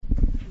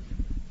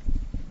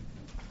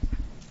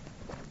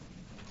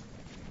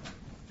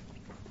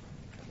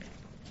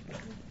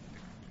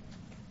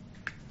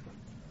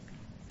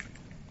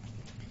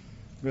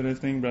Good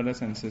evening,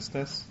 brothers and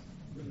sisters.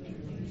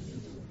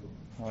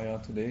 How are you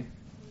today?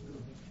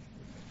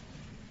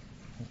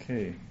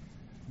 Okay.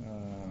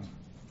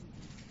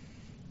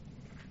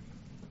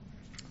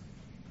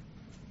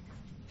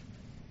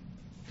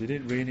 Did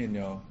it rain in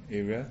your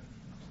area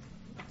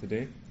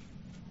today?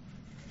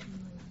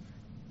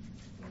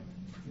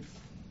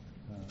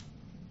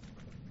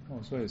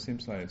 So it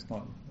seems like it's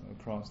not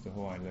across the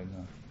whole island.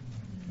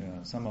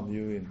 Yeah. Some of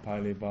you in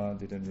Paya Lebar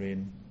didn't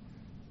rain.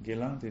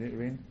 Geylang, did it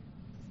rain?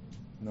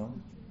 No?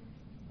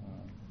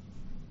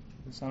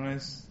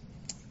 Sometimes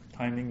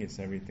timing is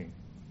everything.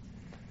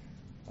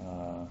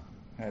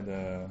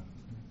 Had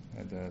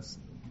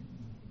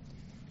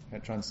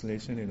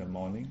translation in the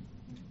morning.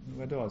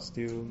 Weather was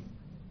still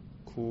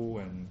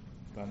cool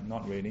but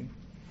not raining.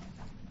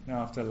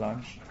 Now after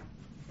lunch,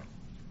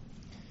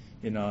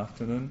 in the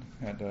afternoon,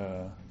 had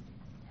a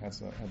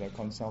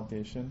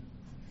consultation.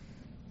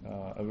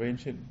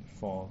 Arranged it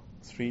for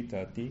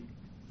 3:30.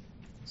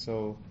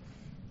 So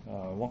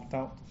walked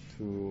out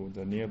to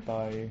the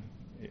nearby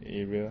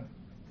area,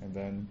 and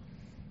then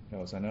there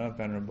was another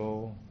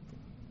venerable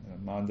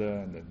mother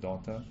and the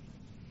daughter.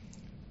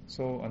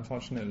 So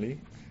unfortunately,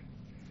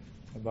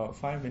 about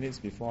 5 minutes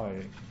before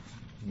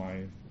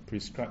my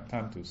prescribed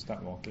time to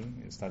start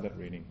walking, it started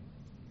raining.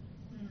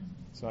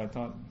 So I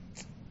thought,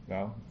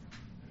 well,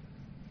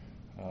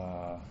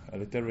 a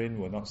little rain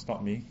will not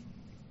stop me.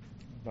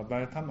 But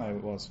by the time I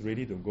was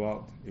ready to go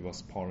out, it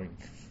was pouring.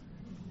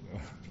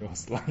 It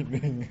was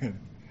lightning,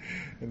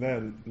 and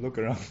then I look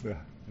around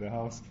the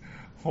house,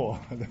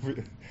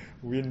 the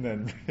wind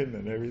and rain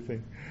and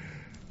everything.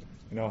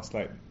 And I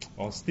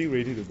was still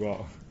ready to go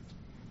out.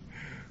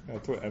 I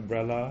took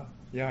umbrella.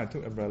 I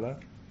took umbrella.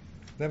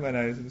 Then when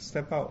I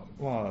step out,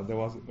 there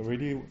was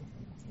already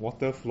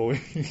water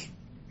flowing.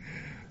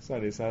 So I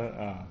decided,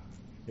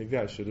 maybe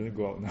I shouldn't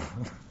go out now.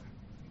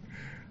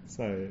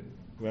 So I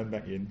went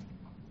back in.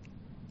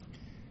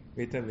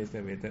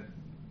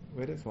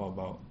 Waited for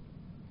about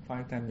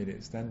 5-10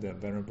 minutes. Then the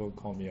venerable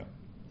called me up.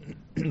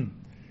 And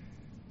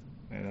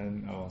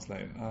then I was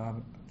like,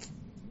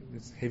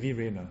 it's heavy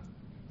rain.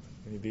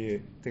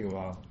 Maybe take a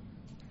while.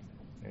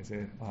 I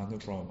said, no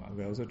problem.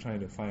 We're also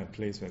trying to find a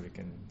place where we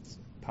can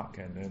park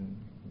and then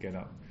get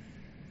out.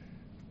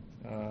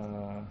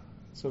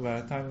 So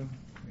by the time,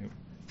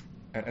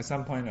 at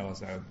some point I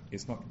was like,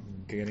 it's not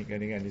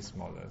getting any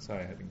smaller, so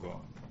I had to go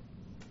out.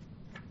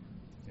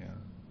 Yeah.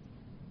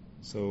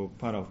 So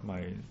part of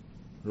my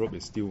robe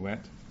is still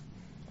wet.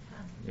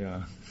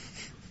 Yeah.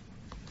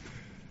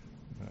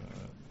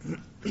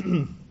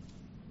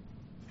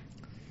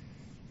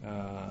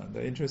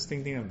 The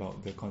interesting thing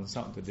about the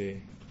consult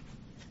today,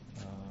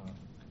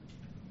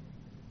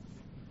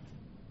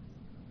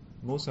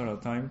 most of the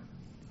time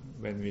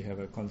when we have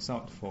a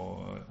consult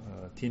for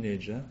a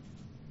teenager,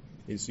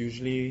 it's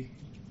usually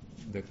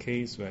the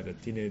case where the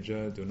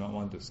teenager do not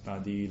want to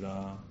study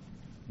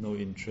no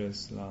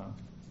interest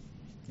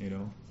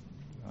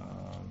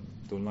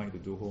don't like to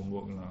do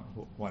homework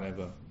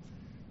whatever.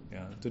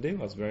 Yeah, today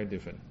was very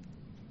different.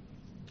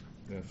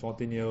 The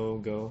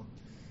 14-year-old girl,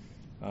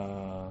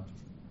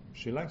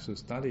 she likes to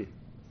study.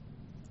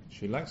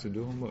 She likes to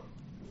do homework.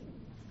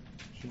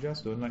 She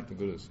just don't like to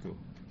go to school.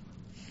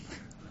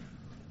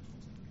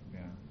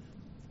 Yeah.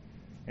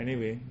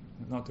 Anyway,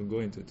 not to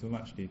go into too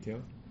much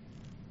detail.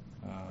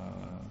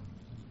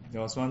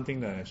 There was one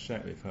thing that I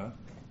shared with her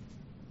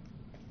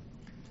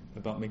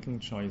about making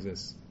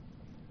choices.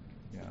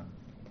 Yeah,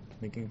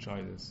 making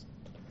choices.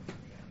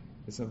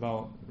 It's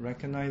about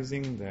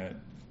recognizing that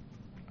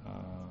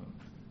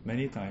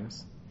many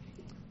times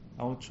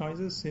our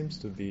choices seems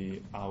to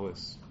be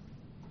ours.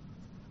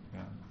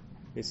 Yeah,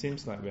 it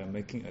seems like we are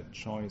making a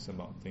choice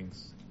about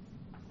things.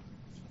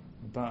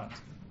 But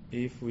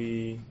if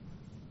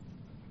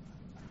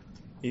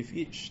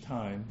each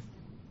time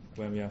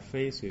when we are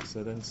faced with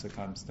certain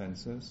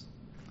circumstances,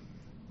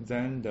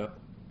 then the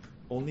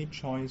only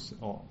choice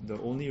or the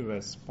only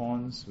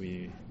response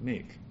we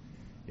make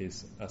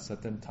is a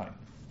certain type.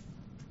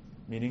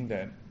 Meaning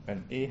that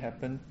when A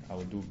happened, I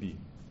will do B.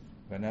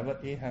 Whenever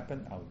A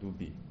happened, I will do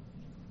B.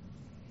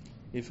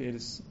 If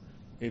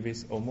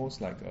it's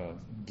almost like a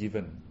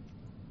given,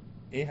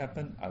 A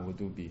happened, I will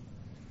do B,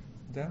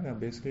 then we are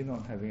basically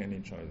not having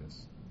any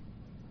choices.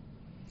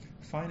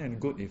 Fine and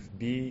good if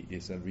B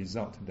is a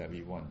result that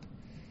we want.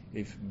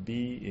 If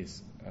B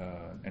is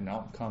an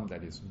outcome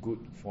that is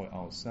good for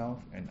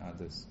ourselves and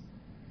others.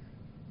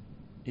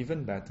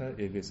 Even better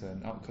if it's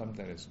an outcome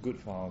that is good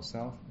for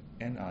ourselves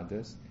and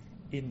others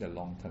in the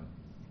long term.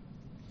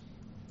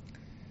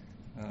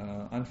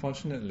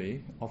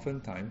 Unfortunately,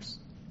 oftentimes,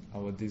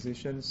 our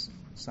decisions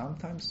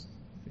sometimes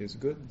is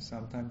good,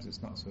 sometimes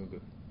it's not so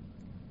good.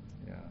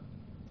 Yeah.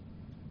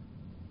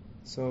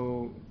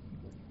 So,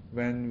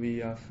 when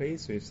we are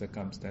faced with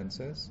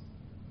circumstances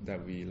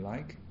that we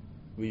like,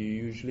 we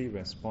usually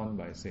respond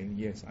by saying,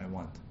 yes, I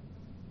want.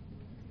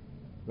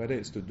 Whether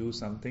it's to do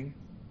something,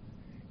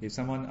 if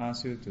someone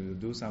asks you to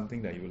do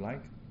something that you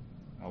like,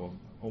 our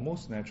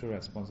almost natural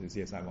response is,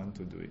 yes, I want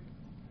to do it.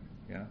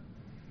 Yeah.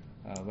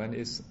 When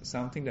it's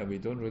something that we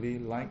don't really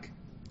like,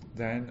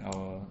 then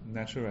our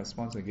natural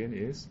response again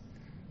is,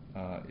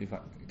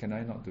 can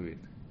I not do it?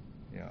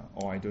 Yeah,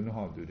 or I don't know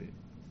how to do it.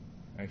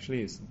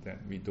 Actually, it's that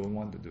we don't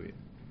want to do it.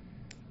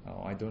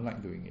 I don't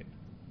like doing it.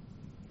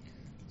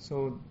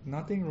 So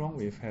nothing wrong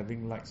with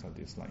having likes or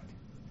dislikes.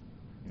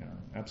 Yeah,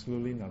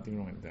 absolutely nothing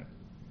wrong with that.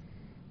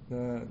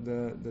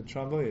 The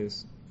trouble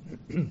is,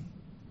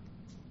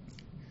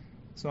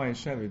 so I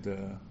shared with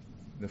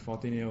the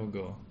 14-year-old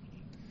girl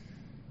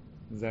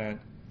that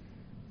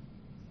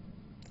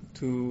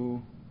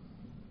to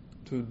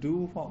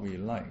do what we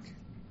like,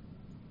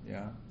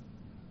 yeah,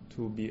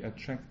 to be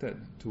attracted,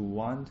 to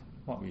want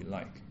what we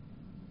like,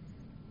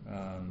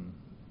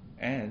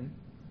 and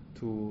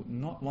to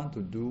not want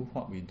to do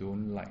what we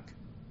don't like,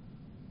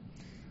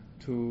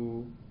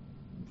 to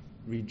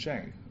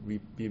reject,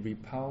 be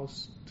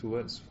repulsed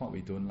towards what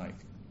we don't like.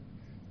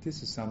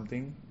 This is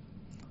something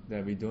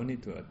that we don't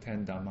need to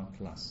attend Dharma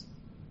class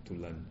to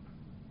learn.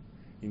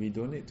 We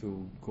don't need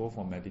to go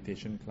for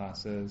meditation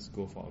classes,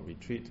 go for a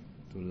retreat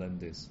to learn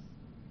this.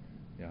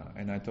 Yeah,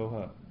 and I told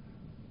her,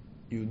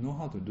 you know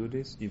how to do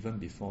this even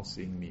before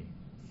seeing me.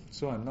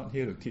 So I'm not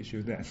here to teach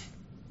you that.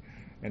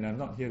 And I'm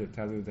not here to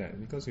tell you that,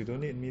 because you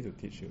don't need me to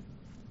teach you.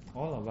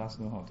 All of us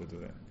know how to do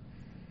that.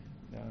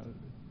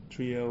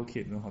 3-year-old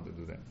kid know how to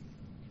do that.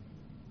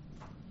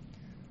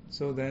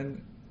 So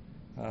then,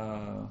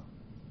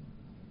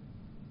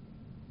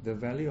 the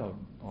value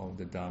of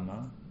the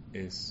Dharma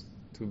is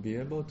to be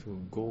able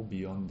to go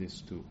beyond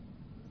these two,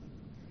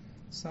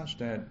 such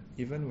that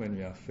even when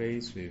we are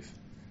faced with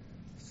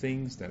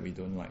things that we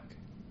don't like,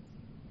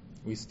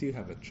 we still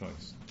have a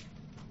choice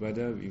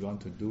whether we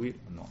want to do it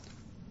or not.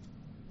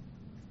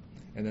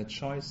 And the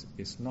choice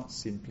is not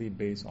simply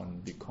based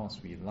on because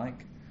we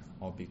like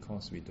or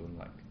because we don't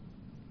like.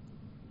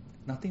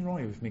 Nothing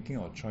wrong with making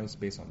our choice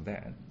based on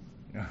that.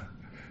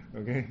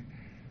 Okay?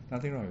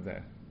 Nothing wrong with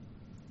that.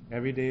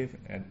 Every day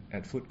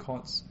at food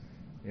courts,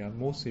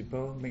 most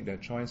people make their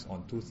choice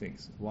on two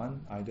things.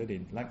 One, either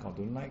they like or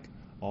don't like,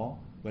 or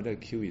whether the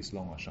queue is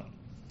long or short.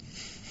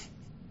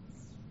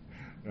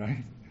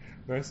 Right?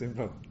 Very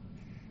simple.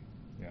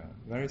 Yeah,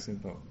 very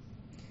simple.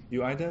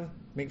 You either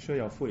make sure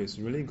your food is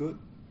really good,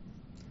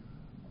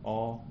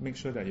 or make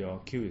sure that your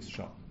queue is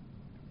short.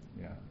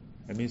 Yeah,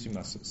 that means you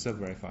must serve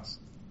very fast.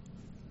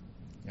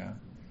 Yeah,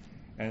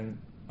 and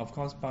of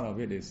course part of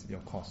it is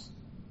your cost,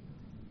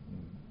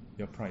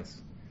 your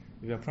price.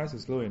 If your price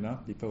is low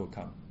enough, people will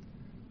come.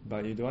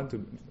 But you don't want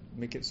to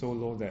make it so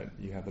low that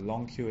you have a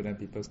long queue and then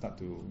people start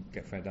to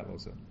get fed up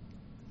also.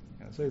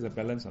 Yeah, so it's a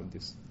balance of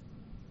this.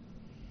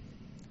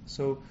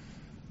 So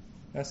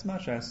as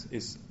much as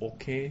it's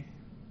okay,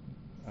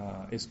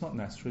 it's not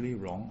necessarily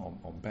wrong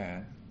or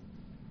bad,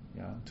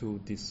 to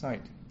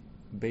decide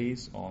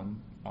based on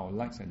our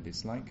likes and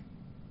dislikes.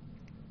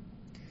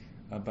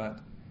 But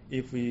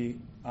if we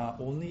are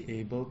only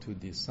able to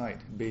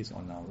decide based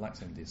on our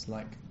likes and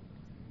dislikes,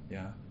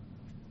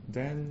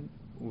 then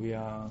we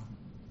are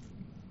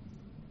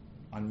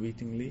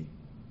unwittingly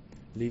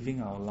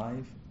living our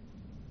life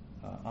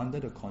under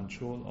the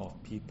control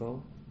of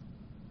people,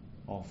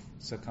 of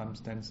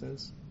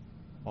circumstances,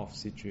 of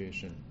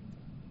situation.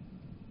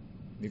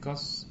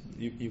 Because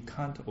you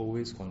can't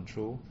always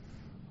control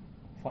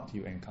what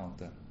you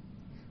encounter.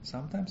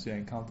 Sometimes you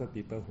encounter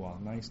people who are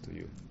nice to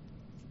you.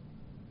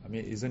 I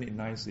mean, isn't it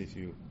nice if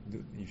you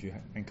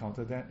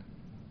encounter that?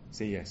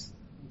 Say yes.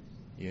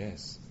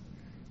 Yes.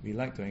 We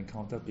like to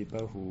encounter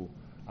people who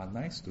are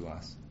nice to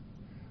us,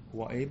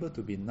 who are able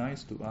to be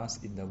nice to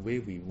us in the way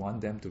we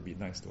want them to be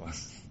nice to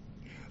us.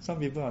 Some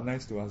people are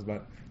nice to us,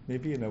 but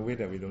maybe in a way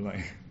that we don't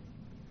like.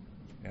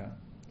 Yeah.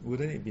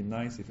 Wouldn't it be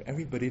nice if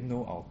everybody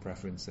know our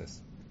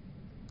preferences?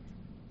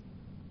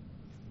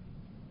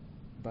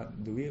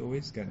 But do we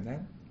always get that?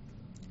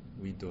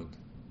 We don't.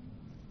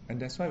 And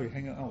that's why we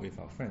hang out with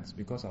our friends,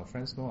 because our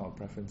friends know our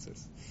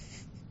preferences.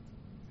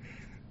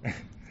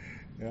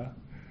 Yeah.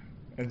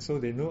 And so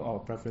they know our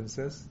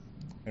preferences,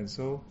 and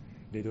so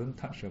they don't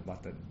touch your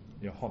button,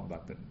 your hot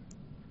button.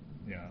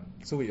 Yeah.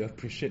 So we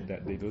appreciate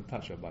that they don't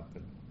touch your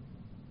button.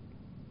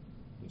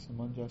 Did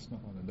someone just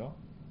knock on the door?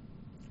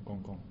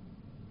 Gong gong.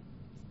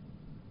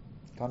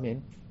 Come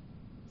in.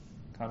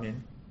 Come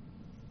in.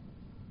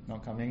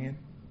 Not coming in?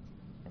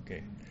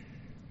 Okay.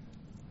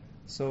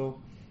 So,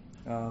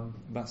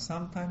 but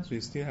sometimes we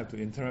still have to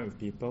interact with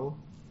people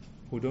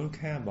who don't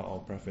care about our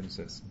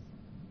preferences,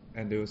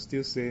 and they will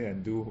still say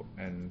and do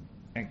and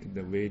act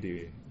the way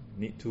they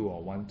need to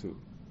or want to.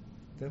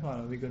 Then what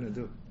are we going to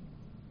do?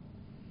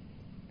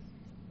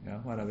 Yeah,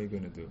 what are we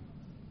going to do?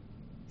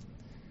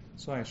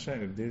 So I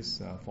shared with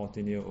this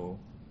 14-year-old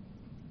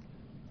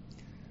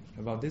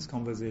about this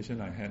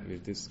conversation I had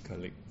with this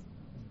colleague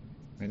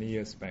many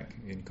years back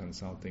in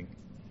consulting.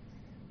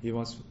 He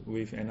was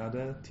with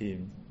another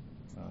team,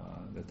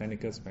 the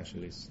technical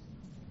specialist.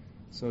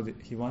 So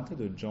he wanted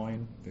to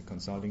join the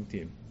consulting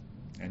team,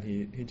 and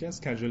he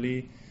just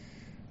casually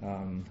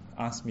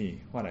asked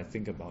me what I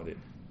think about it.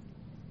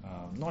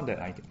 Not that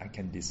I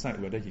can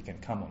decide whether he can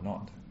come or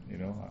not,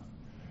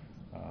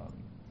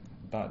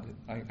 but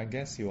I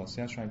guess he was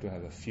just trying to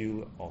have a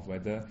feel of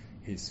whether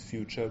his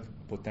future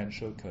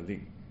potential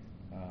colleague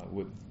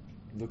would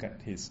look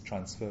at his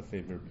transfer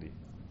favorably.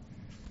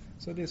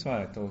 So this is what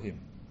I told him.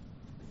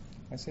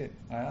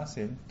 I asked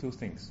him two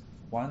things.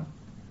 One,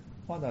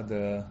 what are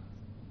the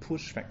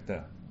push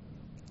factor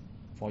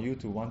for you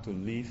to want to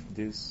leave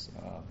this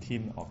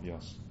team of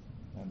yours,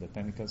 the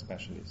technical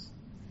specialists?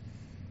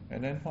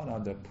 And then what are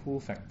the pull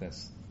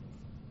factors?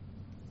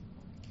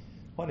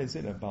 What is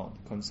it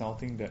about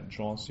consulting that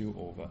draws you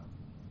over?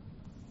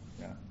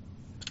 Yeah.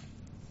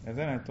 And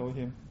then I told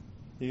him,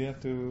 you have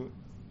to,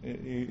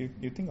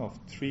 you think of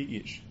three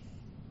each.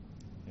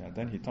 Yeah.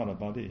 Then he thought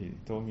about it. He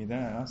told me.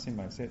 Then I asked him.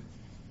 I said,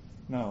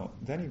 now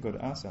then you got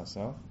to ask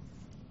yourself,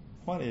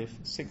 what if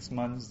 6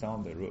 months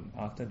down the road,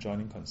 after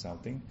joining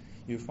consulting,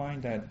 you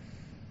find that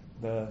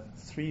the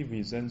three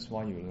reasons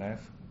why you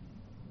left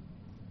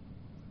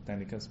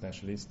technical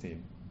specialist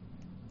team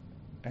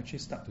actually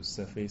start to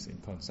surface in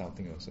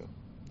consulting also?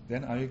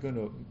 Then are you going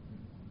to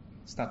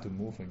start to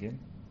move again?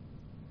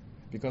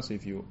 Because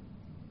if you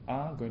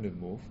are going to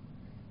move,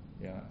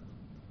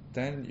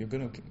 then you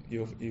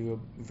will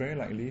very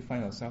likely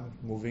find yourself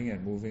moving,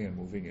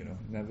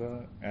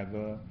 never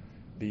ever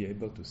be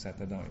able to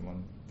settle down in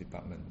one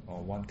department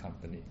or one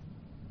company.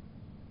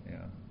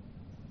 Yeah.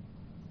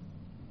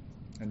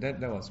 And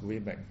that was way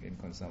back in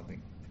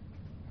consulting.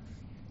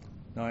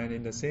 Now, and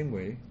in the same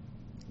way,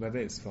 whether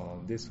it's for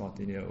this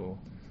 14-year-old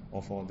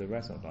or for the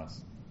rest of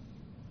us,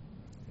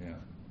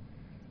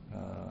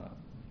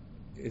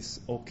 it's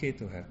okay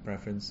to have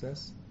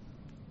preferences.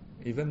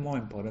 Even more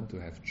important to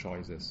have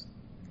choices.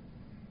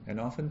 And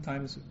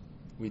oftentimes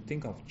we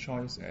think of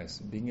choice as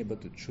being able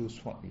to choose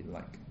what we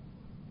like.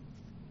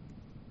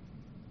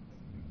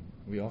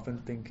 We often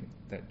think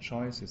that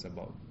choice is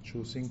about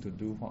choosing to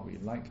do what we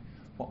like,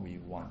 what we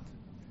want.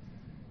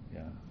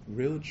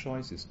 Real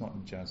choice is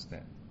not just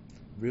that.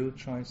 Real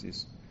choice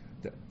is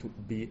that to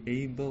be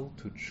able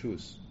to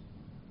choose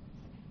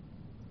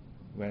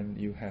when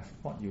you have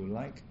what you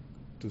like,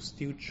 to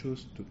still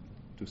choose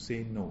to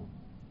say no.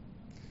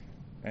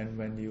 And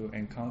when you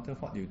encounter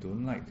what you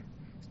don't like,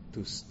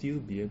 to still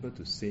be able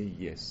to say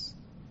yes.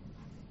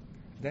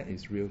 That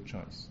is real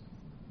choice.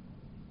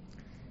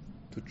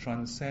 To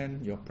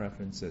transcend your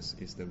preferences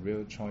is the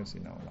real choice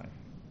in our life.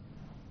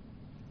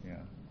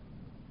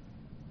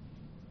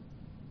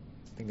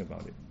 Think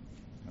about it.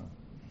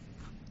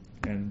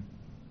 And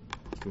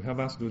to help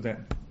us do that,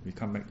 we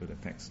come back to the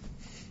text.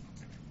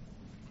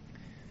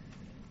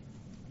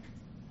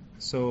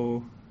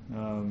 So,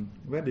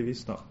 where did we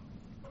stop?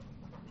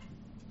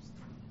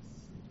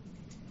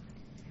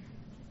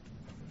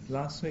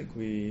 Last week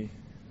we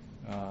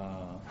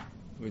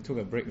took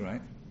a break,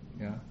 right?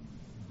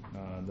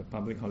 The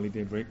public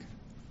holiday break.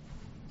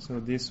 So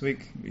this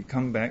week we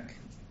come back.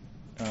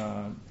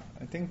 I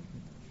think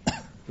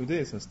today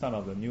is the start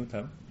of the new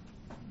term.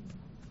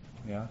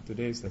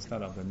 Today is the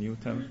start of the new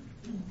term.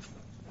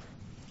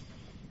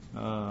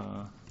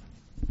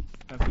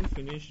 Have we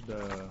finished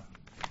the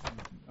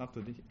up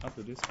to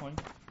this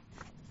point?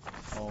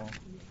 Or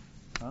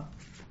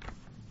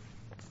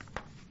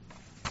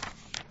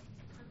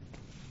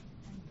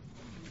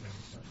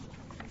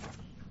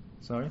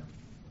Sorry?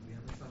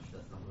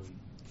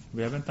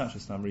 We haven't touched the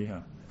summary,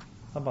 huh?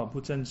 How about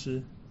不正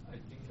知? I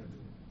think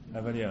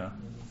Haven't yet.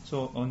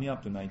 So only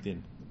up to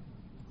 19.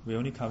 We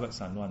only covered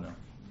散乱.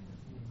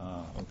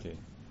 Okay.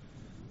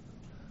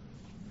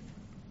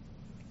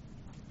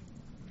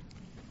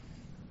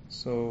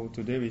 So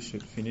today we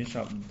should finish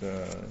up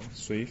the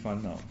随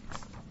烦恼.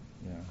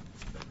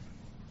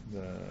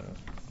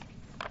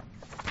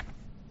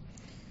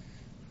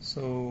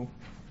 So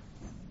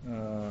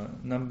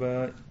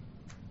number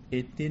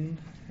 18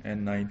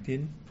 and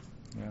 19.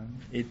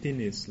 18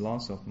 is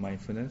loss of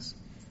mindfulness,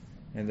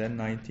 and then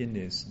 19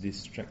 is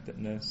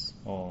distractedness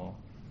or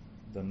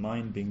the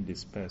mind being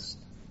dispersed.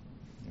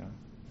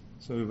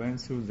 So we went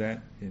through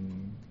that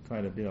in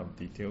quite a bit of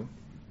detail.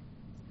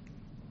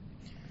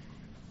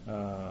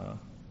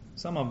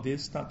 Some of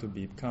these start to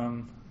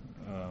become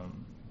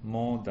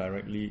more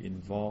directly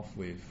involved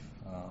with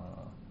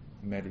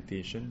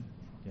meditation,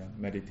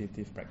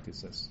 meditative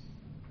practices.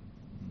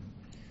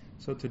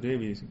 So today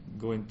we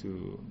go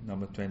into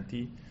number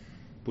 20,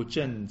 不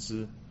正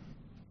知.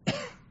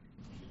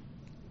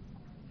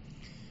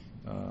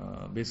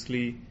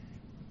 Basically,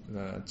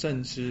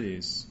 正知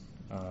is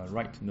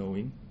right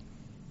knowing,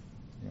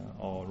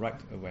 or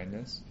right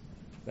awareness.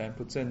 Then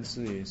不正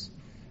知 is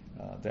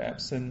the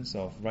absence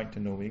of right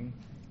knowing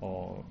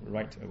or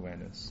right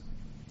awareness.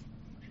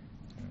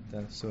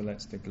 So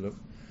let's take a look.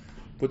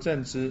 不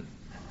正知，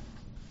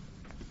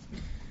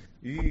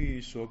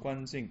于所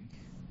观境，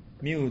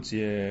谬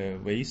解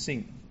为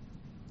性，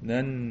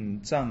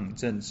能障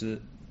正知，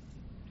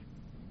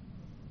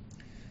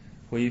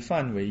毁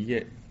犯为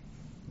业.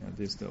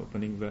 This is the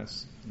opening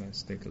verse.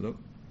 Let's take a look.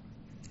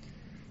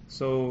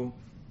 So,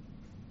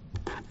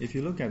 if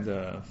you look at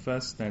the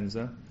first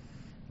stanza,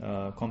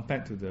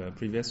 compared to the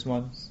previous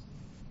ones,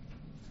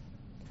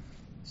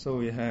 so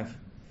we have,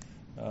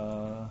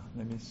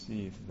 let me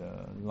see if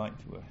the light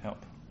will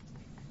help.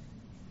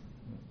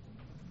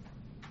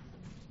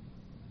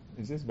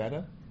 Is this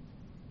better?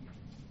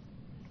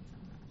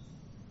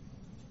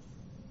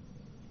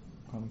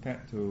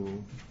 Compared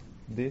to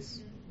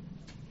this?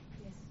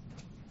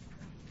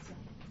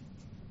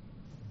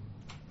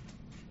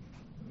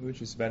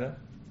 Which is better?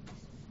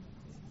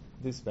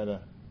 This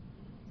better.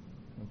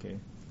 Okay.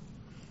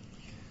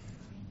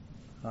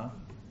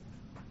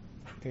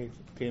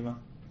 可以吗？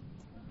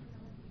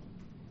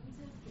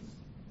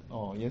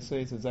颜色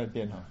一直在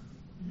变哈。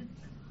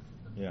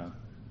Yeah.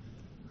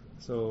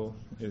 So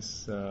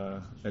it's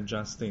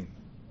adjusting.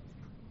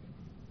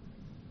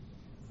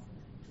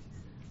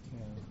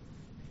 Yeah.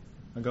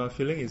 I got a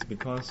feeling it's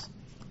because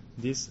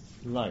this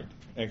light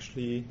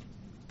actually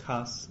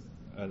casts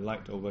a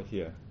light over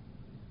here.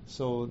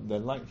 So the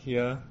light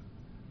here,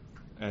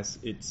 as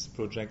it's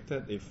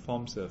projected, it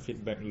forms a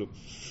feedback loop.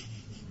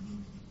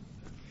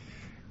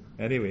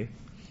 Anyway,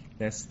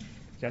 let's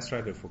just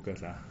try to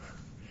focus.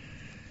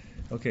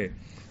 Okay,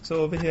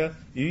 so over here,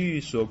 于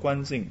与所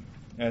观境,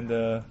 and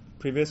the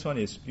previous one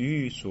is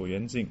于与所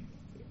缘境,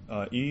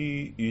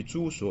 与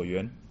诸所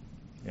缘,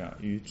 yeah,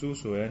 与诸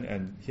所缘,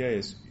 and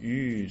here is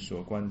于与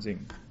所观境.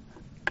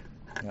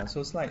 Yeah,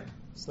 so slight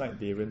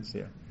difference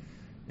here.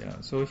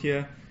 Yeah, so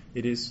here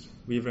it is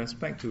with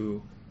respect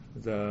to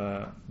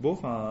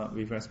both are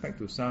with respect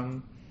to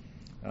some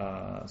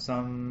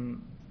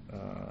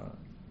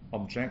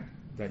object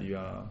that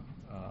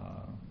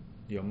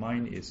your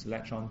mind is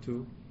latched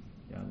onto.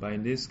 Yeah, but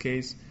in this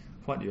case,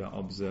 what you are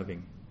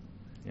observing.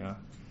 Yeah,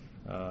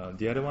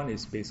 the other one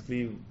is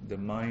basically the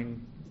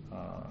mind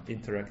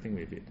interacting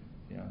with it.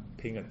 Yeah,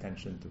 paying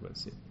attention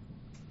towards it.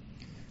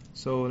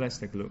 So let's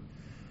take a look.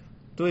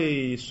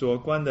 对所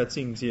观的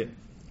境界.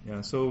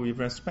 Yeah, so with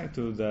respect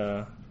to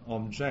the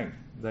object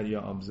that you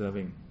are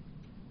observing.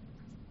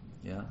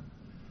 Yeah,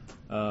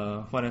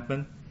 what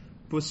happened?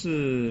 不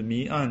是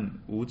迷暗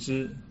无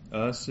知，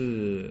而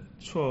是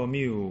错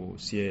谬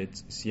邪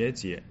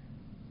解.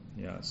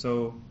 Yeah,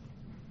 so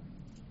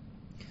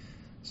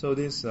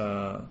this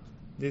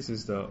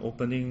is the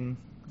opening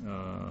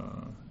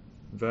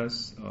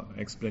verse or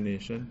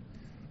explanation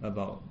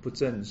about 不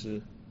正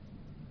知.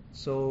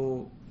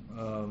 So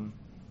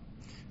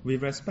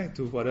with respect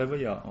to whatever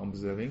you are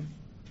observing,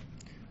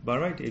 but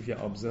right, if you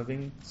are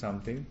observing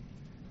something,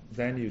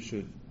 then you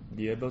should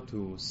be able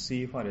to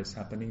see what is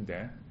happening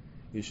there.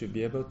 You should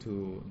be able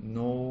to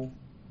know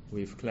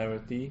with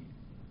clarity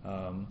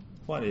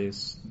what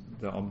is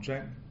the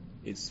object,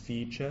 its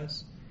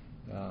features,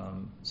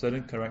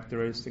 certain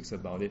characteristics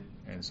about it,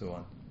 and so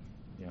on.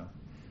 Yeah.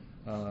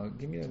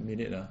 Give me a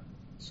minute.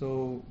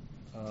 So,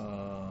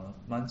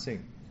 Man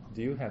Sing,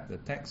 do you have the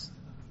text?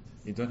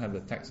 You don't have the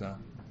text.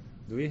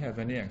 Do we have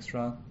any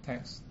extra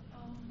text?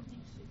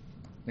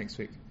 Next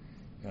week.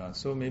 Yeah.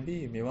 So maybe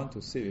you may want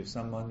to sit with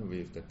someone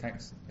with the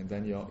text, and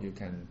then you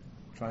can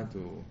try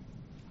to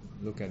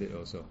look at it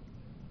also.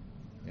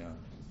 Yeah.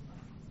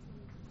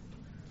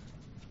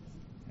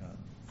 Yeah.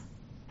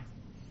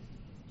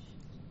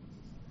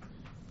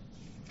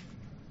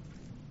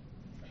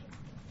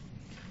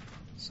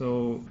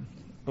 So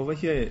over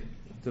here,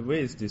 the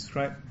way it's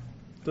described,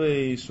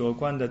 对所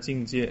观的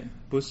境界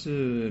不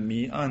是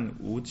迷暗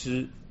无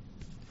知.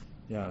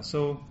 Yeah.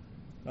 So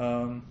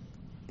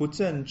不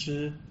正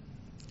知,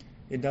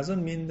 it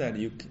doesn't mean that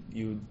you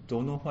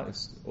don't know what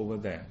is over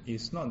there.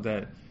 It's not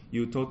that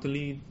you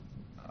totally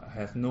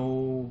have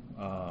no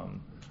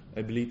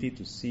ability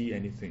to see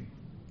anything.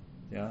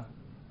 Yeah,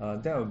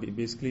 that would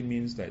basically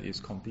means that it's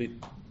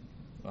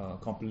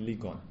completely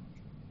gone.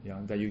 Yeah,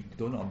 that you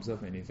don't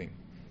observe anything.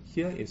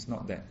 Here it's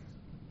not that.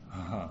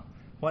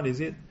 What is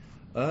it?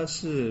 而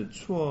是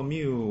错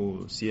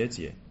谬邪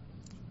解.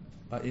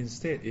 But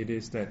instead it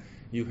is that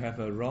you have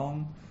a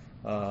wrong,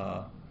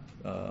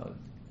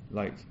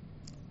 like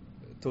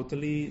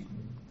totally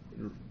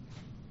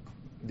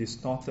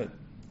distorted,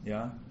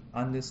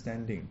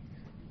 understanding,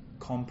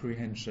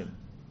 comprehension.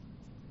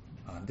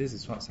 This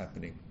is what's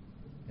happening.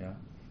 Yeah,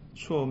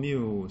 错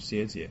谬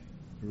邪解,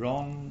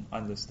 wrong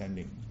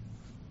understanding.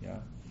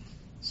 Yeah,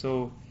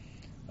 so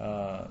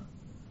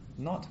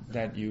not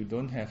that you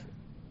don't have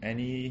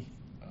any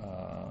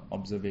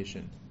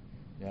observation.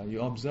 Yeah,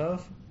 you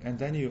observe and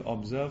then you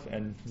observe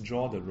and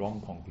draw the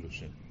wrong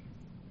conclusion.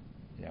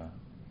 Yeah,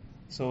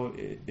 so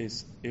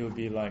it will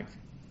be like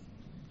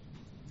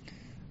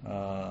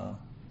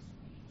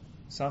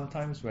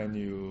sometimes when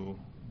you,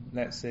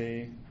 let's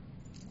say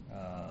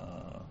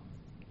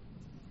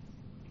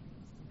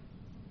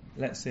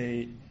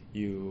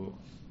you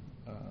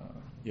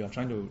are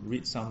trying to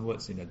read some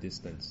words in the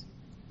distance,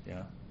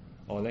 yeah,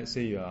 or let's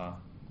say you are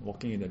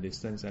walking in the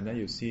distance and then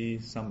you see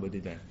somebody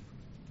there.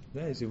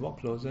 Then as you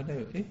walk closer,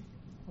 then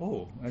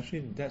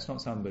actually that's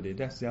not somebody,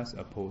 that's just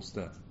a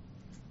poster.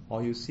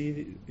 Or you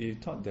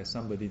thought there's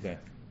somebody there.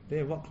 Then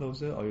you walk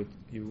closer, or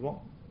you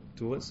walk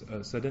towards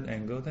a certain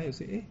angle, then you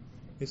say,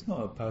 it's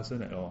not a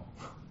person at all.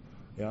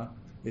 Yeah,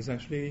 it's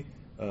actually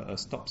a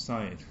stop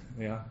sign.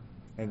 Yeah,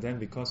 and then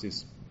because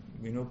it's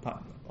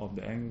part of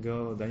the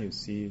angle, then you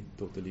see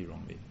totally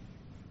wrongly.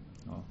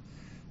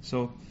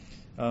 So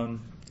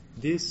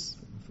this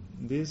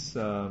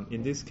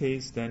in this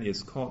case then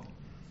is called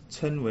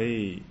称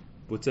为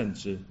不正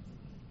知。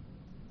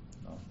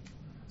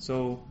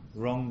So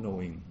wrong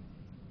knowing,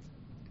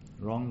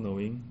 wrong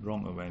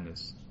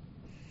awareness.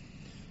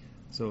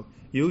 So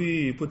由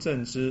于不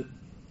正知.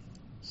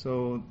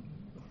 So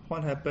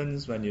what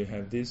happens when you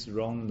have this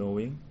wrong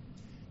knowing?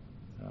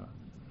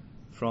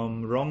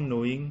 From wrong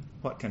knowing,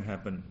 what can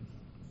happen?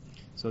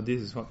 So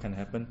this is what can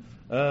happen.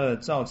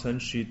 造成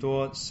许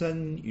多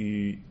身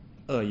语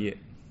恶业.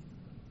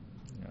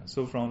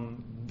 So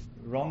from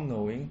wrong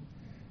knowing,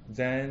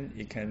 then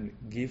it can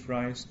give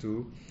rise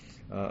to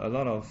a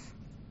lot of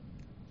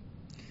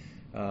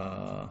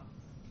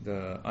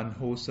the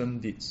unwholesome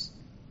deeds,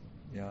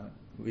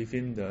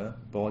 within the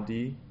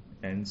body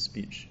and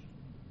speech.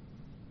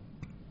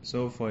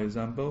 So for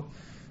example,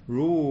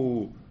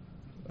 如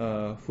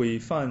毁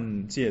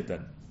犯戒等.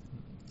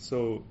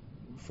 So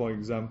for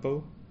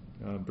example,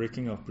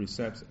 breaking of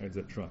precepts,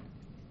 etc.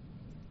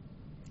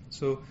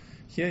 So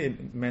here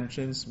it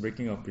mentions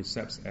breaking of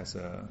precepts as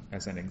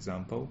an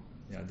example.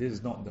 This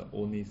is not the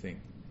only thing.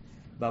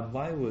 But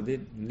why would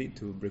it lead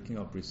to breaking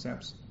of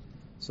precepts?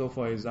 So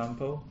for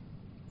example,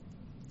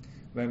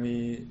 when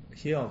we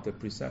hear of the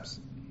precepts,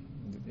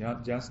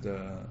 just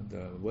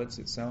the words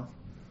itself,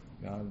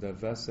 the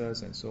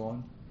verses and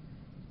so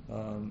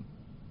on,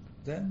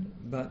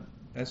 but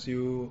as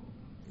you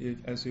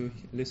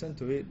listen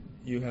to it,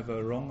 you have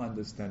a wrong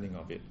understanding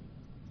of it.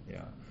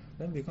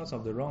 Then because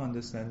of the wrong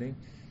understanding,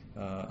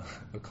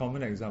 a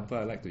common example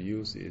I like to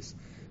use is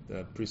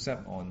the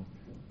precept on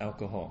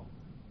alcohol.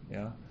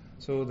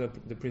 So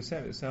the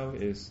precept itself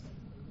is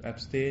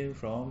abstain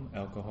from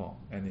alcohol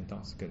and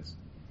intoxicants.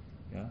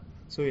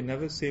 So it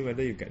never say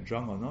whether you get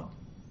drunk or not.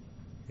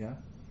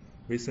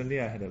 Recently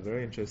I had a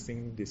very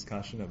interesting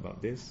discussion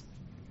about this.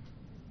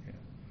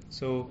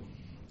 So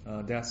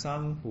there are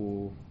some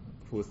who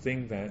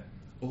think that,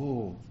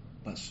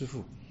 but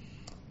Shifu,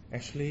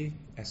 actually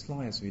as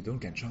long as we don't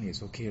get drunk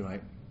it's okay,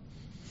 right?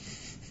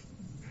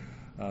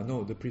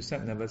 No, the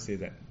precept never say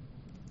that.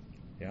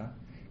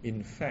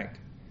 In fact,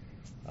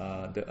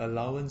 the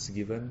allowance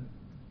given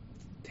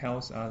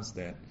tells us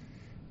that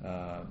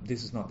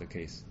this is not the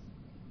case.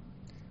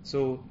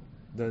 So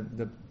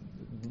the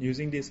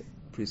using this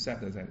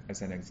precept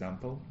as an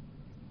example,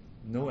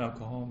 no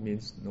alcohol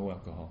means no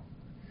alcohol.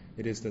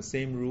 It is the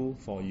same rule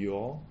for you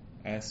all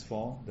as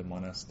for the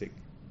monastic.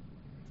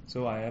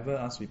 So I ever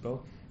ask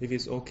people, if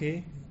it's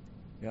okay,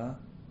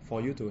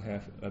 for you to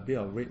have a bit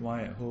of red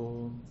wine at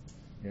home,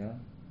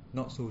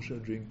 not social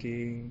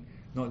drinking,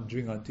 not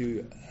drink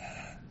until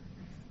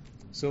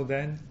so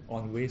then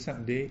on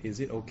Wesak Day,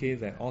 is it okay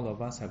that all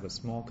of us have a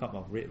small cup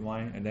of red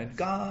wine and then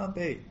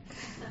Gabe?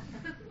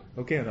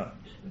 Okay or not?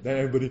 Then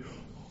everybody.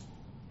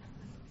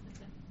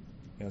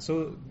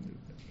 So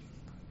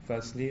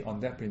firstly, on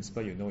that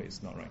principle, you know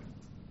it's not right.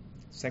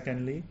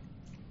 Secondly,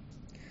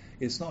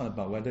 it's not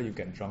about whether you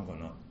get drunk or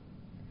not.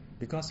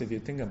 Because if you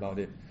think about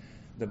it,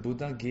 the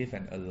Buddha gave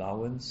an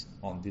allowance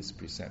on this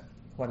precept.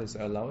 What is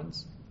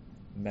allowance?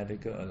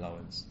 Medical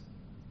allowance.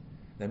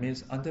 That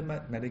means under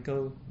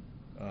medical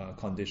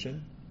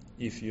condition,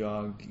 if you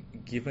are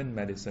given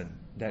medicine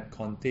that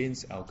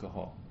contains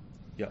alcohol,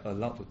 you are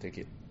allowed to take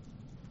it.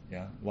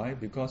 Why?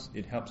 Because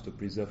it helps to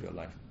preserve your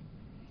life.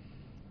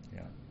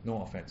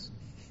 No offense.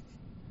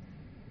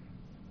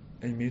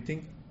 And you may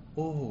think,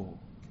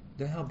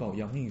 then how about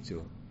阳明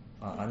酒?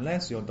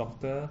 Unless your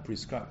doctor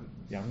prescribed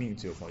阳明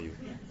酒 for you.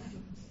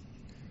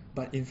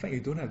 But in fact, you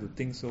don't have to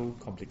think so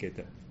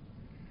complicated.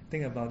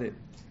 Think about it.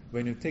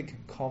 When you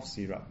take cough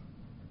syrup,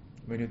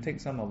 when you take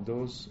some of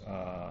those,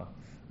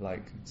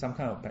 like some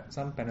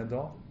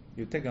Panadol,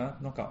 you take a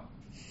knockout.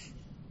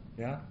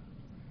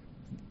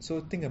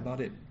 So think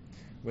about it.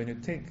 When you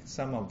take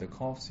some of the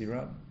cough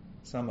syrup,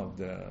 some of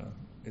the,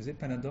 is it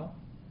Panadol?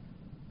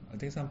 I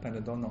think some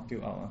Panadol knock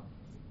you out.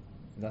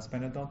 Does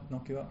Panadol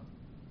knock you out?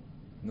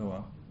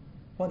 No.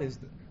 What is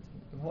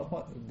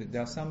what?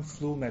 There are some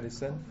flu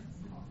medicine,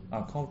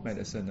 cough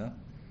medicine.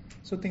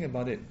 So think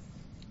about it.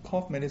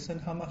 Cough medicine,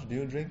 how much do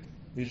you drink?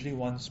 Usually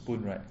 1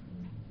 spoon, right?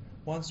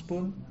 1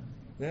 spoon.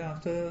 Then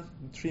after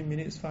 3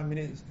 minutes, 5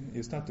 minutes,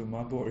 you start to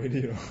mabuk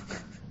already.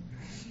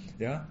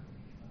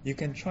 You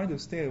can try to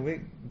stay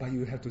awake, but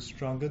you have to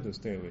struggle to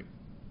stay awake.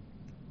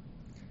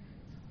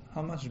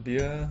 How much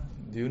beer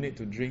do you need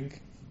to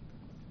drink?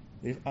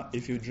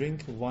 If you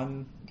drink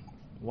one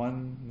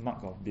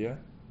mug of beer,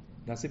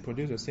 does it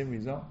produce the same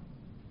result?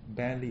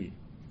 Barely.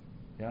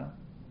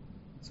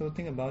 So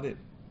think about it.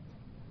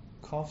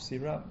 Cough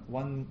syrup,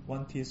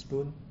 one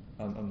teaspoon,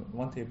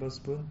 1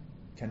 tablespoon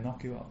can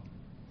knock you out,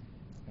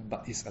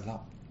 but it's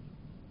allowed.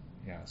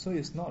 So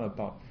it's not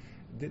about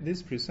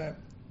this precept.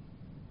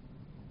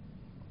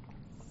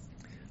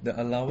 The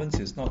allowance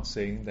is not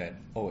saying that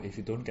if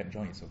you don't get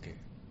drunk it's okay,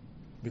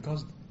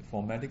 because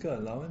for medical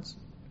allowance,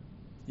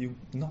 you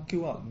knock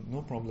you out,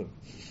 no problem.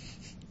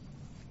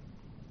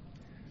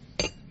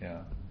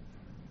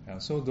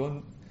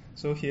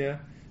 So here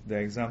the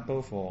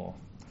example for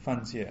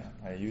犯戒,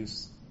 I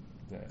use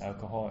the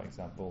alcohol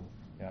example,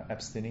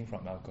 abstaining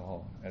from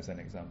alcohol as an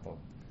example.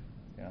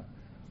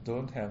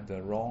 Don't have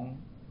the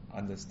wrong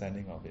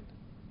understanding of it.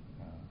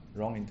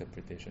 wrong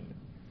interpretation.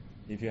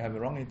 If you have a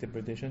wrong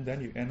interpretation,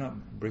 then you end up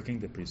breaking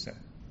the precept.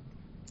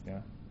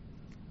 Yeah.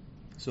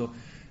 So,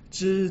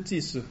 知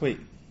即是慧.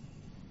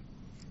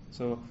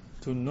 So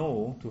to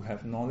know, to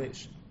have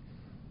knowledge,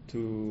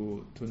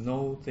 to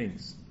know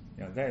things.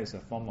 Yeah, that is a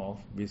form of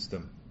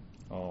wisdom.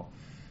 Or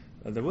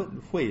the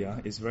word 慧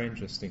is very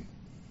interesting.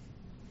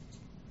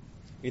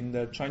 In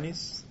the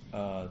Chinese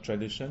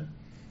tradition,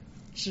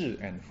 智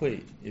and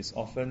慧 is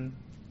often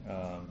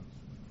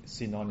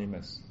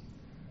synonymous.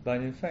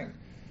 But in fact,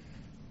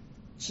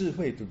 智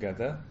慧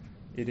together,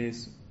 it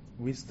is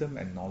wisdom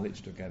and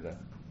knowledge together.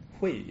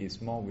 慧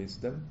is more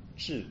wisdom,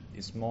 智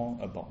is more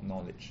about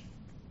knowledge.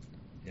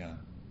 Yeah.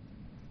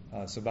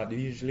 But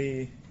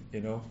usually,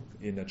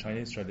 in the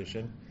Chinese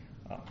tradition,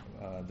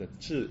 the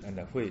智 and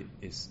the 慧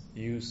is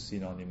used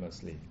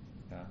synonymously.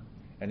 Yeah.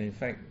 And in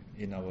fact,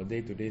 in our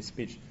day-to-day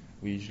speech,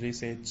 we usually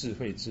say 智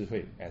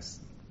慧 as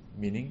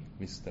meaning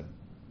wisdom.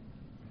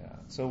 Yeah.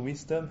 So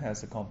wisdom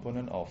has a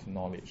component of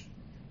knowledge.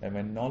 And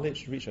when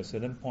knowledge reaches a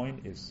certain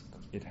point,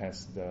 it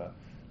has the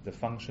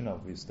function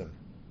of wisdom.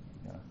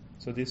 Yeah.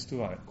 So these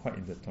two are quite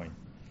intertwined.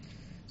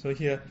 So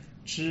here,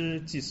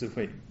 知即是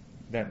慧,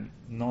 that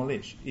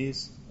knowledge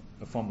is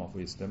a form of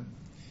wisdom.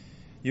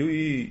 由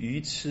于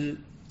愚痴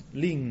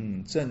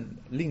令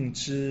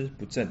知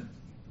不正.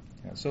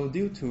 Yeah. So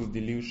due to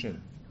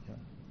delusion,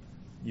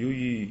 由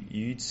于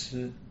愚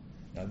痴,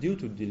 due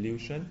to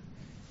delusion,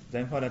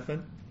 then what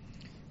happened?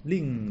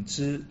 令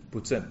知不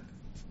正,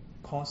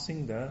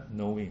 causing the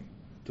knowing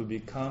to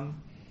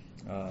become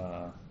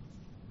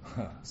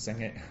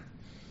sengek,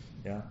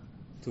 yeah,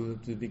 to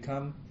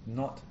become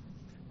not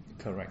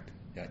correct,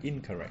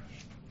 incorrect.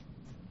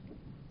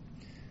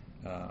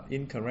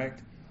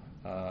 Incorrect,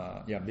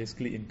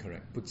 basically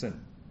incorrect, 不正.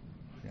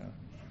 Yeah.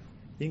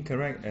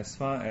 Incorrect as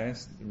far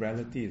as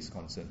reality is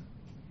concerned.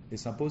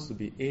 It's supposed to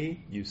be A,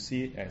 you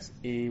see it as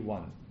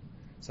A1.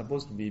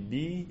 Supposed to be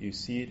B, you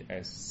see it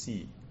as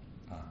C.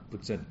 不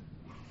正.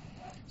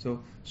 So,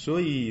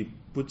 所以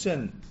不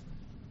正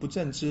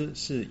知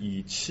是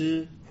以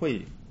痴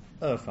慧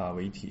二法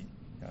为体.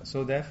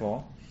 So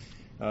therefore,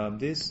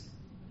 this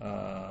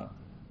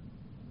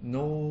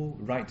no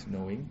right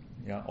knowing,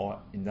 or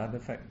in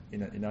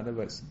other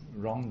words,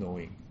 wrong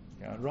knowing.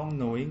 Wrong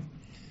knowing,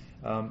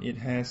 it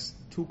has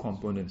two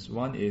components.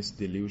 One is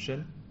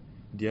delusion.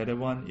 The other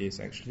one is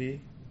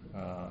actually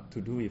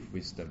to do with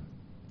wisdom.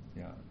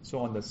 So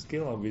on the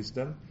scale of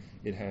wisdom,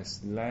 it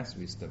has less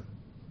wisdom,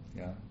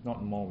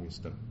 not more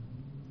wisdom.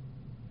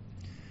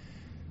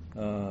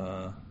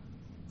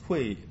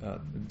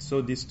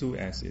 So these two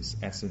as is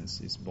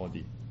essence, is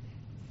body.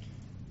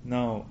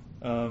 Now,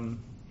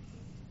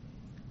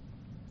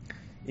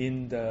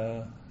 in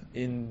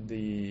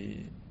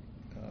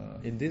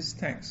this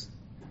text,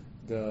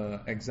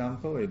 the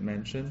example it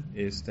mentioned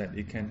is that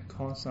it can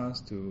cause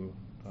us to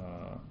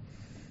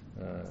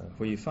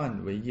毁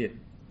犯为业,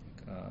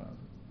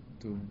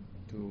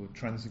 to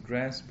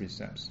transgress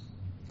precepts.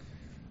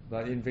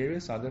 But in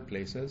various other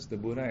places, the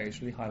Buddha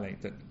actually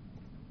highlighted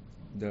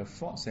the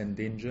faults and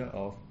danger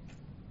of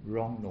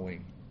wrong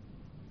knowing.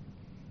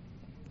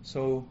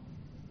 So,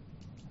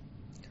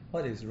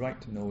 what is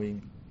right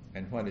knowing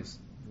and what is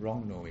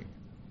wrong knowing?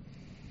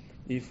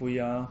 If we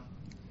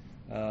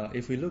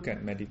look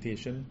at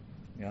meditation,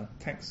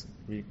 texts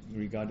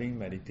regarding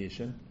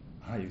meditation,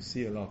 you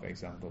see a lot of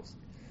examples.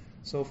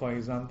 So, for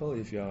example,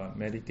 if you are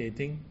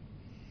meditating,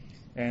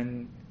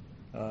 and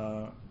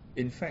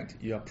in fact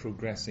you are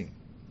progressing,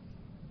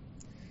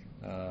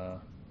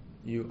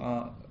 you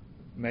are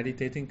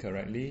meditating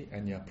correctly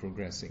and you are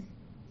progressing,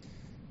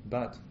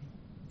 but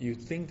you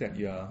think that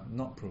you are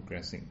not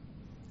progressing.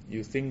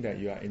 You think that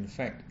you are in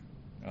fact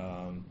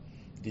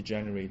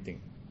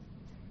degenerating.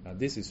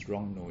 This is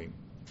wrong knowing.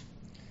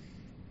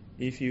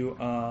 If you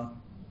are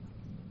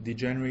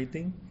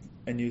degenerating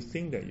and you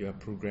think that you are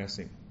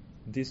progressing,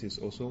 this is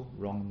also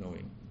wrong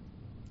knowing.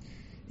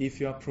 If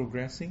you are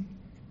progressing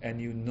and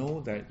you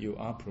know that you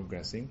are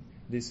progressing,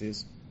 this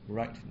is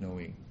right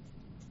knowing.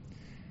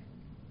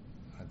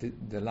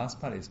 The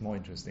last part is more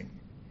interesting.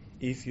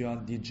 If you are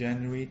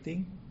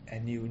degenerating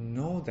and you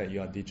know that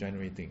you are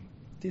degenerating,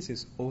 this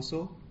is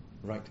also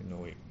right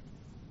knowing.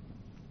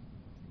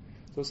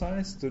 So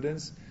sometimes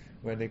students,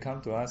 when they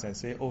come to us and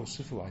say, "Oh,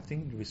 Shifu, I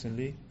think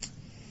recently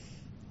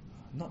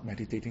not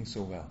meditating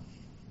so well,"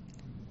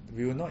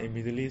 we will not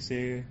immediately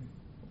say,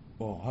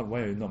 "Oh,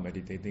 why are you not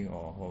meditating?"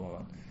 or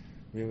what.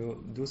 We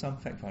will do some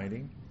fact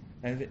finding,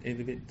 and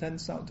if it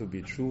turns out to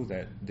be true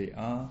that they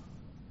are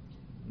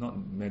not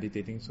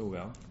meditating so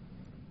well,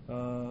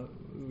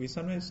 we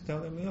sometimes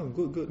tell them, "Oh,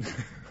 good,"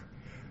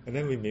 and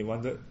then we may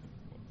wonder,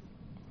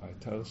 I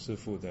tell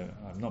Shifu that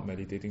I'm not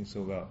meditating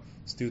so well,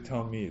 still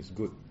tell me it's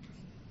good.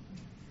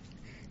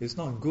 It's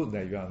not good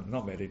that you are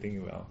not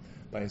meditating well,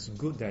 but it's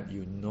good that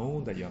you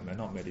know that you are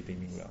not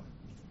meditating well.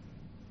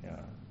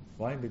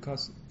 Why?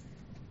 Because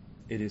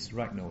it is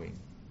right knowing.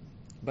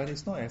 But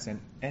it's not as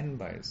an end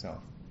by itself.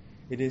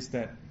 It is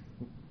that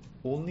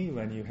only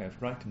when you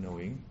have right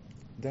knowing,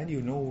 then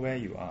you know where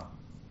you are.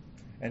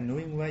 And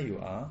knowing where you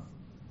are,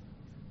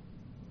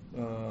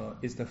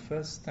 is the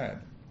first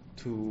step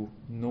to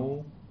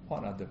know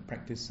what are the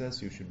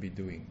practices you should be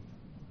doing.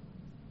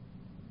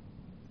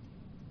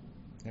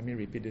 Let me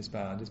repeat this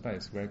part. This part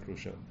is very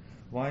crucial.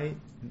 Why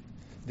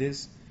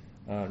this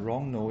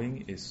wrong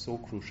knowing is so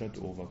crucial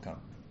to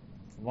overcome?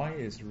 Why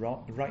is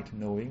right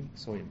knowing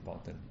so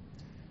important?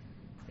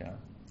 Yeah,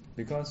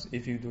 because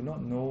if you do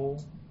not know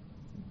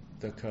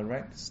the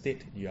correct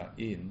state you are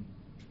in,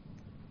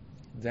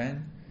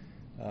 then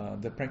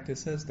the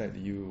practices that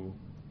you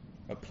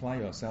apply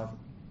yourself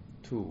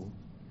to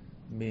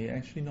may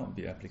actually not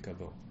be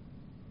applicable.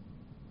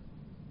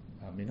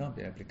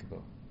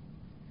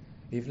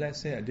 If let's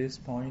say at this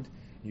point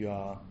you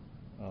are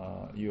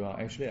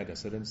actually at a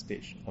certain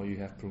stage, or you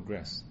have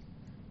progressed,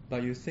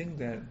 but you think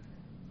that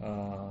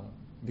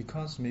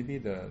because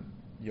maybe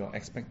your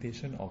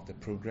expectation of the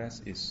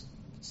progress is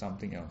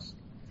something else,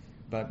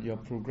 but your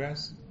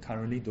progress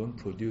currently don't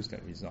produce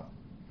that result,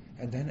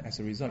 and then as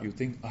a result you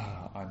think,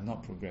 I'm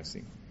not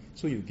progressing,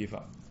 so you give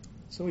up.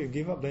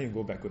 Then you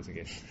go backwards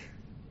again.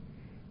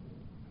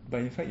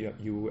 But in fact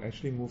you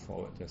actually move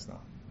forward just now.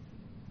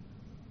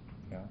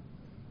 Yeah.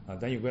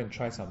 Then you go and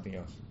try something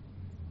else.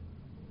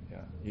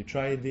 Yeah. You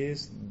try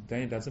this,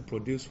 then it doesn't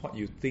produce what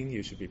you think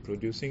you should be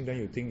producing, then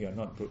you think you're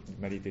not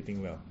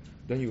meditating well.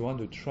 Then you want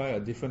to try a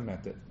different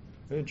method.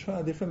 Then you try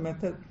a different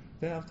method,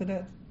 then after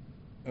that,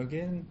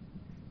 again,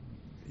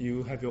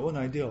 you have your own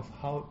idea of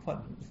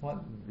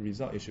what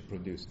result it should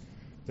produce.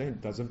 Then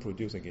it doesn't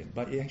produce again.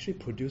 But it actually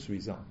produces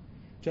result.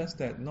 Just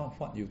that not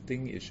what you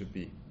think it should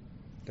be.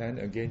 Then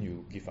again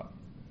you give up.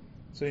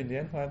 So in the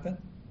end, what happened?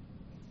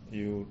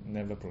 You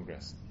never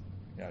progress.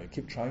 Yeah, you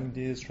keep trying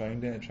this,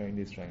 trying that, trying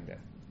this, trying that.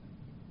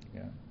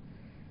 Yeah.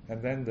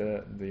 And then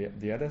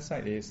the other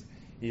side is,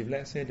 if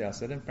let's say there are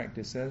certain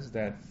practices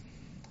that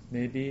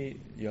maybe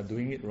you're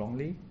doing it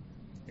wrongly,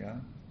 yeah,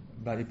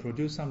 but it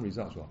produces some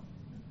results,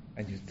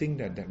 and you think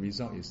that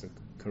result is the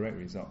correct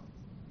result,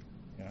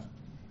 yeah,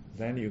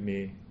 then you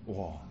may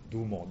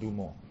do more,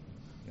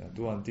 yeah,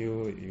 do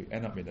until you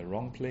end up in the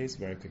wrong place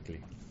very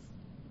quickly.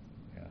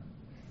 Yeah.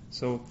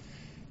 So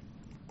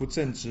不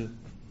正知,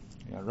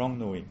 yeah, wrong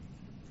knowing.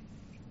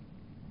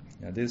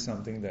 Yeah, this is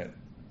something that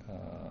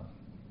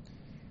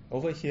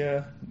over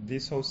here,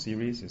 this whole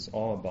series is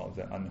all about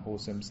the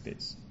unwholesome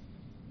states.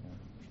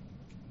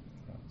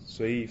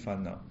 随意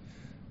烦恼,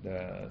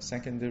 the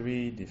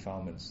secondary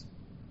defilements,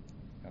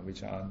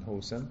 which are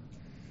unwholesome.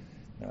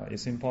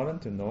 It's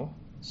important to know,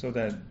 so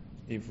that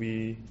if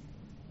we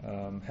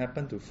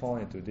happen to fall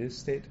into this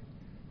state,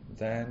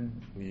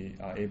 then we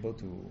are able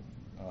to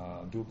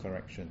do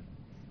correction.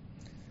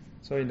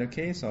 So in the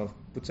case of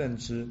不正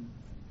知,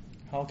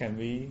 how can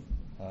we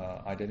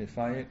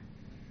identify it?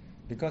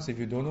 Because if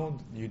you don't know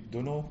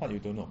what you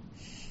don't know.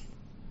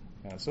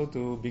 So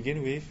to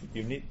begin with,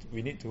 we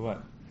need to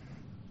what?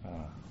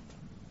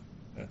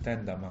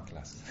 Attend Dhamma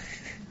class.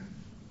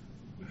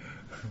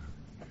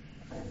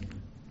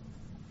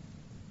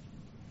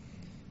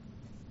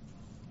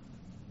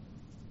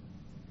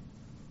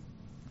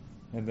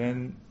 And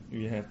then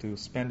we have to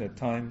spend the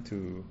time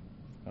to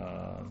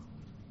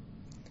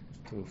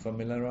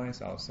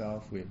familiarize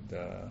ourselves with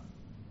the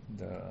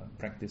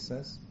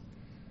practices,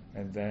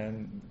 and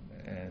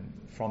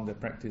from the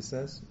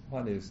practices,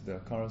 what is the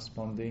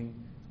corresponding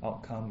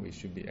outcome we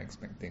should be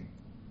expecting.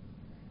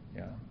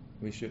 Yeah,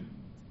 we should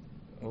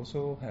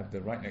also have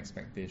the right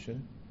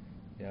expectation.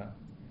 Yeah,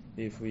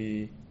 if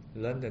we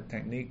learn the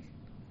technique,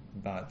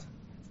 but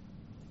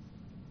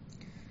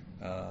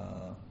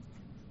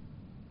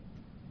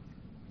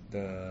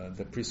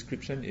the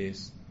prescription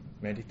is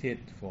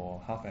meditate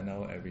for half an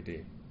hour every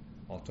day,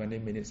 or 20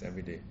 minutes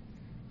every day,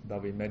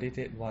 but we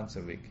meditate once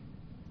a week.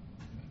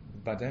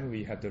 But then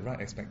we have the right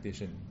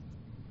expectation.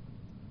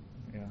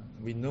 Yeah,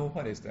 we know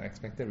what is the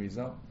expected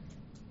result,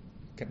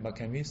 but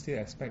can we still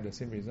expect the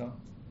same result?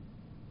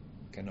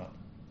 Cannot.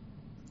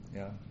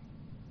 Yeah.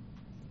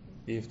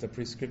 If the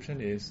prescription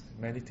is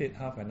meditate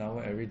half an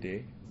hour every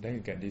day, then you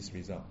get this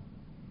result.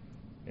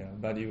 Yeah,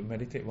 but you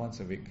meditate once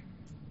a week.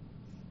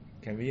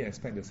 Can we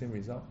expect the same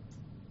result?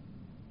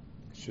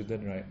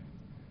 Shouldn't, right?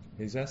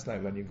 It's just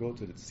like when you go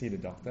to see the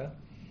doctor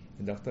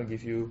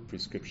gives you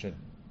prescription.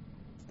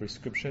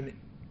 Prescription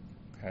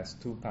has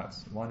two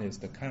parts. One is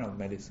the kind of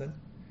medicine,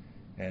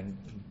 and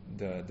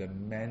the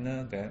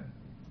manner that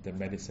the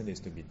medicine is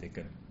to be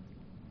taken.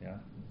 Yeah,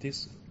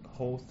 this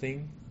whole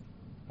thing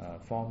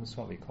forms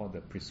what we call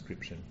the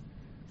prescription.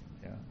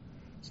 Yeah,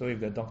 so if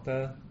the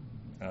doctor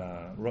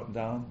wrote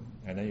down,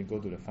 and then you go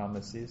to the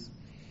pharmacist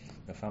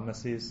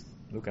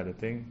look at the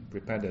thing,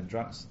 prepare the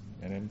drugs,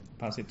 and then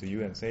pass it to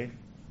you and say,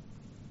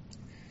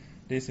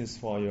 this is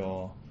for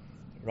your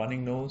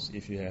running nose.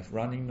 If you have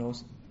running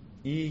nose,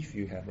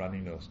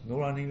 no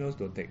running nose,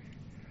 don't take.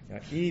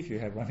 If you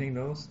have running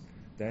nose,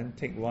 then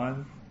take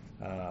one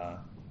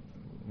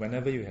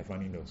whenever you have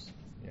running nose.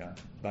 Yeah,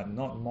 but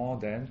not more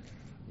than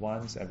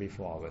once every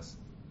 4 hours,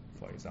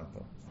 for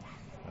example.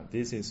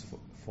 This is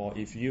for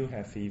if you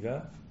have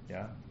fever.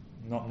 Yeah,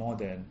 not more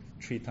than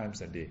 3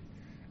 times a day.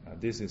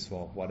 This is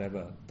for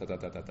whatever.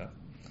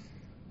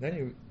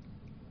 Then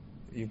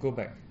you go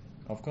back.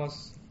 of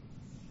course,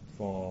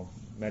 for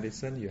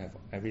medicine, you have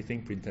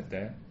everything printed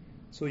there.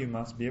 So you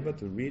must be able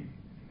to read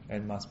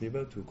and must be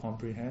able to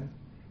comprehend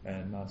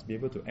and must be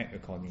able to act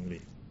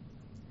accordingly.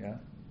 Yeah.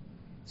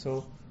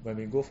 So when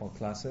we go for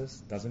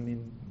classes, doesn't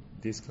mean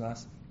this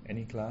class,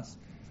 any class.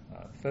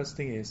 First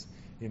thing is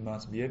you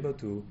must be able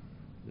to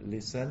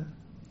listen.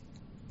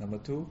 Number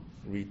two,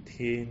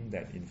 retain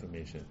that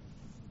information.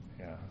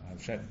 Yeah,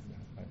 I've shared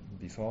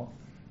before.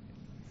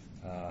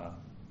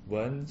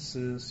 闻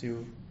思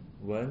修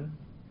闻.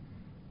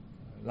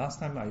 Last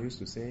time I used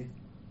to say,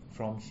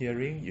 from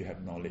hearing you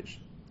have knowledge.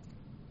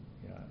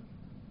 Yeah.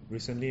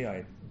 Recently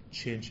I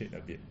changed it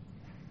a bit.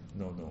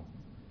 No.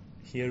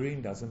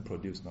 Hearing doesn't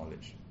produce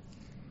knowledge.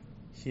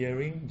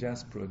 Hearing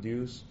just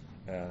produce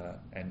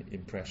an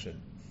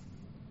impression,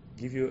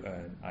 give you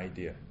an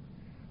idea.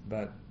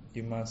 But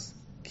you must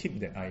keep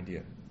that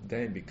idea.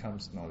 Then it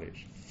becomes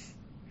knowledge.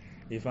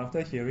 If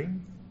after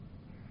hearing,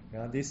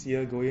 this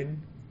year go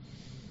in,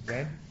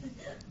 then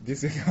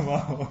this year come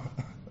out.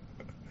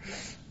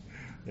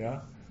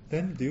 Yeah.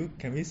 Then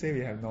can we say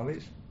we have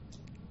knowledge?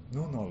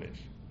 No knowledge.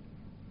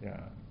 Yeah.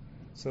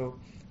 So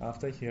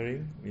after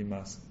hearing, we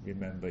must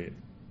remember it.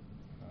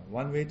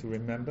 One way to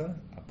remember,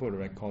 I put a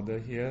recorder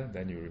here,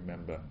 then you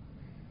remember.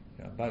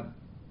 Yeah. But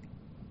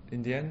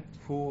in the end,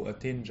 who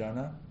attained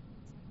jhana?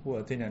 Who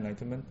attained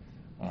enlightenment?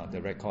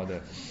 The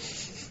recorder.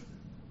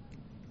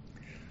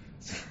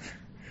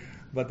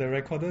 But the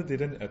recorder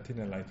didn't attain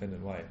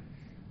enlightenment. Why?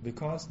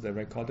 Because the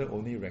recorder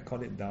only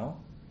recorded down,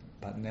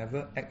 but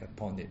never act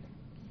upon it.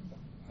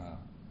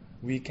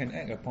 We can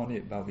act upon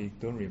it, but we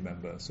don't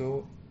remember.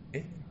 So,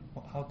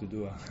 how to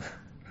do?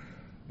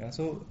 Yeah,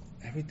 so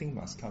everything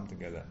must come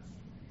together.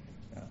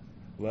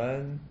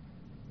 When,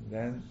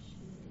 then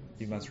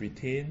you must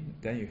retain,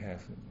 then you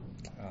have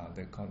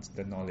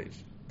the knowledge.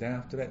 Then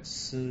after that,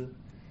 思.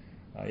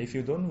 If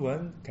you don't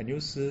learn, can you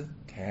思?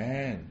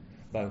 Can,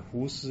 but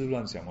胡思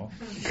乱想哦.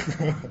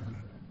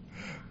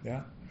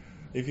 Yeah.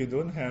 If you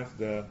don't have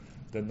the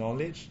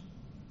knowledge,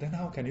 then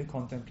how can you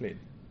contemplate?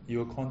 You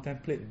will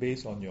contemplate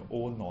based on your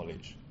own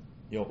knowledge,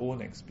 your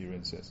own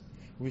experiences,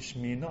 which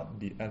may not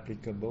be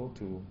applicable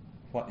to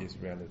what is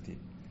reality.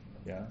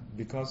 Yeah,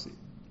 because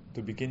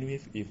to begin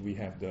with, if we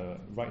have the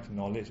right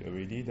knowledge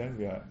already, then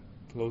we are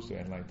close to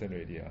enlightened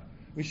already.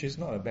 Which is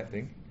not a bad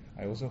thing.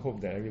 I also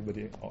hope that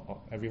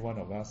every one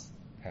of us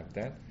have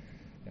that.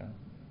 Yeah.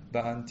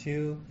 But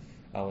until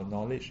our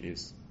knowledge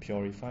is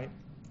purified,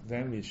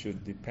 then we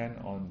should depend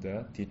on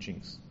the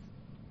teachings.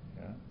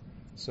 Yeah.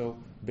 So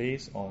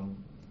based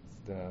on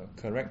the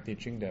correct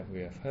teaching that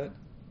we have heard,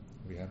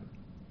 we have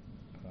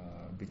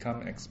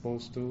become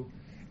exposed to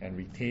and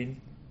retained,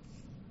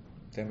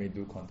 then we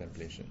do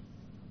contemplation.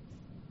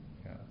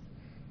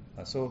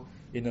 Yeah. So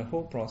in the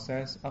whole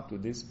process up to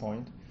this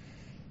point,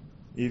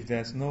 if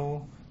there's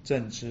no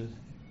正知,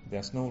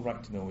 there's no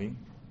right knowing,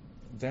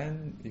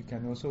 then you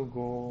can also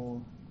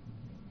go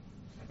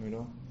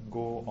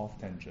off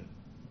tangent.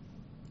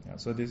 Yeah,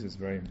 so this is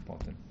very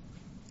important.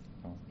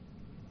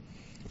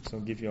 So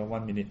give you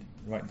 1 minute,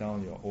 write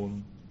down your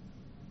own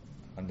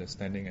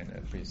understanding and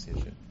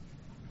appreciation.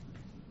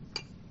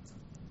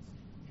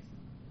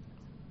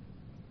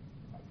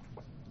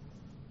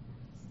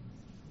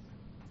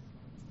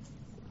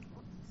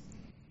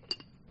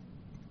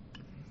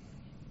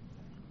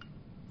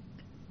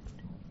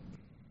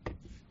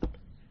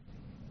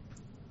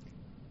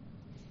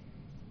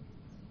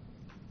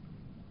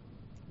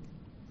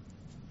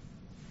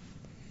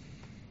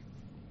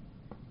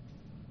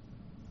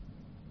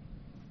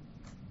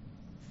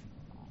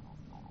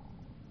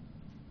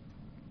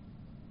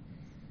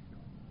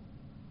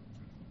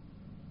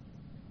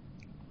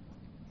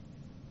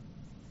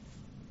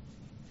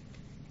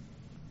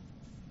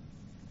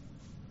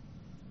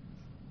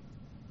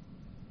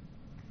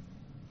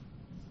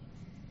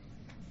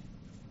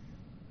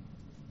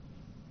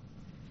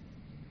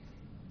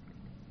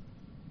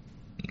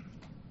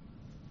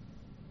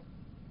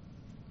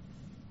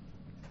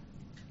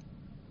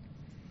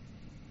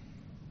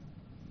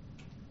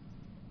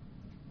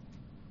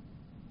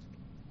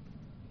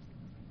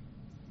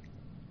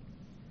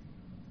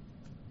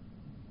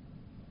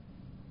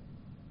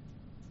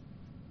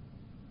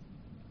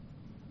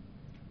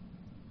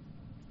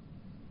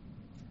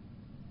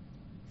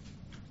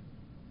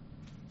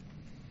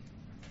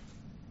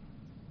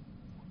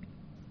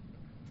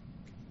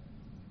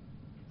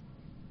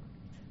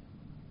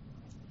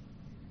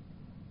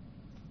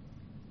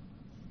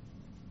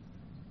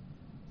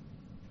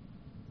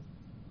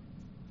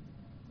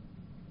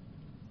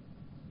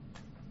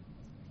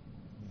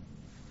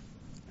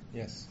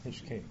 Yes,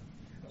 HK.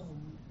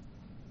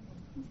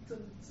 不真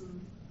知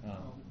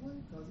why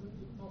doesn't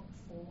it not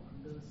fall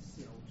under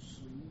小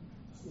随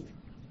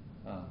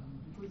惑?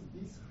 Because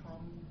this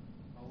harm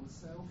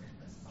ourselves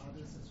as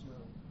others as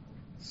well.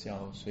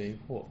 小随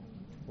惑.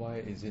 Why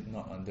is it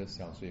not under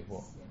小随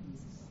惑?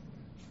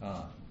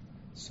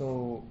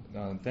 So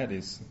that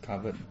is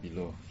covered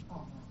below.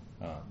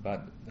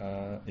 But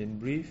in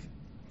brief,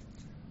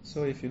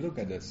 so if you look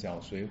at the 小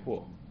随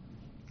惑,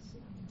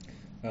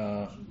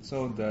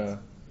 so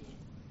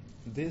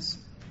this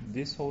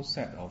whole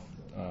set of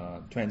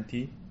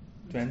 20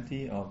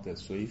 of the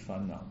随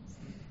烦恼,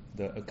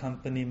 the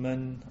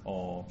accompaniment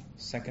or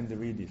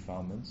secondary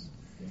defilements,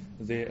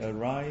 they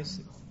arise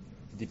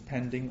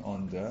depending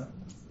on the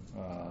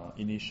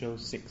initial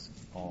 6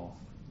 or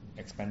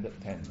expanded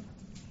 10.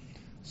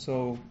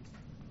 So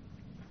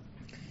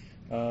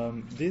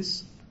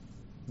these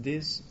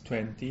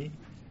 20,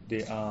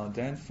 they are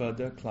then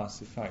further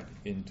classified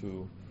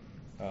into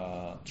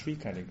 3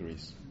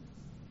 categories.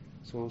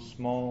 So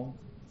small,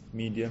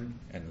 medium,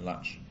 and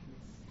large.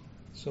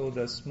 So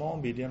the small,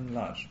 medium,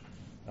 large,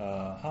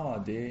 how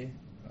are they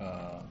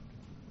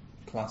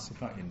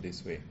classified in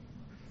this way?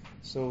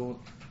 So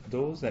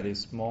those that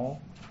is small,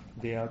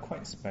 they are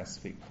quite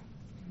specific.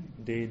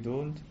 They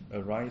don't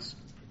arise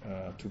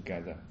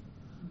together.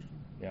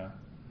 Yeah.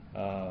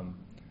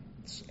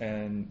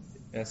 And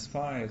as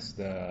far as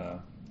the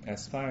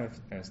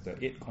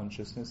 8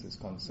 consciousness is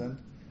concerned,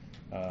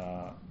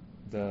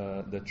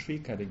 the 3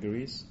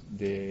 categories,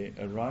 they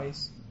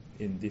arise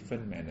in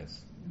different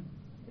manners.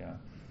 Yeah.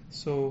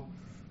 So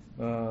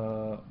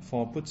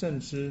for 不正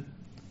知,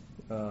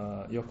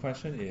 your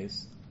question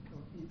is?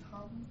 It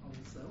harm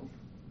ourselves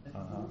and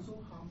also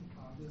harm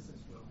others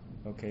as well.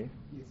 Okay.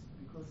 Yes,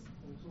 because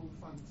also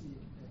犯戒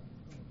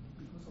and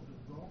because of the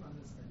wrong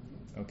understanding.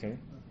 Okay.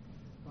 But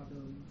for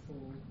the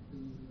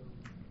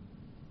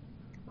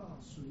大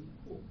水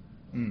祸,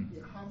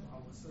 it harm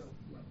ourselves,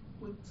 like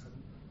灰尘,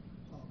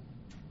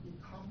 it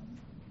harm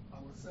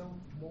ourselves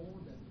more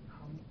than it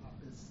harm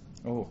others.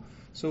 Oh,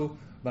 so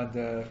but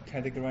the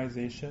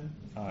categorization,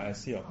 I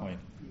see your point.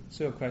 Yes.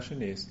 So your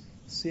question is,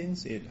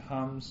 since it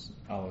harms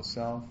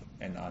ourselves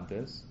and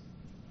others,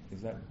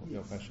 is that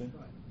your question?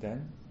 Right.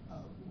 Then?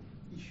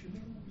 It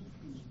shouldn't be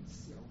in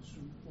小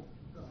水祸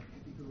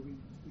category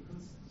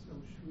because 小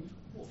水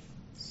祸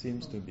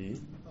seems to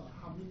be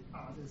harming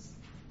others.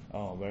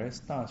 Oh, whereas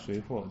大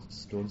水祸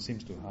don't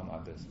seems to harm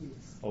others.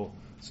 Yes. Oh,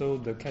 so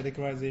the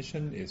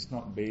categorization is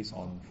not based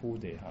on who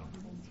they harm.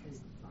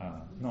 Okay.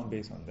 Not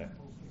based on that.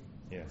 Okay.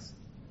 Yes.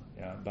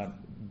 Yeah, but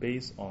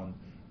based on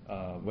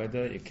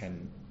whether it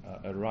can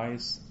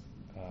arise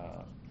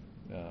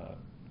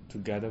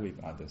together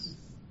with others.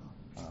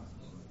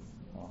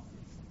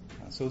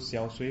 So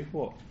小水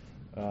祸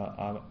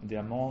they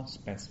are more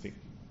specific,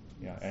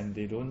 yeah, and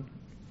they don't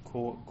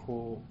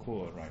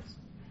co-arise.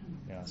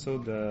 Yeah, so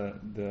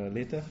the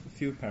later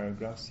few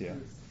paragraphs here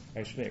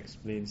actually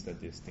explains the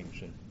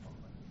distinction.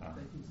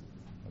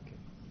 Okay.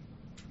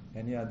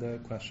 Any other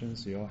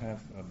questions you all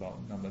have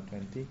about number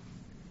 20?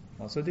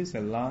 So this is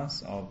the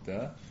last of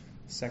the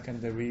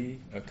secondary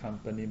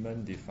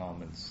accompaniment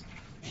defilements.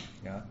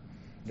 Yeah,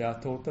 there are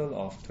a total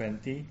of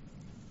 20.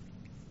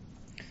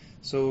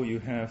 So you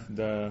have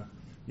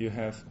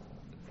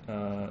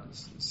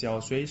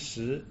小随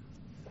十,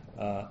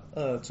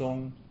 二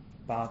中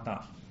八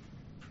大.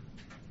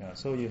 Yeah,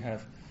 so you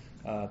have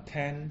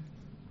 10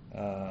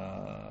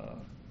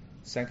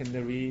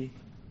 secondary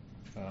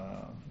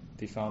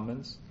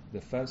defilements.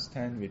 The first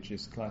 10, which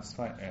is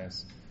classified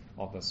as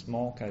of a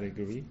small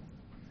category,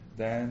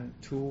 then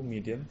 2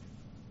 medium,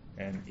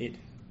 and 8,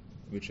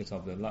 which is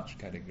of the large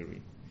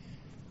category.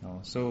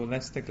 So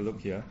let's take a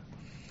look here.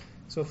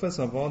 So first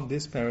of all,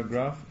 this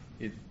paragraph,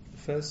 it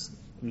first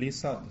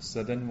lists out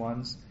certain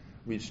ones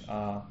which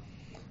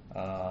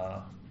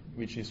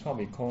is what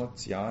we call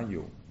假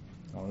有.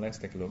 Now let's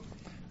take a look.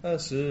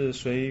 20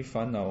随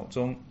烦恼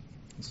中.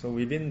 So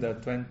within the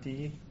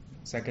 20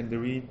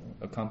 secondary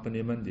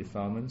accompaniment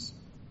defilements,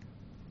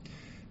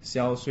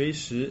 小随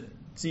时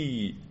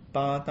即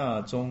八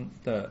大中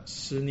的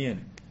思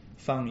念、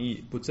放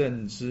逸、不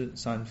正知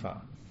三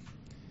法，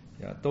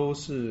都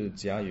是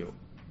假有。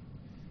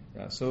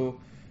So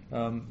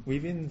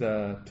within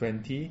the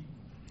 20,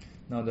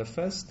 now the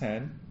first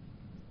 10,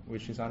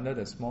 which is under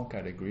the small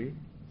category,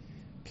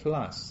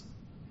 plus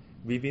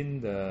within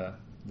the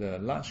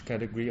large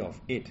category of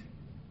 8,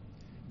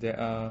 there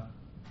are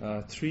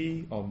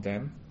 3 of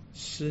them,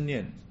 思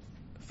念、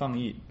放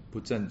逸、不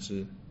正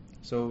知.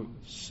 So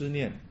思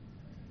念,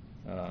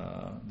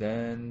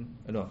 then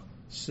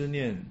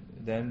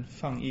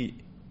放逸,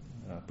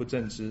 不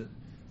正知.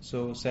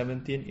 So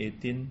 17,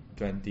 18,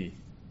 20.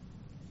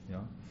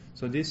 Yeah.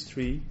 So these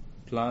 3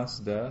 plus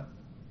the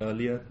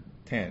earlier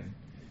 10,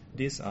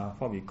 these are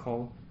what we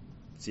call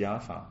假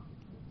法.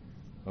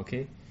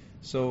 Okay.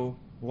 So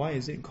why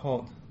is it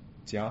called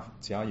假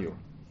有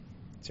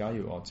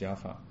or 假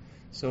法?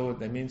 So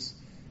that means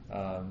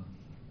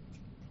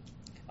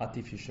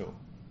artificial.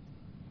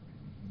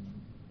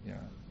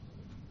 Yeah.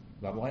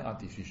 But why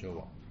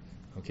artificial?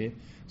 Okay.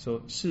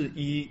 So 是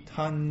依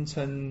贪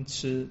嗔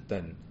痴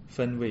等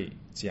分为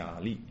假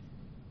立.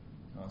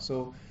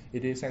 So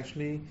it is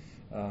actually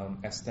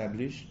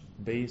established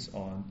based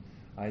on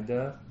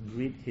either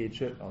greed,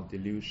 hatred, or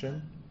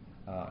delusion,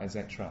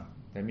 etc.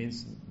 That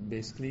means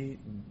basically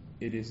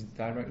it is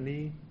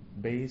directly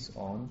based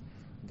on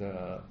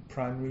the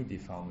primary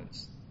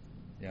defilements.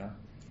 Yeah,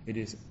 it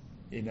is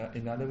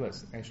in other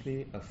words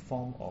actually a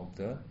form of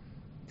the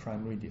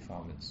primary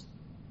defilements.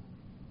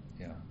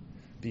 Yeah,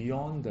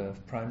 beyond the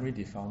primary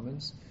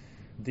defilements,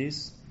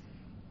 these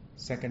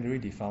secondary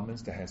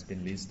defilements that has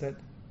been listed,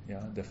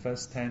 the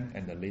first 10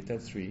 and the later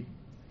 3,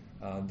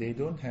 they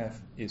don't have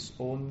its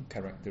own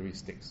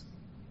characteristics.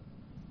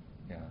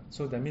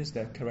 So that means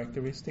that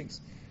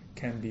characteristics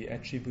can be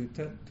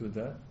attributed to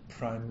the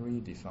primary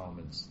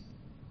defilements.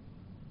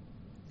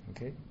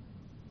 Okay?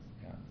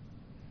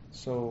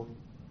 So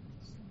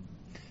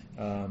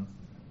how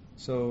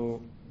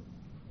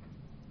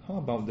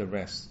about the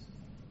rest?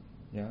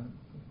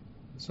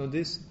 So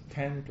this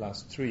 10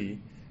 plus 3,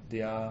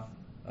 they are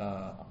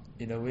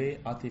in a way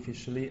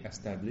artificially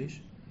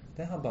established.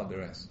 Then how about the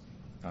rest?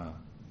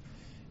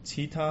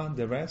 其他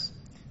the rest,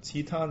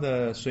 其他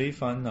的随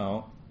烦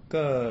恼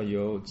各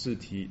有自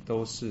体，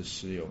都是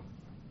实有。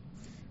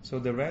So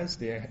the rest,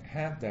 they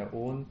have their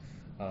own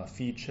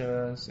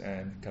features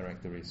and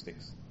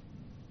characteristics.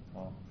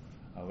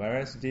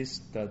 Whereas these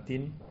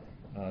 13,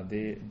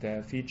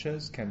 their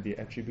features can be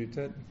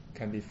attributed,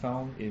 can be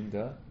found in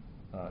the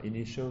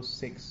initial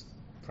 6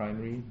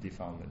 primary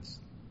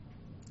defilements.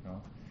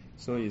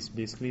 So it's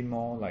basically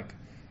more like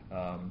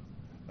a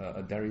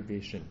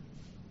derivation.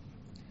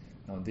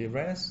 Now the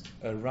rest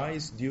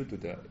arise due to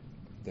the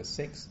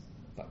 6,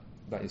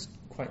 but it's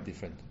quite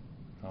different.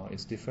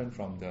 It's different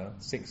from the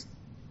 6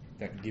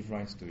 that give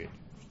rise to it.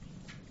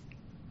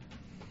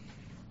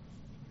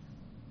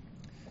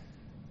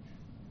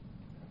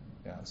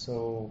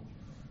 So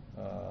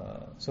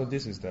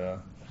this is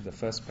the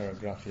first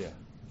paragraph here,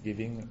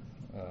 giving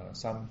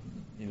some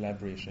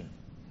elaboration.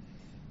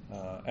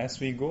 As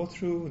we go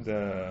through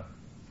the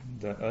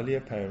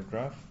earlier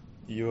paragraph,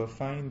 you will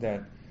find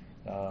that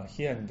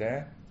here and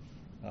there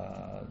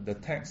the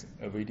text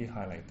already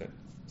highlighted,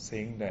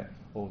 saying that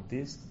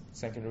this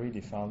secondary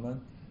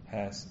defilement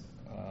has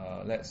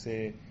let's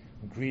say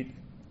greed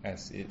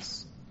as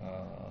its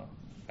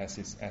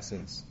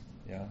essence,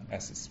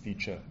 as its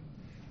feature.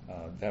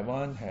 That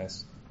one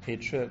has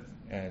hatred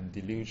and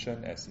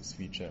delusion as its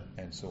feature,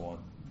 and so on.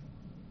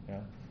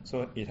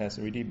 So it has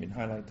already been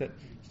highlighted.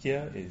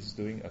 Here is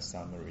doing a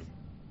summary,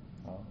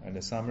 and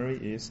the summary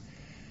is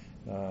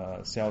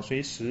小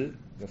随时,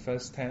 the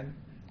first 10,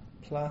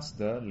 plus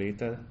the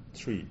later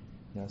 3,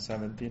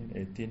 17,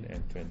 18,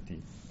 and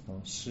 20.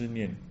 思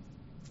念,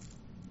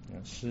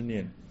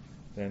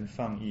 then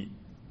放逸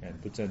and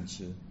不正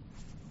知.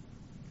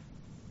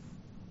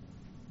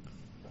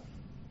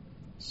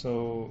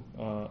 So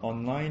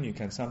online you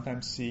can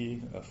sometimes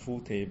see a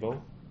full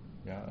table,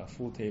 a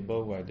full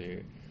table where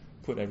they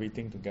put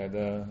everything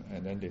together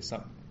and then they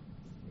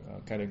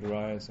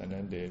categorize and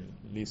then they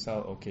list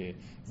out, okay,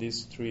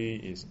 this 3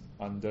 is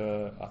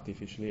under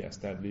artificially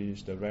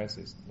established, the rest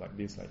is like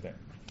this, like that.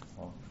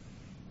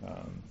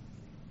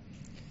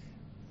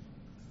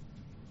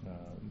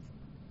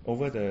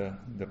 Over the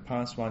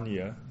past 1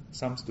 year,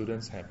 some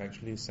students have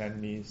actually sent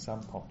me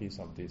some copies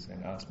of this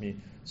and asked me,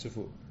 师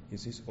父,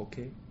 is this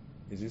okay?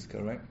 Is this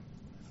correct?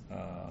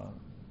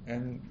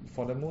 And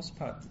for the most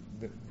part,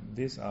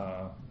 these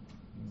are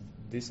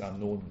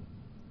known.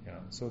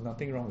 So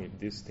nothing wrong with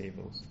these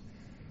tables.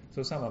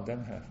 So some of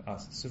them have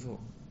asked, 师父,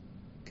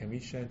 can we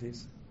share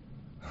this?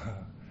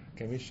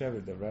 Can we share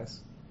with the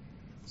rest?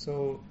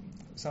 So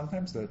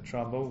sometimes the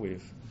trouble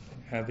with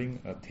having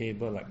a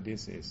table like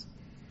this is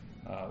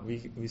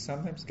we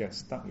sometimes get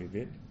stuck with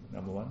it,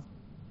 number one.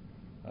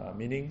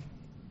 Meaning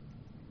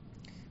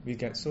we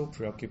get so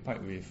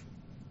preoccupied with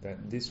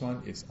that this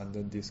one is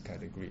under this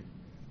category.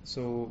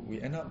 So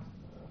we end up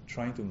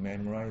trying to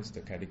memorize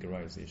the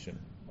categorization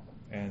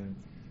and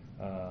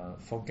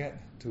forget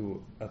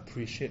to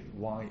appreciate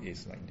why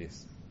it's like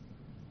this.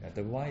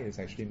 The why is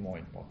actually more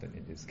important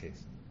in this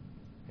case.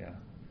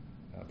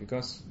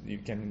 Because you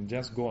can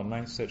just go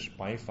online, search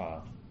白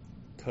法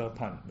科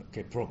判,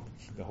 okay,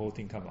 the whole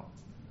thing come out.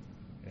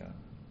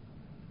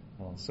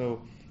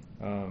 So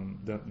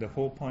the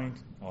whole point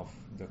of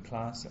the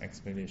class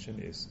explanation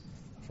is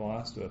for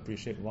us to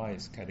appreciate why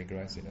it's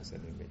categorized in a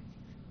certain way.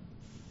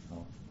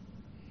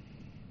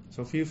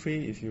 So feel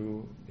free if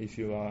you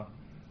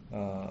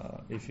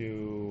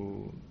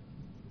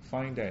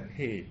find that,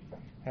 hey,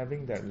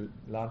 having that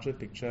larger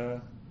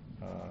picture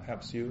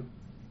helps you,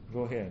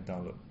 go ahead and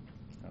download.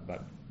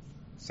 But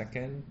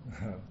second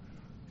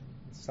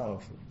sort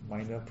of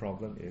minor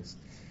problem is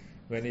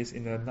when it's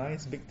in a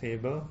nice big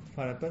table,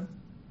 what happens?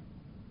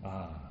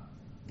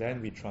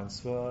 Then we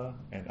transfer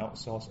and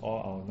outsource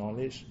all our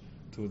knowledge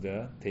to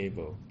the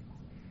table.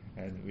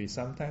 And we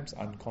sometimes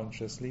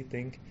unconsciously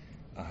think,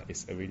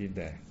 it's already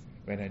there.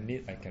 When I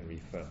need, I can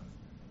refer.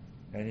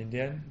 And in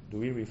the end, do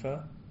we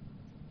refer?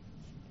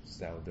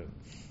 Seldom.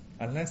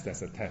 Unless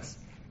there's a test.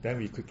 Then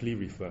we quickly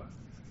refer.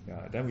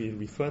 Then we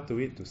refer to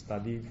it to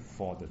study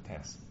for the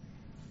test.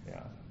 And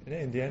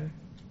then in the end,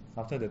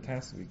 after the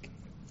test, we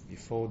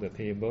fold the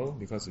table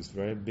because it's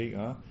very big.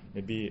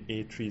 Maybe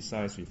A3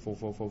 size, we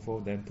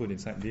fold, then put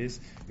inside this,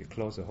 we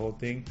close the whole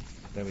thing,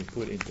 then we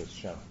put into the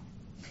shelf.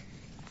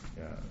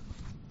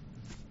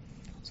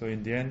 So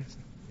in the end,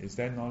 is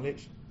there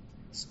knowledge?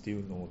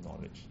 Still no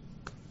knowledge.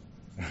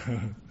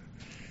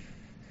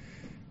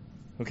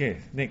 Okay,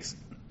 next.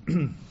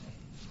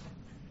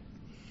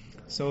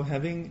 So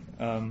having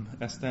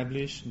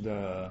established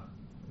the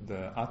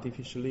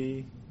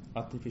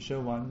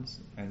artificial ones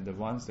and the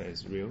ones that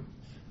is real.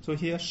 So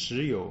here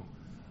实有,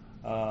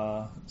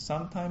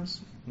 sometimes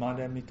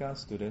Madhyamika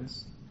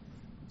students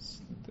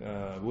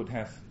would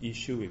have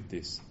issue with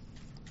this.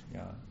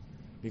 Yeah.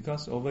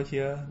 Because over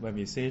here when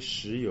we say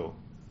实有,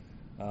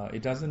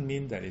 it doesn't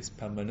mean that it's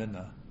permanent.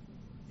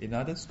 In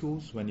other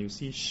schools when you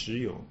see 实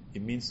有,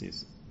 it means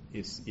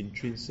it's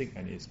intrinsic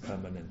and it's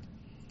permanent.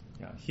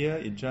 Yeah. Here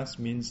it just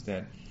means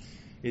that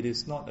it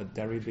is not a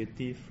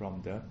derivative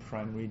from the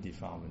primary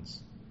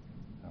defilements.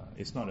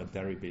 It's not a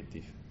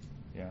derivative.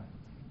 Yeah.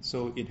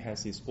 So it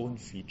has its own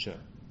feature.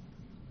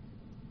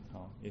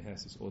 It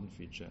has its own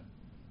feature.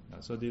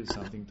 So this is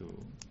something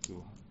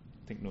to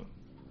take note.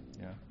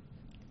 Yeah.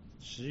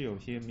 实有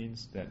here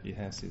means that it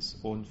has its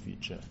own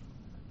feature.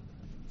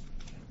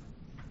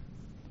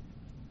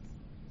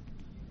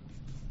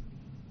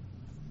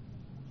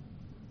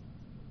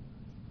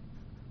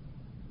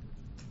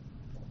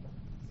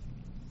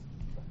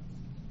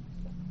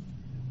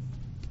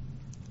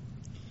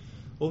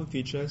 Own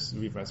features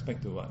with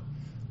respect to what?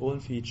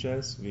 Own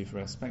features with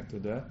respect to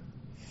the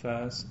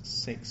first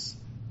 6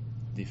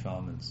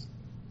 defilements.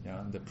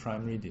 Yeah, the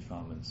primary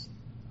defilements.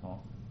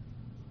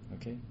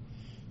 Okay.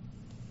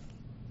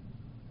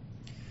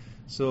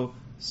 So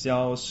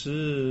小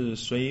时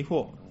随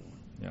惑.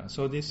 Yeah.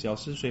 So this 小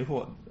时随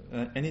惑.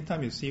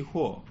 Anytime you see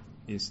惑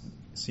is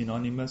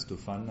synonymous to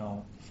烦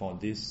恼 for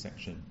this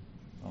section.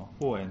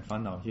 惑 and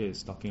烦恼 here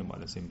is talking about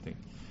the same thing.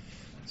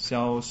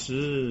 小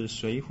时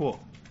随惑.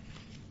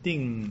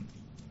 定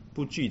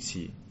不具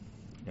起，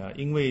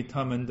因为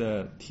它们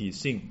的体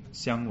性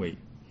相违，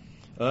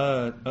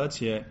而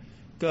且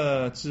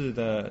各自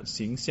的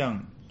形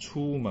象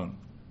粗猛，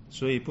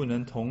所以不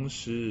能同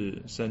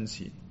时升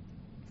起。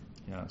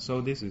Yeah,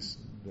 so this is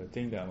the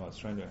thing that I was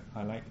trying to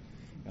highlight.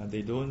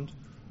 They don't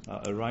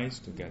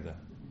arise together.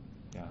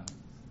 Yeah,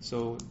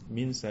 so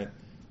means that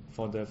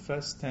for the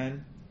first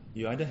 10,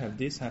 you either have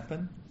this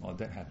happen or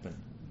that happen.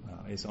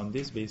 It's on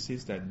this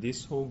basis that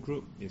this whole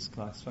group is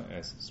classified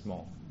as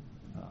small.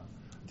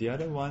 The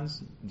other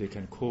ones, they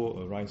can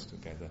co-arise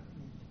together.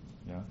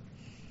 Yeah.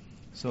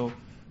 So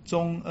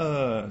中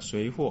二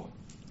随惑.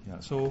 Yeah.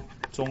 So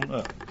中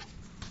二.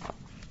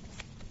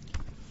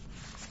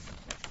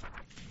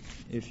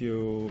 If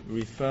you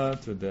refer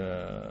to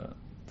the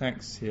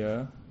text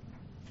here,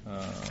 10.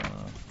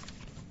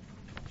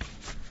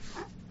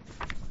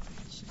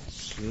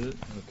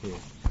 Okay.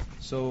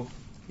 So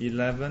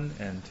 11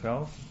 and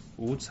 12.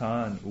 无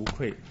惭无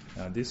愧.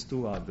 These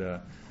two are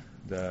the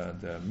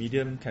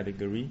medium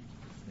category.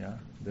 Yeah,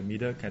 the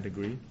middle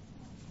category.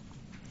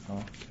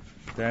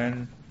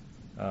 Then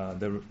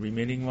the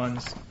remaining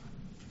ones,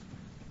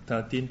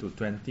 13 to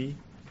 20,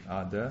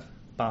 are the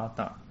八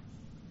大.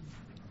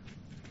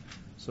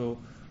 So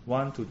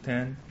 1 to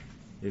 10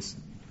 is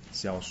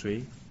小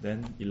随,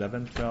 then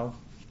 11, 12,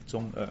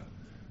 中二,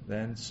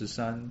 then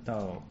 13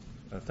 到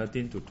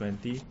 13 to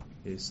 20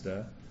 is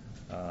the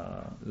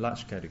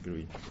large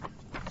category.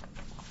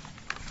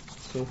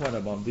 So what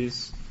about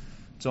this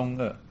中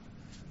二?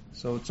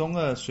 So 中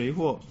二随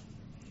惑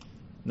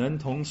能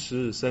同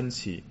时升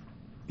起，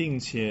并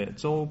且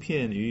周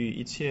遍于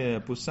一切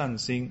不善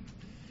心，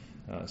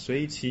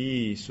随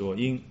其所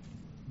应，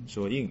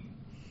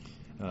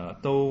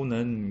都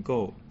能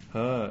够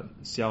和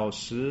小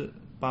时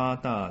八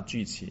大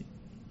俱起。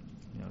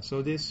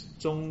So this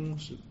中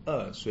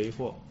二随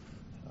惑,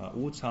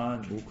 无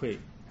惭无愧.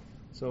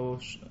 So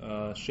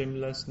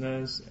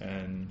shamelessness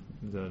and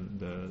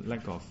the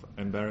lack of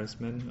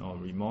embarrassment or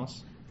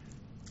remorse.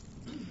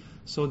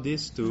 So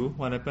these two,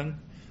 what happened?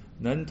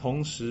 能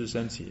同时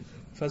升起.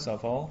 First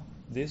of all,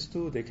 these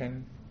two, they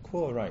can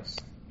co-arise.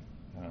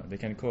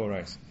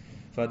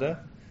 Further,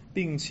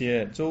 并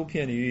且周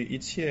遍于一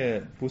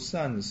切不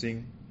善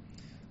心.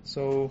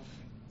 So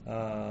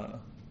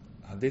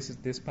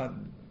this part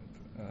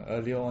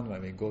earlier on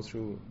when we go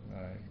through,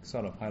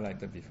 sort of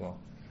highlighted before,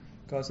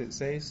 because it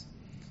says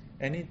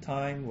any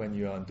time when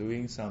you are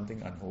doing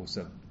something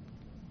unwholesome,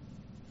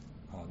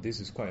 this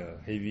is quite a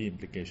heavy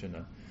implication.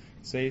 It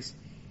says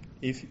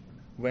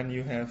when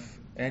you have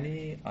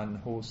any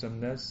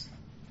unwholesomeness,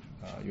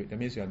 that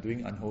means you are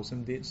doing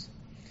unwholesome deeds,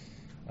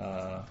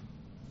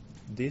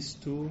 these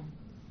two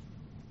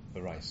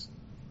arise.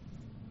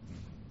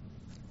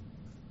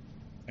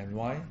 And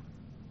why?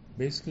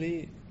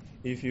 Basically,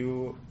 if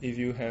you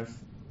have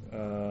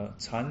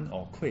惭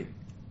or 愧,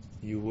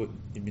 you would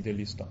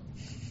immediately stop.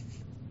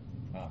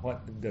 What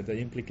the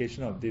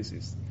implication of this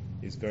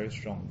is very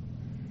strong.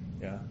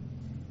 Yeah.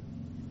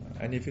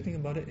 And if you think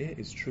about it,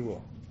 it's true.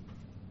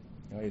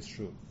 It's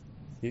true.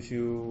 If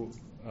you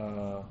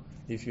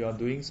are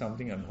doing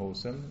something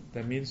unwholesome,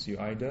 that means you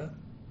either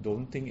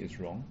don't think it's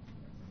wrong,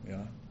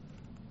 yeah.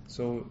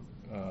 So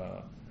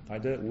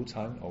either 无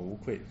惭 or 无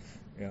愧,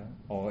 yeah.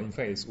 Or in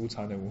fact it's 无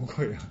惭 and 无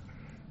愧,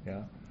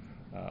 yeah.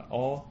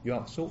 Or you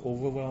are so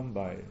overwhelmed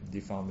by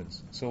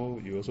defilements, so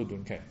you also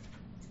don't care.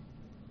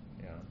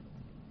 Yeah.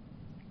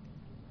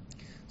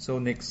 So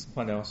next,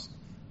 what else?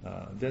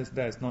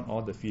 that is not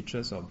all the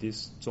features of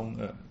this 中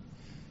二。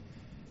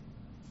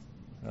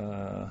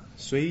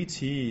随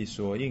其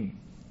所应，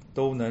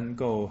都能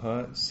够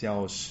和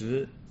小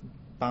时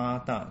八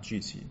大俱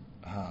起。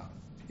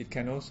It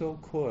can also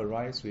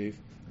co-arise with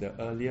the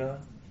earlier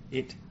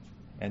 8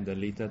 and the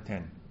later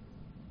 10.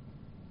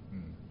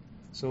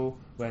 So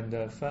when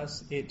the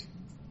first 8,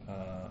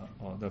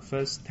 or the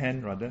first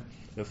 10 rather,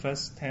 the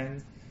first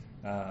 10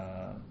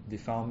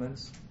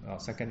 defilements,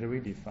 secondary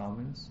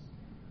defilements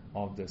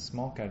of the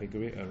small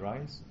category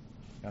arise,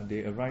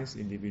 they arise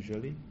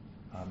individually,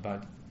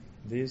 but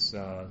this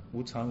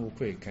无常无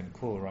愧 can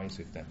co-arise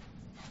with them.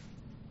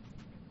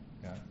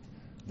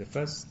 The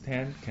first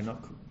 10 cannot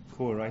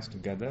co-arise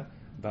together,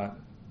 but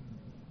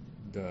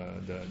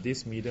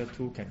this middle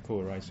 2 can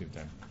co-arise with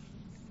them.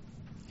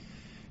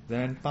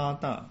 Then 八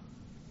大,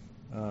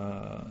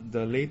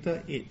 the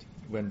later 8,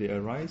 when they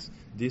arise,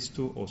 these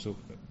 2 also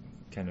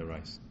can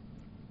arise.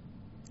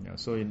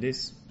 So in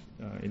this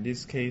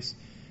case,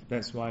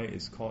 that's why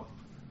it's called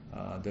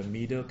the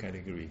middle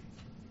category.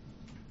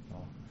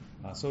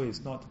 So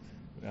it's not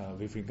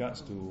with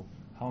regards to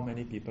how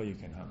many people you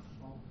can have.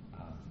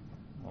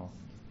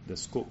 The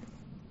scope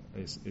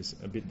is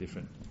a bit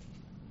different.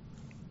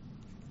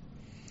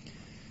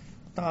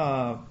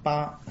 大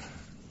八.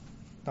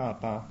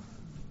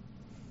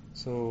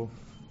 So,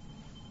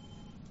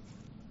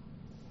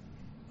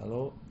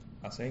 hello,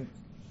 Aseng.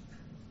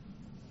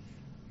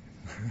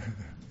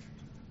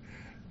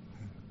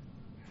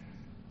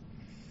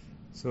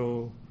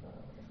 So,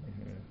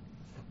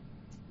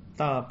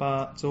 大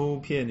八周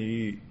遍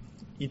于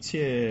一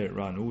切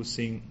软无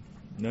心，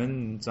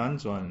能辗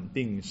转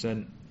并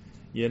生，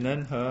也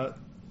能和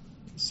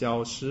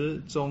小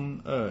时中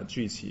二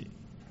俱起，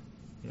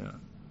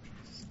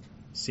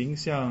形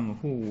象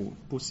互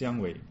不相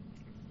违。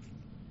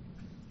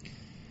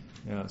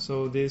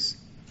So this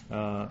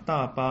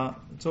大八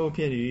周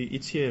遍于一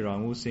切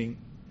软无心。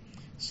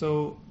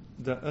So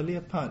the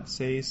earlier part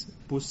says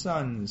不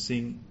善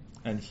心,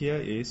 and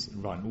here is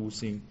软无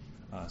心.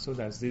 So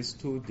there's these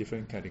 2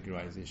 different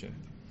categorization.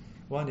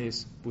 One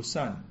is 不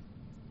善,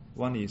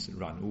 one is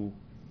软无.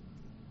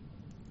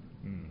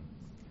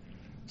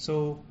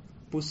 So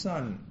不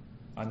善,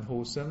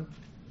 unwholesome.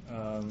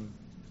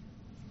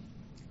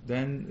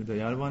 Then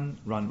the other one,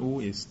 软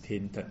无, is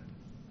tainted.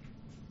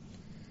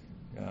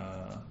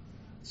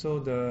 So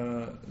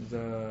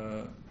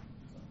the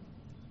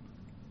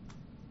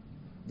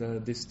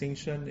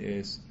distinction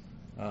is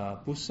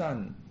不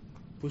善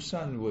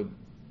would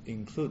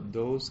include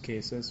those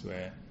cases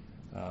where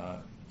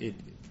it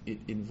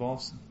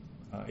involves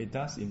it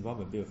does involve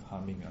a bit of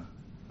harming,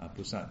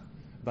 不善.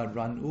 But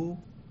软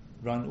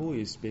无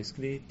is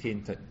basically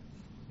tainted.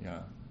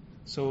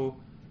 So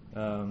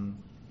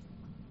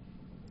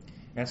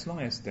as long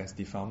as there's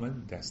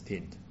defilement, there's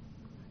taint.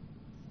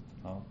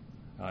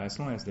 As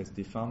long as there's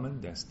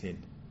defilement, there's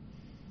taint.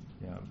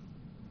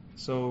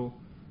 So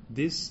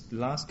this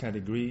last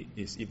category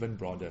is even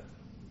broader.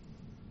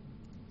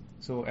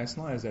 So as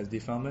long as there's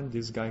defilement,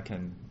 this guy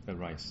can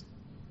arise.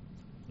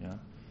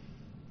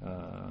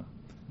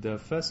 The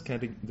first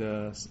category,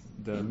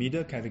 the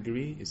middle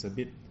category is a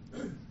bit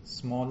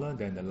smaller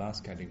than the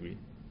last category.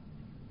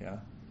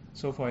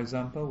 So for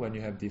example, when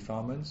you have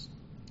defilements,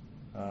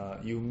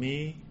 you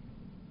may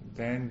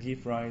then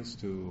give rise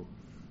to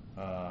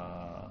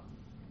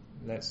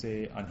let's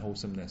say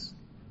unwholesomeness,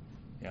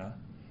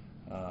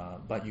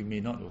 but you may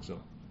not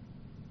also.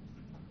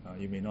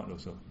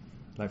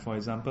 Like for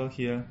example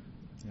here,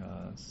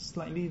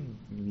 slightly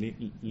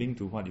linked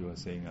to what you were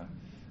saying.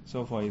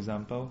 So for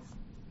example,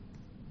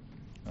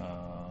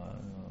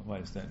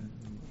 what is that?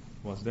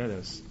 Was that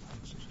a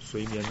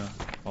随眠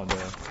or the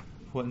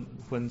昏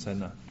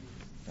沉?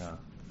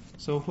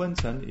 So 昏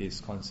沉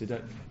is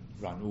considered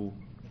软污,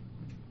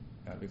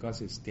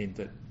 because it's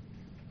tainted,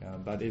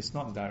 but it's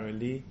not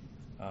directly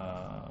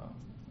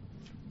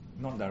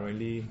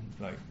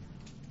like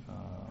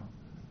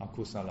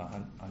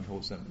akusala,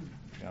 unwholesome.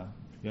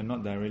 You're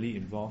not directly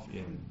involved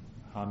in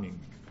harming.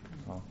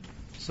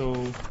 So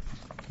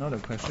now the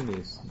question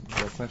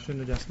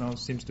just now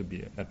seems to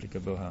be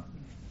applicable.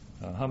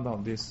 How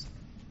about this?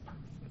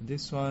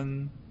 This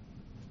one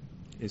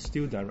is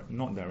still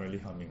not directly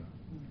harming.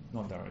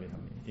 Not directly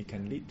harming. It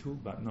can lead to,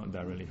 but not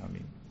directly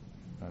harming.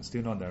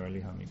 Still not directly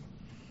harming.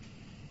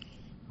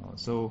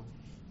 So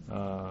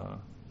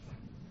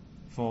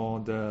for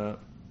the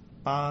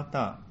八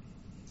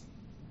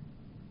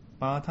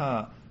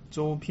大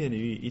周遍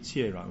于一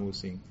切软无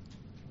心.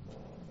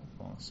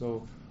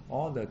 So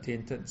all the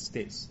tainted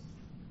states,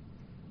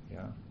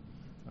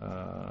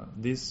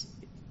 these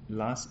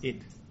last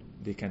 8,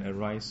 they can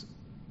arise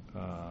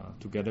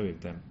together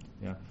with them.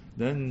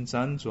 Then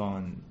辗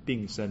转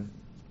并生.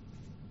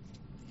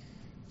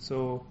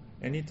 So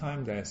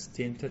anytime there's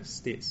tainted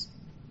states,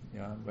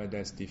 where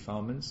there's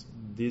defilements,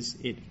 these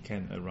 8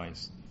 can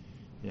arise.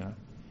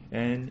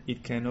 And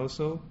it can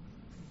also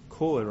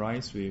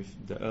co-arise with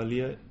the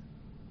earlier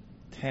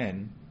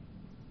 10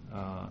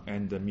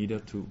 and the middle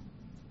 2.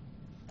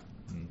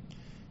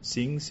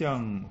 形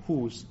象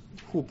互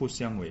不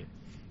相违.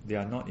 they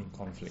are not in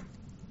conflict.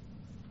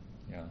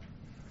 Yeah.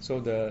 So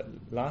the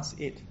last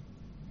eight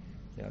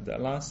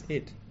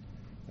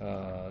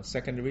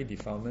secondary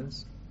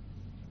defilements,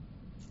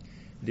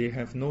 they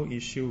have no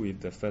issue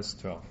with the first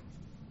 12.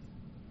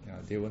 Yeah,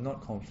 they will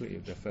not conflict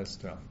with the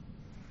first 12.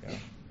 Yeah.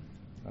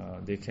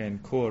 They can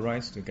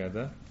co-arise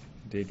together.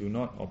 They do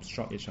not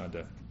obstruct each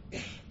other.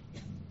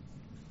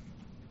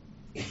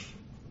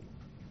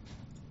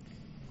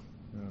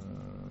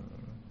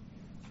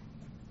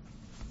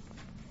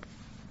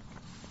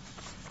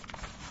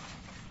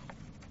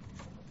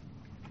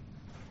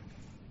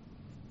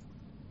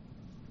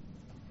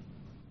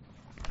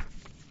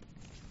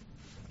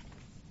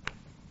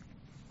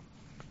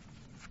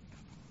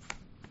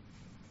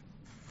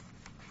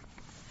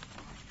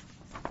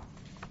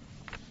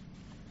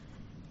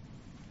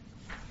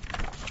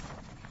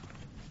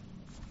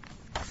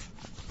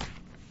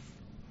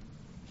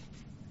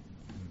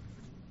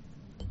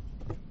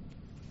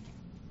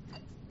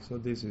 So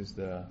this is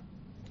the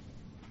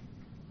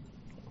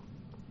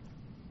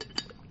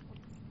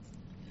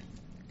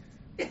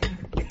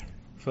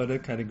further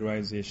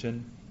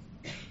categorization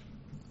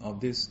of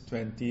these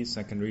 20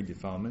 secondary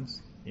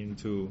defilements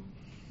into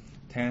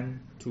 10,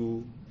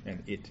 2,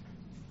 and 8.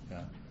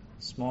 Yeah.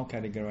 Small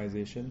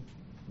categorization,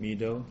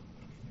 middle,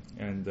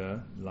 and the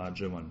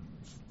larger one.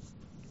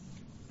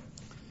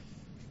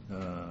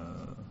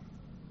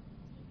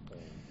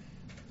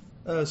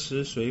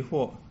 20随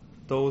惑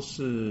都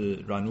是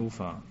染污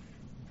法。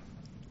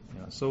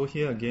Yeah, so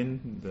here again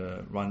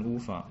the 染污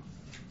法.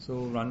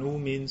 So 染污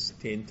means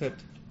tainted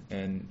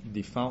and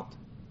defiled.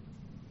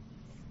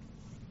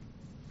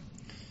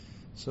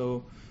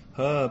 So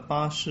和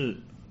八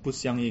识不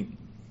相应，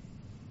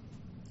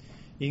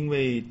因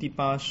为第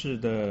八识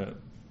的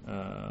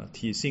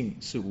体性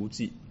是无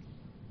记。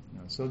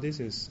So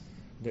this is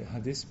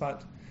this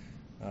part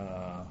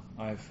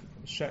I've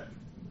shared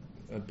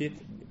a bit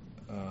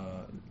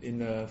in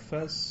the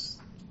first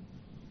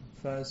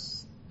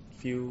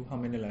few how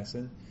many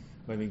lessons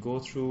when we go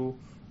through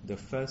the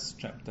first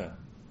chapter.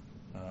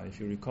 If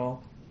you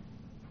recall,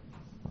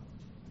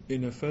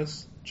 in the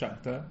first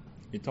chapter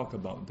we talk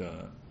about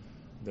the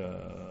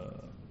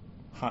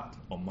heart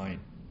or mind,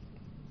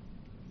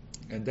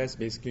 and that's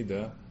basically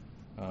the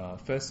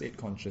first 8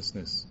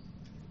 consciousness.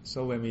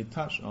 So when we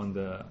touch on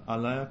the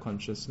alaya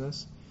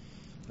consciousness,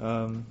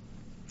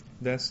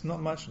 there's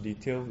not much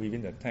detail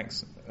within the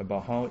text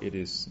about how it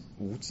is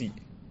无记.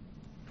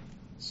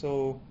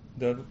 So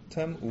the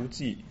term 无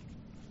记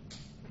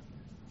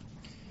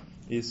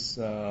is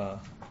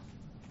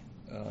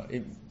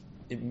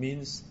it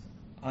means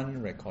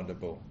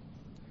unrecordable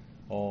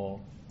or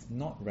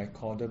not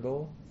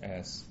recordable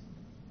as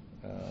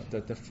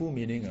the full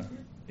meaning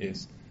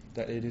is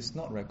that it is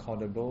not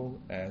recordable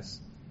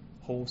as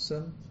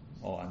wholesome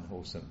or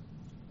unwholesome.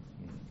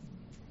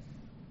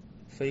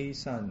 非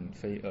善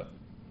非恶.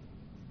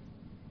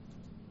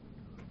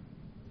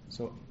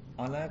 So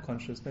alaya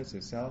consciousness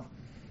itself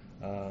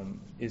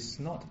is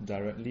not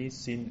directly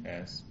seen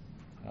as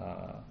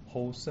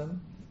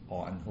wholesome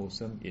or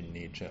unwholesome in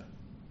nature.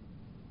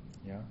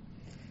 Yeah.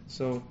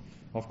 So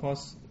of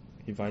course,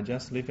 if I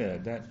just leave it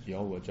at that, you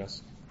all will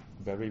just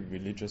very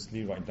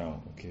religiously write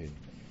down, okay,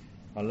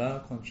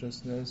 alaya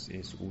consciousness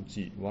is 无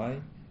记.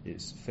 Why?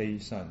 It's 非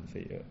善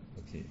非恶.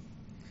 Okay.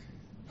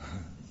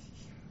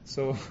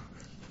 So,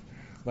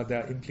 but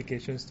there are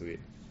implications to it.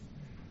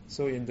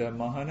 So in the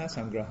Mahana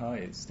Sangraha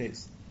it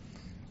states,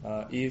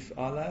 if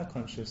alaya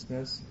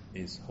consciousness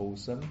is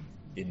wholesome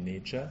in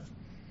nature,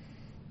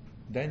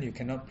 then you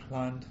cannot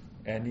plant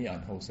any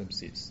unwholesome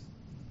seeds.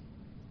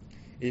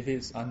 If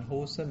it's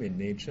unwholesome in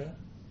nature,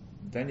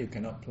 then you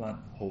cannot plant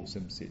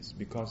wholesome seeds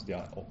because they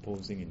are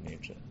opposing in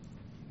nature.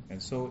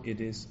 And so it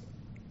is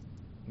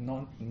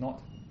not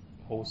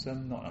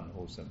wholesome, not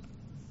unwholesome.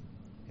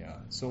 Yeah.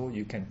 So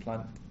you can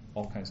plant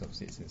all kinds of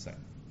seeds inside.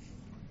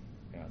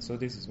 Yeah. So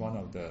this is one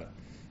of the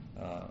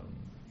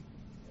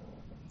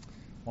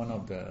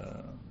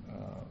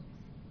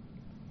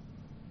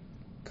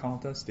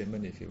counter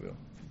statement, if you will,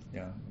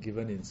 yeah,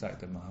 given inside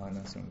the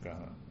Mahana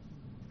Sangraha.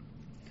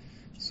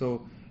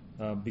 So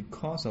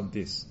because of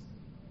this,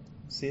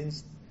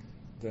 since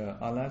the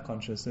alaya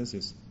consciousness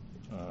is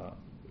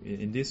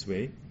in this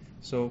way,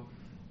 so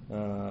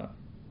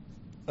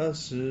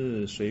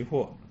 20随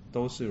惑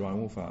都是染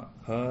污法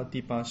和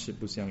第八识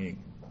不相应.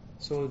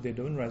 So they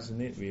don't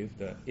resonate with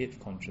the 8th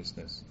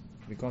consciousness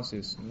because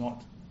it's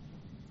not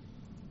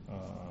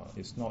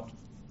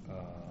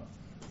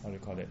how do you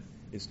call it?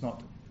 It's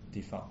not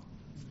defiled.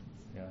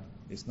 Yeah,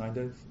 it's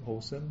neither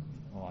wholesome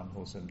or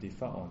unwholesome,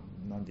 defiled or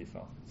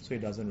non-defiled. So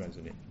it doesn't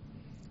resonate.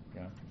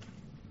 Yeah.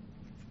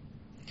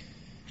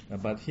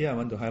 But here I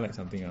want to highlight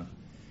something.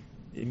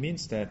 It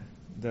means that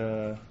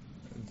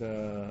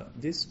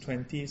these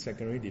 20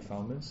 secondary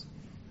defilements,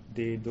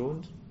 they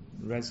don't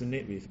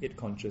resonate with 8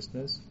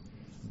 consciousness,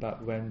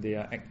 but when they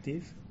are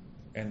active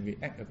and we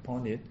act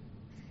upon it,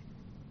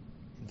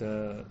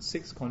 the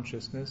 6th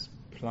consciousness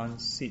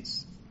plants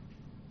seeds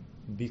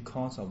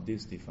because of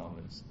these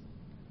defilements.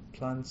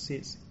 Plant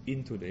seeds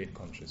into the 8th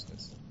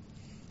consciousness.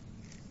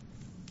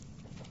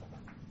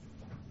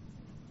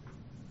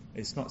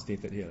 It's not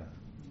stated here.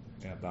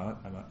 Yeah, but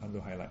I'm going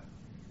to highlight.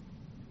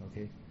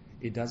 Okay,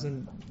 it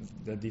doesn't.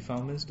 The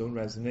defilements don't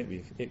resonate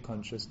with 8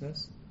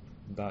 consciousness,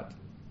 but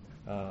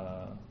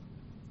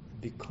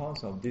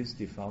because of these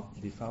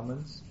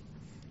defilements,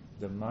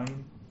 the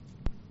mind,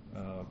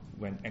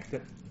 when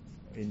acted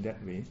in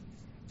that way,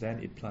 then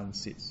it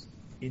plants seeds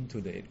into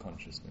the 8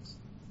 consciousness.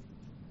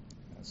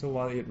 So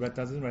while it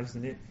doesn't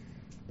resonate,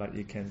 but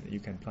you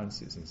can plant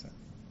seeds inside.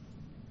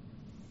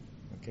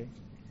 Okay.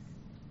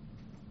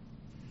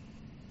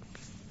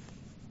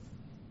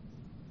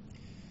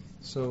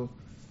 So.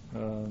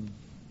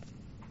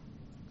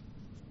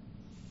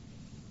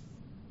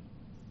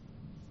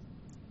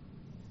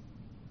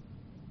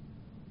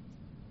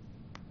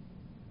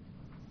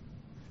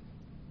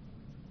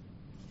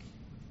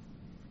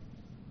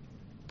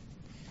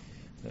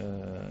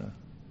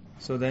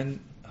 So then,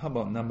 how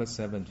about number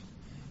 7?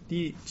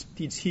 第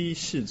7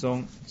世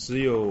中只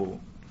有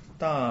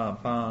大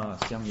八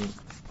相应，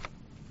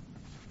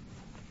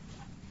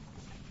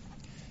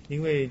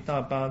因为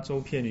大八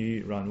周遍于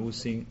软无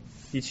心。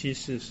第7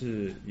世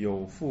是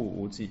有覆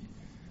无记。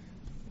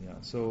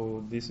Yeah,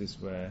 so this is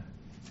where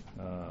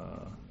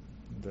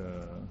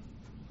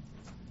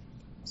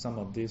some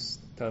of these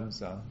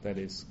terms are that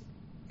is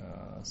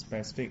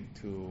specific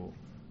to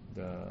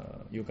the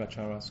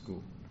Yogacara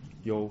school.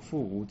 有覆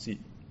无记。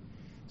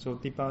So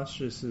第8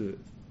世是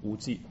无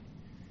记。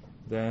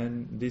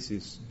Then this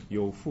is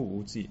有覆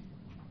无记。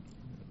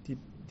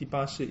第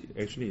8世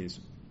actually is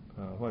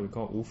what we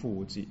call 无覆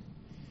无记。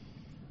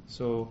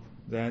So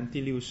then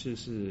第6世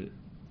是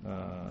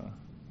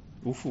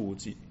无覆无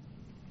记。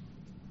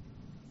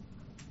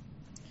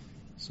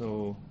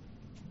So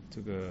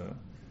这个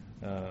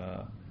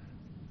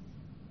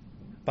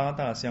八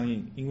大相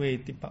应，因为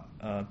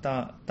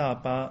大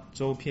八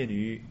周遍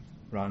于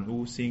软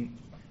无心。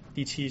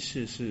第7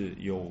世是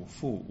有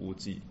覆无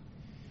记。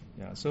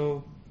Yeah,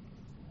 so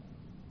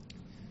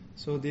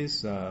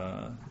this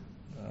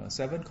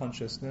 7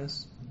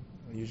 consciousness,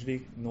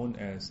 usually known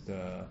as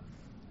the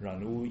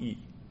软无意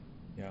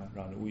yeah,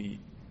 软无意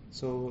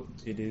So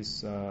it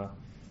is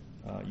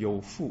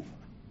有覆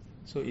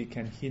so it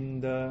can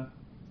hinder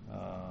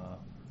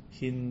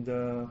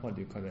what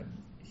do you call it?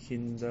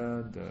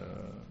 Hinder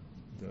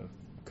the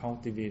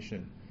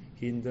cultivation,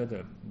 hinder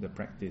the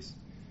practice.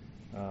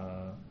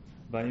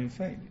 But in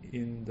fact,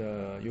 in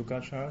the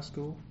Yogacara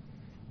school,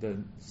 the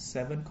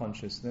 7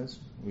 consciousness,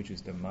 which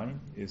is the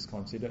mind, is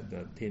considered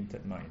the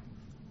tainted mind.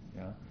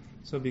 Yeah.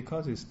 So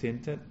because it's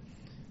tainted,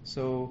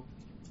 so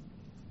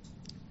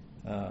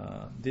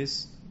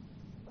this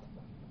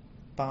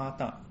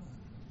Pata,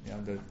 yeah,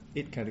 the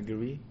 8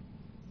 category,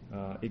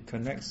 it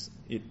connects.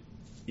 It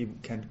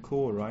can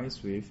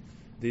co-arise with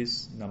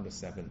this number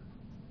 7.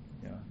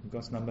 Yeah,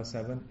 because number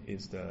 7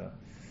 is the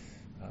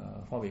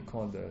what we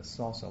call the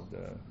source of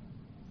the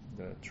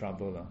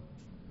trouble.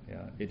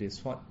 Yeah, it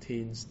is what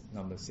taints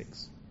number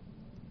 6.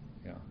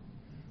 Yeah,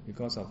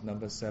 because of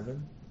number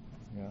 7,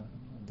 yeah,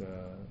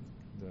 the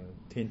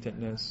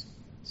taintedness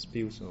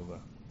spills over.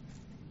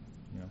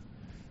 Yeah,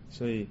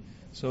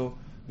 so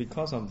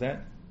because of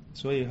that,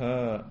 所以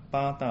和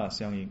八大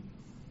相应.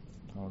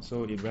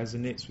 So it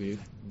resonates with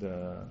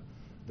the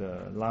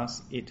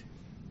last 8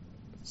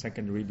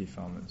 secondary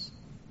defilements.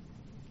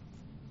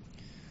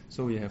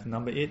 So we have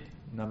number 8,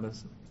 number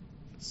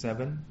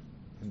 7,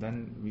 and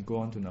then we go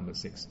on to number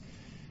 6.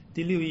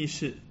 第6意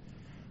识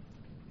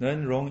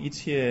能容一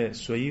切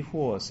随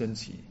惑升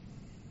起。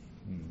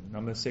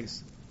Number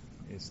 6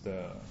 is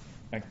the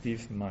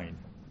active mind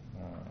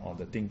or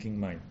the thinking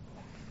mind.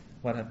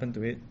 What happened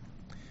to it?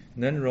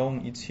 能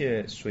容一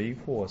切随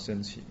惑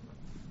升起。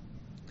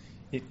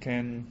It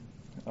can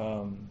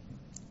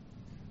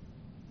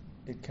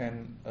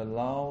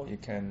allow,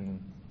 it can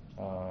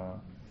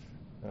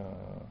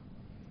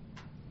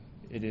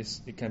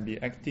be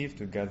active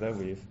together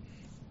with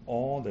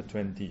all the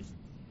 20.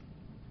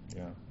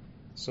 Yeah.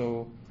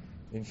 So,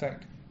 in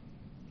fact,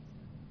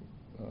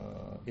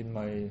 in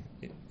my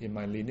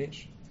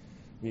lineage,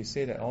 we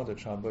say that all the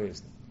trouble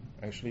is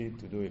actually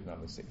to do with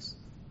number 6,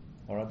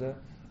 or rather,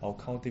 our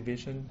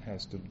cultivation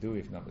has to do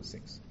with number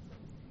 6.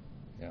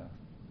 Yeah.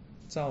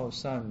 造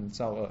善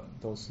造恶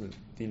都是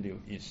第6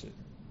意识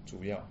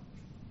主要。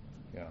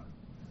Yeah.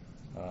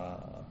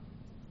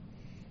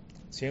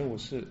 前5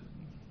世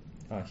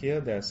here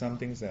there are some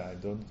things that I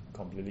don't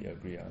completely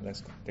agree.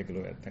 Let's take a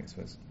look at text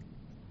first.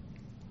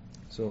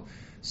 So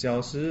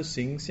小时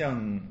形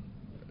象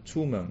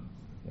出猛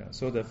yeah,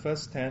 so the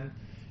first 10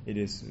 it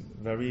is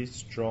very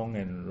strong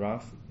and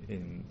rough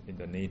in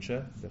the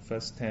nature, the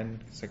first 10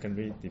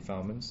 secondary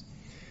defilements.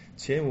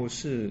 前5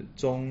世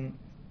中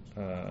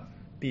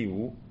必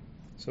无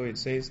So it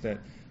says that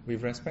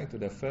with respect to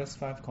the first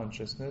 5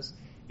 consciousness,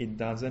 it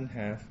doesn't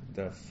have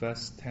the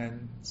first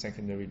 10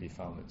 secondary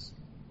defilements.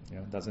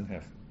 Yeah, doesn't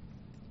have.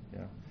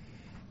 Yeah.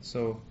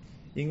 So,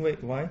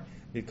 why?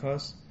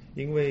 Because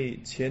因为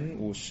前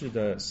5世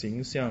的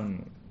形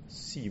象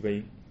细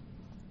微.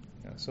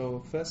 Yeah,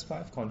 so first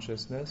 5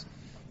 consciousness,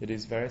 it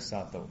is very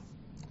subtle.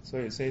 So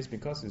it says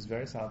because it's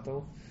very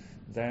subtle,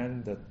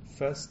 then the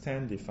first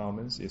 10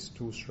 defilements is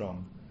too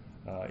strong.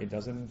 It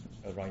doesn't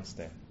arise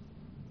there.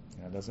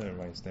 It doesn't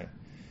arise there.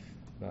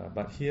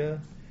 But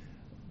here,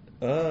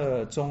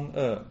 中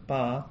二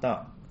八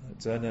大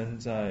则能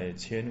在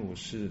前五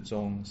世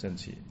中升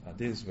起.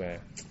 This is where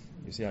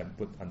you see I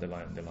put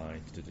underline.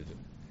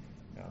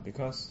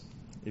 Because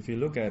if you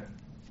look at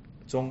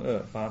中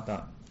二八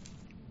大,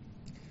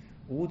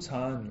 无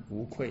惭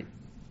无愧,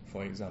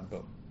 for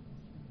example,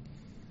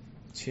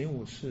 前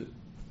五世,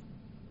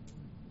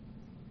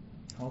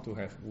 how to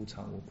have 无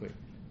惭无愧?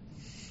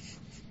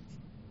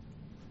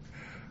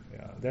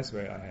 Yeah, that's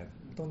where I had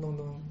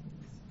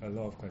a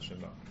lot of question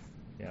mark.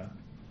 Yeah,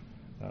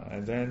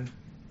 and then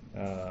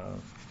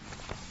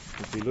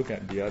if we look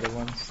at the other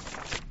ones,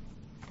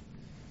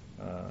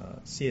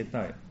 懈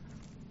怠,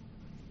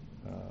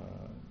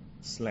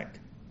 slack.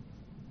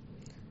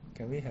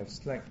 Can we have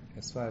slack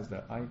as far as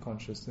the I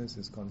consciousness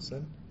is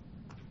concerned?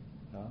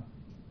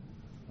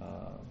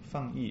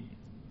 放逸.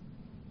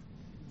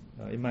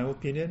 In my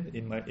opinion,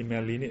 in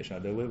my lineage,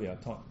 the way we are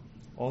taught,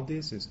 all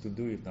this is to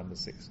do with number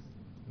 6.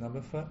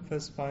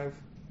 First 5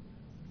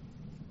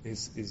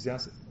 is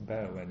just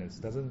bare awareness,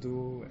 doesn't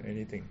do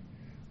anything.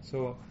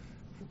 So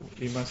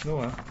you must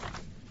know,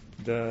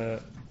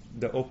 the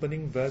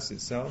opening verse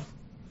itself,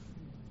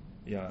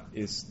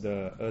 is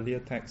the earlier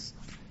text,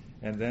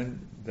 and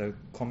then the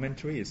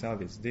commentary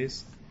itself is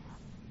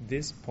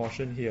this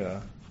portion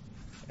here,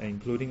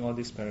 including all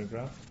this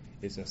paragraph,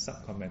 is a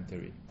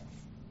sub-commentary.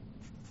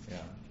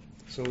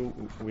 So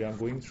we are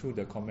going through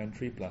the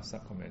commentary plus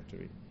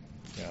sub-commentary.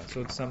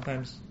 So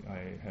sometimes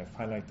I have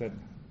highlighted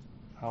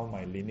how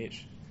my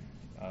lineage,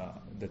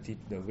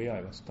 the way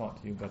I was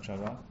taught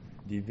Yogacara,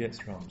 deviates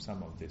from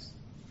some of this.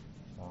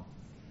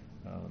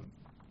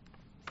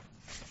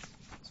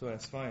 So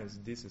as far as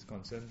this is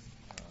concerned,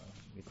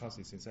 because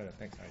it's inside the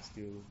text, I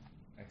still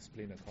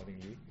explain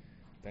accordingly.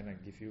 Then I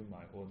give you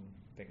my own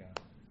take.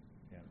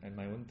 And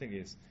my own take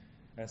is,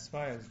 as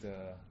far as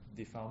the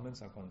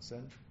defilements are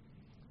concerned,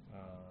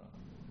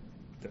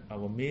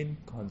 our main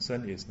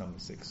concern is number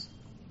 6.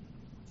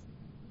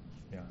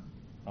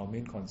 Our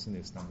main concern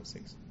is number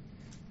 6.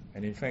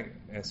 And in fact,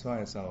 as far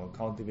as our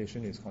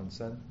cultivation is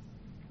concerned,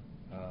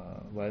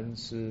 闻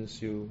思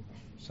修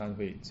三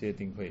会戒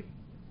定慧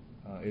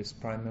is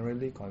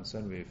primarily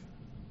concerned with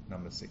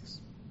number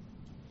 6.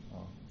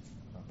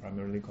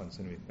 Primarily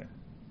concerned with that.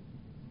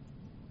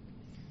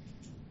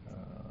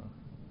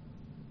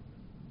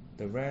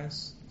 The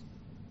rest,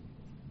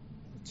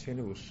 前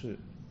五世,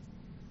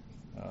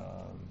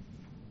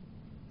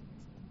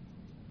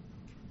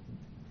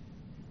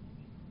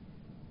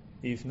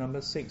 if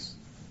number 6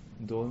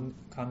 don't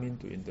come in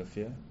to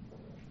interfere,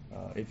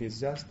 if it's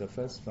just the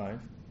first 5,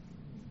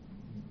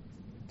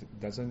 it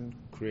doesn't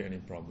create any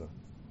problem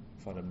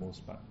for the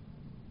most part.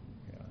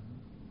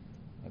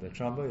 The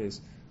trouble is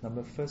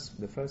the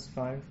first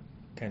 5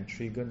 can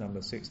trigger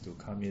number 6 to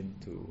come in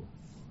to.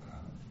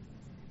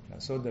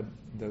 So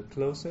the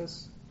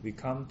closest we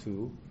come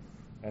to,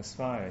 as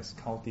far as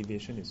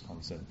cultivation is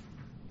concerned,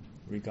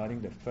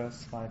 regarding the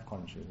first 5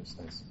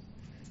 consciousness,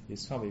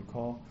 is what we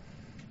call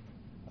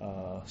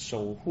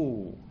守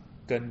护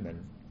根门,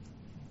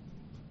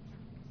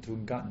 to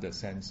guard the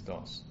sense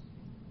doors.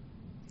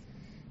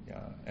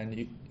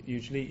 And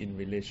usually in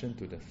relation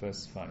to the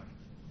first 5.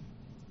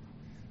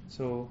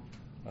 So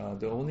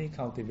the only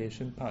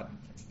cultivation part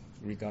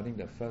regarding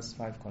the first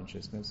 5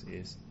 consciousness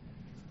is,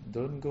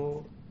 don't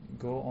go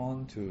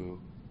on to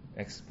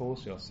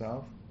expose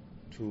yourself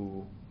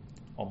to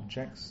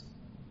objects,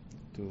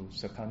 to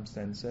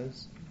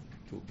circumstances,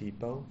 to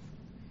people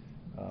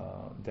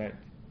that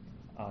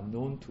are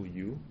known to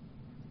you,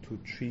 to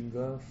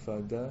trigger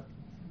further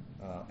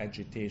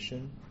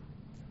agitation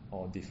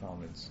or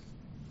defilements.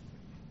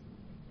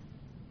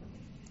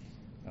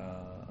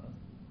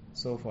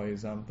 So for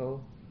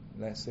example,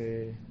 let's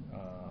say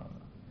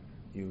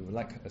you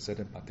like a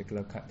certain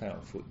particular type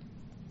of food.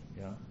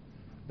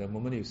 The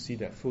moment you see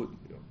that food,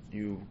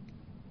 you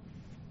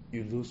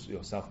lose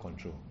your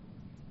self-control.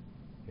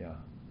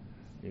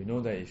 You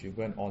know that if you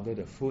go and order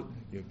the food,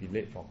 you'll be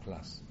late for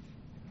class,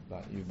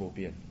 but you bo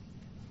bian.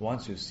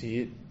 Once you see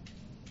it,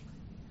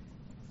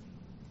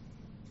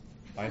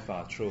 白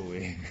发 throw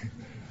away.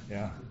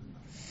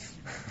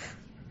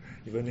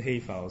 Even 黑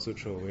发 also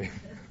throw away.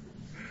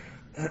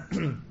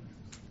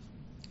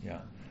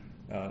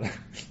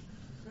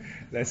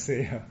 Let's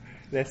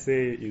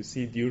say you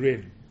see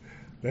durian.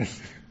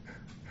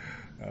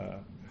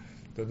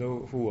 Don't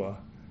know who.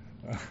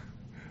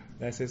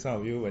 Let's say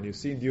some of you, when you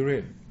see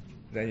durian,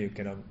 then you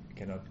cannot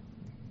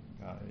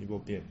you bo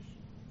bian.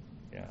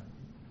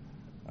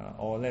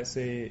 Or let's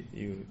say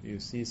you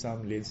see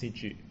some 连续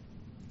剧,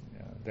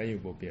 then you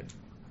bo bian.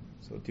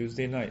 So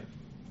Tuesday night,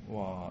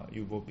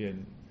 you bo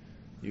bian,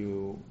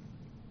 you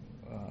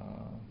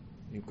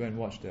go and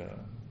watch the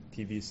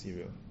TV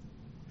serial.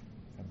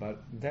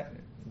 But that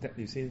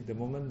you see, the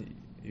moment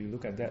you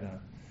look at that,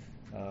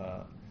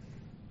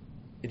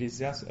 it is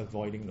just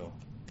avoiding law.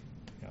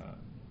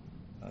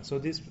 So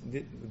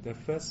the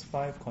first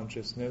 5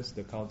 consciousness,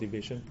 the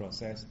cultivation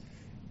process,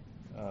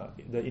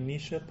 the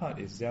initial part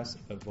is just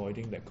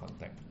avoiding that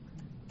contact.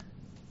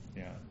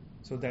 Yeah.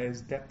 So there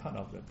is that part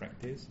of the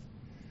practice.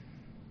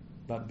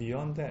 But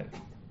beyond that,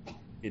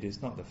 it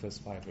is not the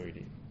first 5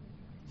 already.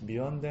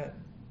 Beyond that,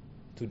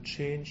 to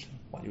change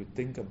what you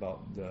think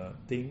about the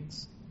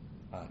things,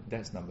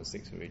 that's number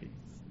 6 already.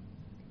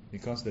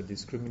 Because the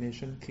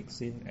discrimination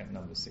kicks in at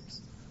number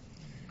 6.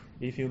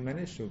 If you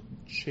manage to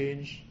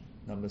change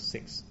number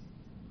 6,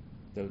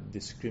 the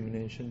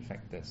discrimination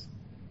factors,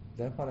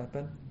 then what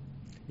happens?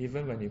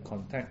 Even when you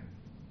contact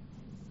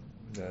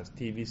the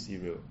TV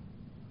serial,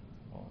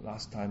 or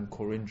last time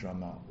Korean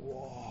drama,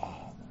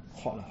 wow,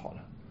 hot.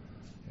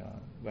 Yeah.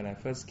 When I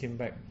first came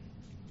back,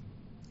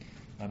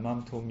 my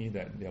mom told me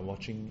that they are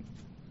watching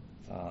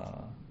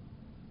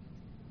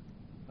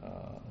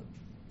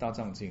大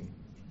藏经.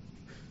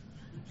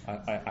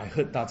 I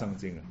heard 大藏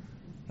经.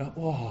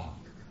 Wow,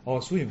 I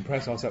was so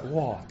impressed. I was like,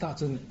 wow, 大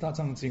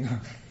藏经.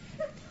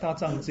 大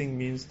藏经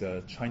means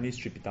the Chinese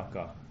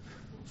Tripitaka.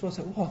 So I was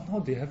like, wow, now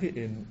they have it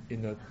in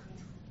the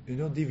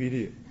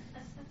DVD.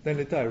 Then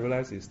later I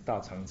realized it's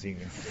大藏经.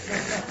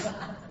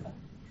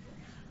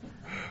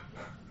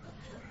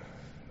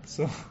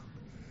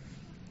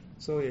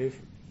 So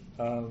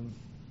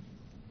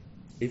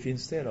if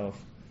instead of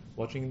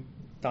watching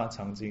大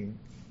藏经,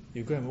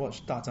 you go and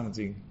watch 大藏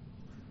经,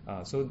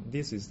 so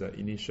this is the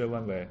initial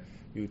one where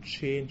you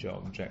change your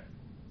object.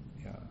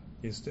 Yeah.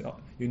 Instead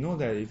of, you know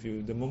that if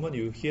the moment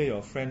you hear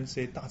your friend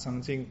say 大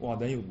藏经, wow,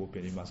 then you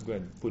must go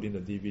and put in the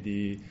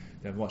DVD,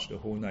 then watch the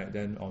whole night.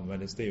 Then on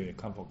Wednesday when you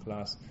come for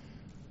class,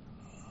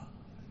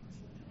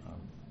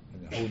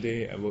 and the whole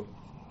day at work,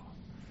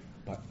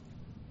 but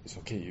it's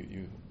okay.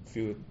 You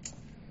feel.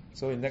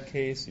 So in that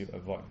case, you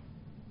avoid.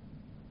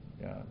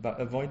 Yeah, but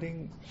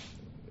avoiding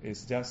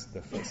is just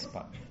the first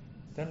part.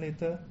 Then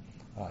later,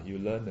 you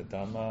learn the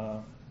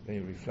Dharma, then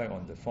you reflect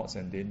on the faults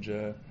and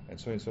danger, and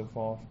so on and so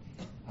forth.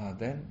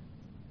 Then,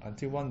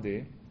 until one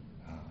day,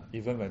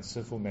 even when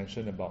Sifu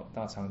mentioned about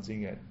大藏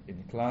经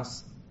in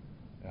class,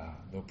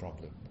 no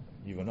problem.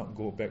 You will not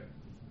go back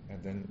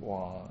and then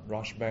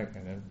rush back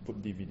and then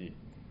put DVD.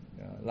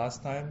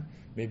 Last time,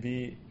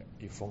 maybe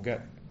you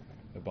forget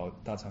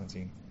about 大藏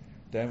经.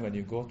 Then when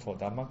you go for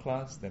Dharma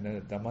class, then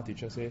the Dharma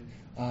teacher say,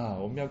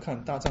 我们要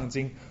看大藏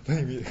经.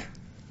 Then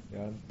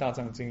大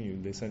藏经 you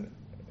listen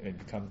and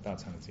become 大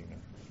藏经.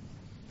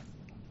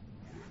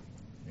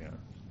 Yeah.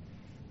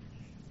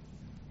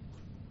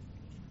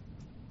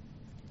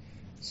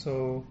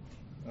 So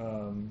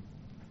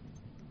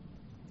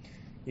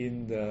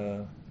in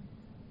the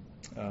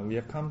we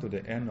have come to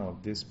the end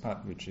of this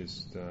part, which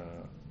is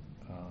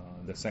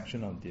the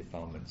section of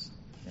defilements,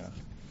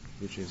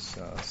 which is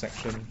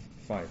section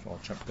 5 or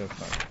chapter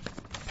 5.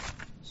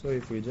 So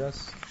if we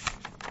just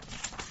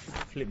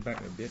flip back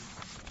a bit,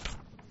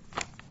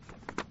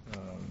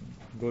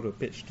 go to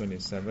page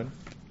 27.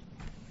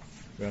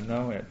 We are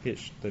now at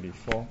page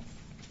 34.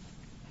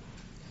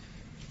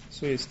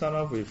 So we start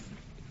off with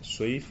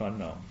随烦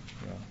恼,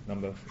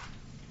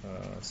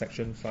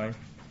 section 5.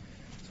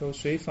 So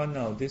随烦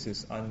恼, this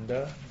is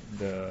under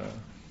the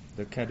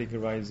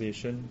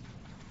categorization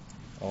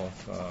of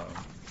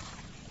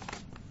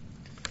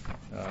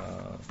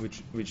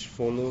which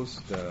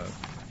follows the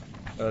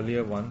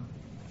earlier one.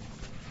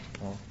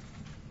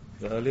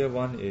 The earlier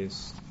one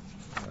is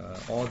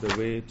all the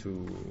way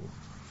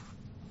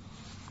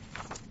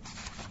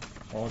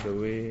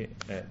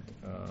at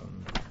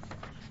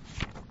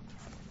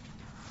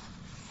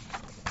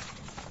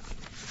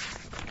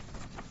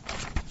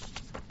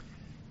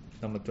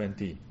number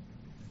 20.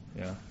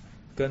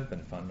 根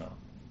本烦恼.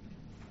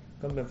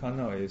 根本烦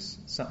恼 is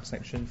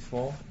subsection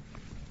 4.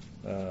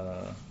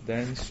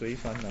 Then 随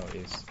烦恼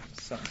is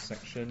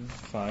subsection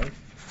 5.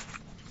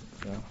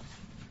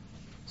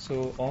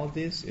 So all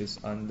this is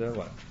under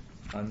what?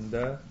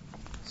 Under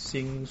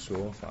心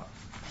所法.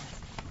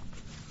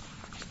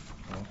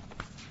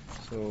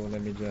 So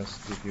let me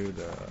just give you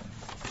the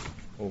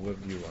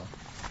overview.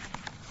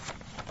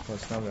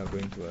 Because now we are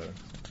going to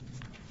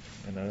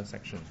another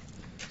section.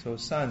 So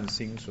善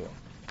心所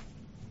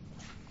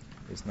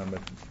is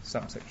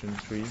subsection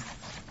 3.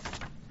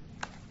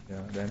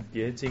 Then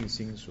别境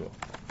心所.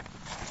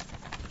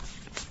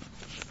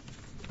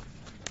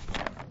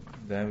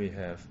 Then we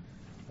have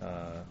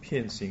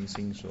遍行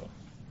心所.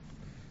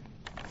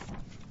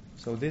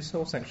 So this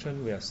whole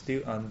section we are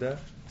still under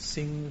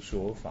心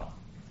所法.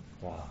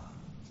 Wow.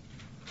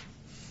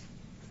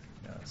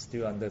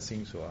 Still under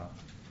心所.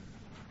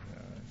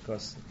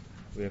 Because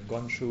we have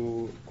gone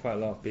through quite a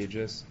lot of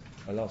pages,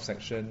 a lot of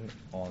section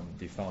on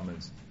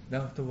defilements.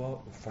 Now after a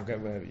while, forget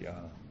where we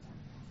are.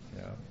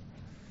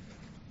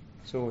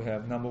 So we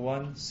have number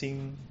 1,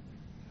 心,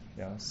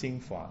 心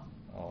法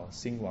or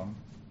心王.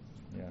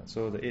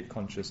 So the 8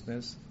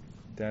 consciousness.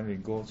 Then we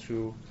go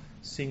through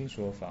心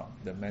所法,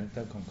 the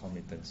mental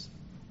concomitants.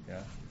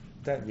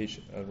 That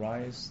which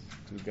arise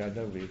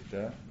together with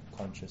the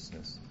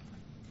consciousness.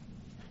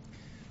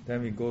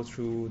 Then we go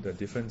through the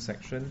different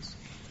sections.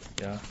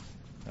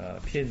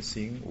 遍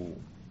行五,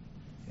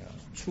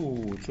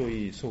 处作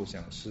意受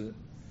想思.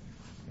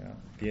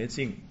 别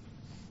境,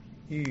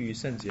 Yu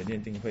Shen Jie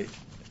Nian Ding Hui,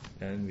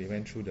 and we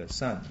went through the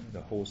San,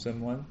 the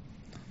wholesome one.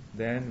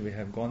 Then we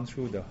have gone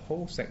through the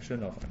whole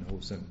section of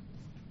unwholesome,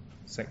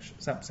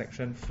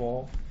 subsection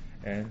 4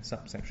 and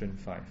subsection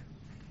 5.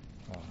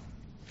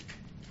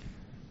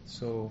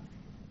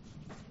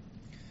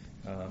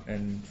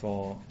 And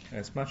for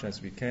as much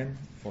as we can,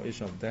 for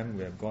each of them,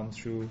 we have gone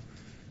through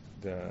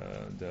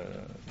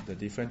the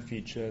different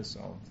features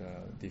of the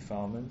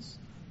defilements.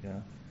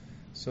 Yeah.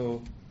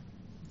 So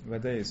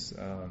whether it's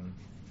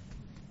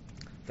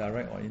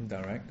direct or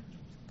indirect,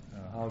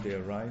 how they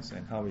arise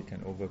and how we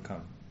can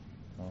overcome.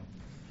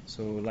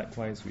 So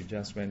likewise, we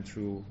just went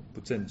through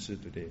不正知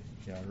today,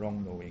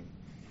 wrong knowing.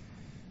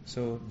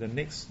 So the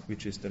next,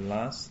 which is the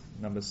last,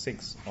 number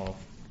 6 of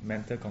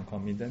mental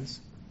concomitants,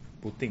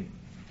 不定.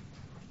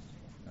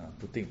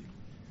 不定.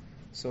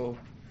 So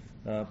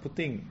不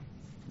定,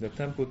 the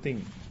term 不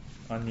定,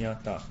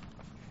 anyata,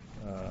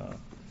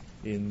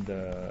 in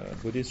the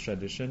Buddhist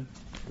tradition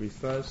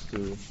refers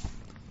to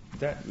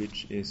that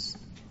which is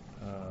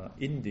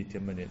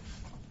indeterminate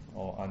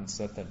or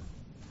uncertain.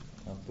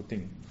 不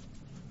定.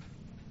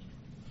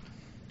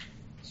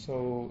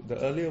 So the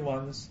earlier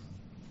ones,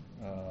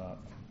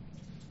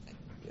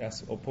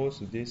 as opposed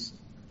to this,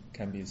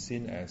 can be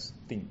seen as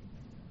定.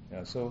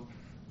 So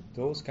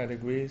those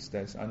categories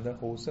that's under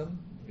wholesome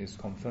is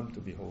confirmed to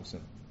be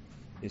wholesome.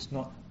 It's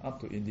not up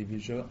to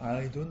individual.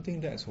 I don't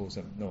think that's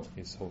wholesome. No,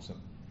 it's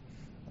wholesome.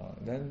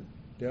 Then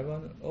the other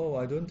one,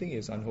 I don't think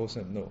it's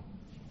unwholesome. No.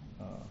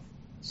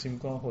 心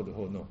观或者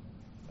或 no.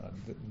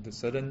 The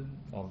certain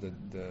of the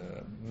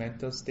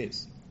mental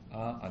states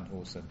are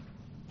unwholesome.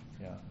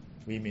 Yeah.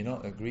 We may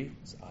not agree,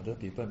 other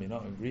people may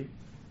not agree,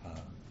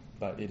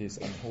 but it is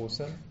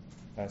unwholesome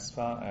as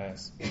far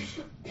as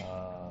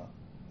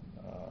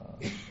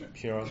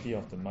purity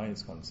of the mind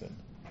is concerned,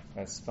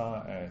 as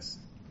far as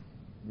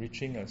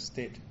reaching a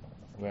state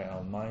where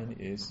our mind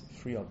is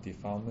free of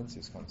defilements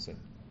is concerned,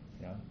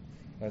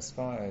 as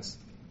far as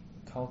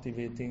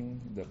cultivating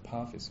the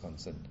path is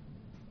concerned.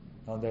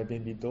 Now there may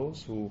be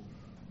those who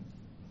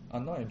are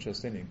not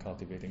interested in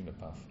cultivating the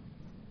path.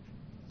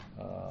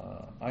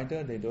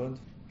 Either they don't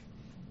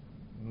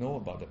know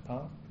about the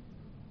path,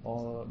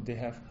 or they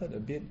have heard a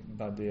bit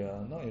but they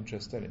are not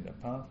interested in the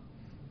path,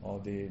 or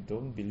they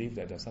don't believe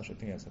that there's such a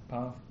thing as a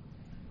path.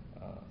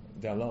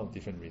 There are a lot of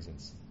different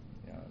reasons.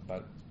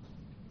 But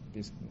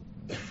this,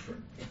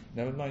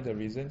 never mind the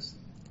reasons,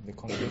 the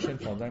conclusion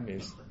for them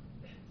is,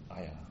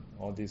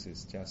 all this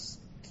is just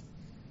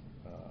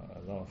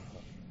a lot of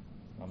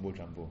mambo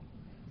jumbo.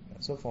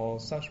 So for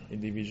such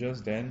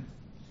individuals, then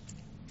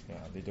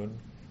they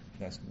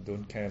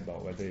don't care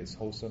about whether it's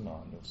wholesome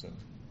or unwholesome.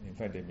 In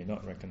fact, they may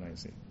not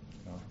recognize it.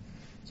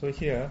 So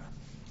here,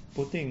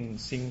 不定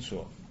心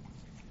所,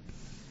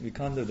 we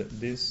come to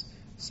this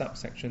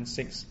subsection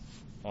 6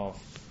 of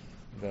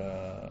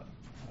the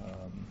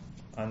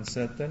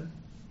uncertain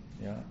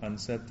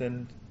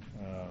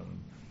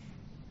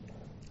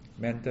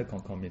mental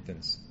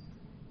concomitants.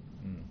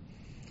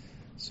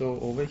 So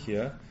over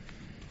here,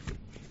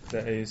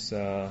 there is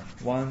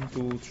 1,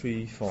 2,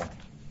 3, 4.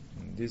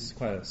 This is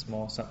quite a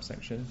small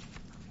subsection.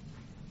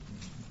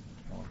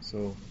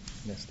 So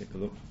let's take a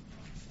look.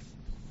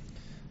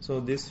 So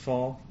these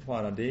 4,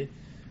 what are they?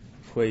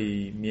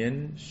 毁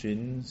眠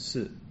巡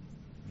视.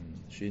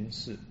 巡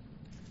视.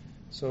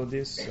 So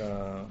this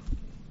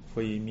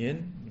毁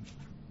眠,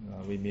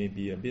 we may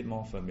be a bit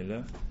more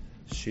familiar.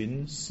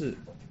 巡视,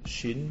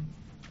 寻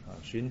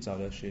找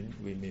的寻,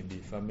 we may be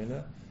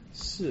familiar.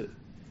 视,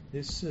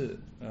 this 视,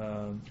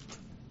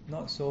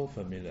 not so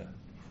familiar.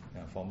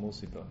 For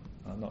most people,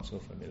 not so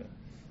familiar.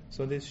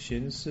 So this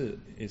巡视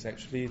is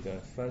actually the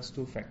first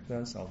 2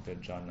 factors of the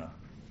jhana.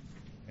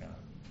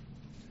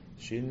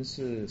 巡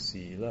视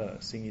喜乐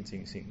心意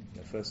净性,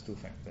 the first 2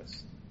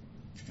 factors.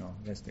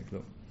 Let's take a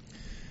look.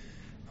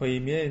 毁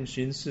眠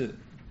巡视,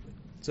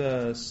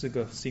 这4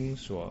个心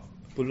所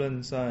不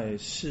论在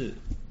事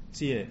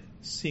界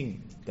性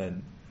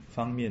等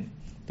方面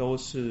都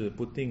是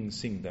不定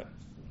性的.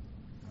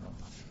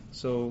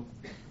 So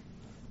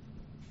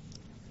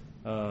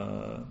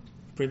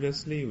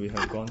previously we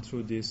have gone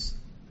through this.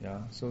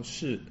 So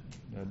事,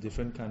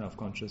 different kind of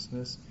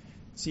consciousness.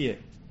 界,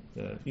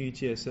欲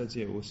界色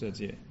界无色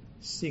界.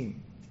 性,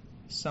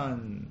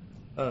 善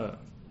恶,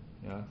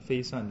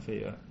 非善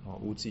非恶 or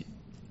无记,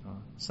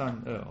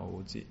 善恶 or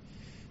无记,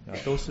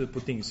 都是不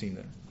定性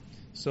的.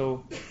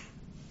 So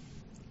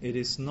it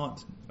is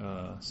not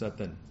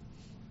certain.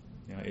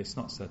 It's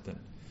not certain.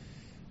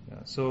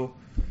 So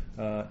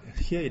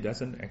here it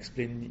doesn't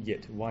explain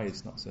yet why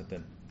it's not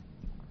certain,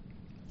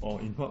 or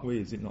in what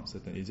way is it not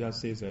certain. It just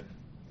says that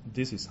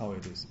this is how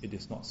it is. It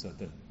is not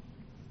certain.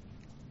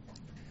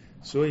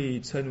 所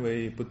以称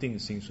為不定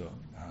心所,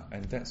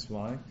 and that's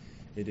why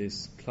it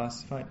is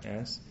classified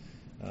as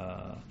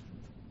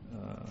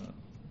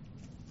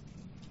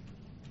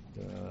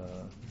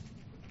the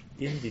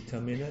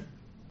indeterminate,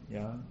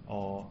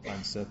 or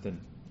uncertain,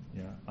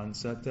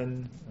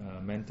 uncertain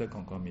mental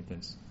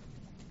concomitants.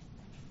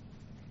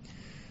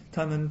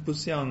 它们不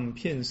像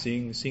遍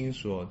行心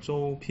所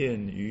周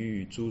遍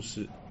于诸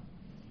事,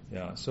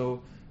 Yeah,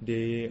 so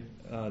they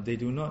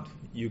do not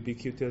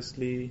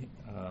ubiquitously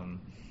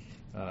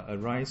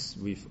arise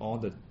with all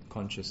the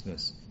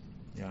consciousness.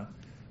 Yeah,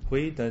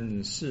 回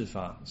等释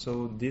法.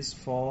 So these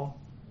four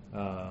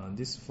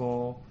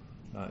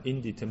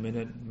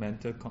indeterminate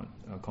mental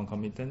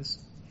concomitants,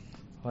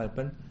 what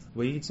happened?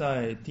 唯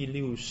在第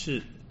六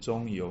识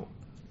中有.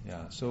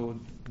 Yeah, so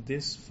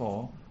these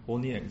four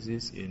only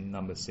exist in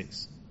number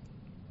 6.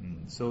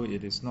 So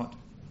it is not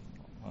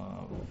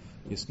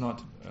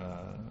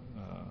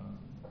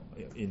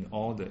in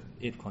all the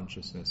 8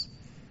 consciousness.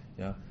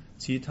 Yeah,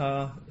 其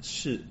他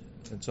识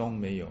中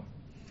没有，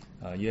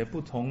也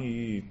不同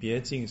于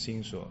别境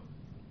心所。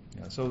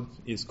Yeah, so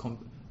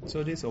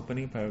this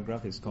opening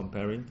paragraph is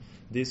comparing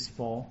these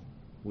 4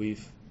 with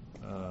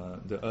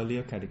the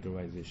earlier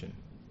categorization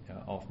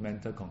of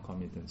mental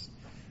concomitants.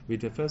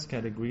 With the first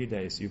category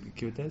that is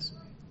ubiquitous,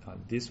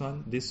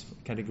 this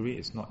category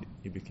is not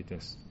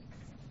ubiquitous.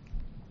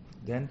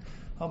 Then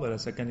how about the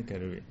second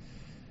category?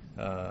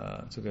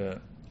 这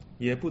个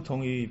也不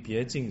同于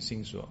别境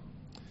心所，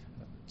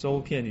周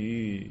遍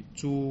于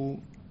诸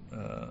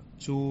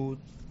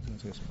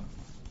这个什么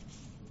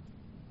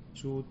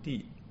诸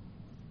地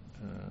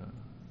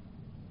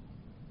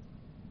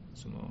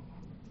什么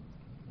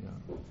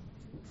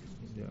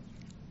yeah.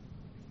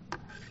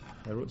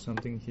 I wrote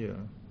something here.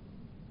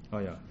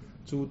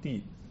 诸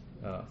地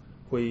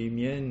毁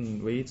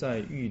绵唯在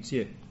欲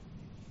界。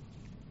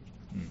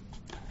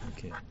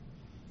Okay.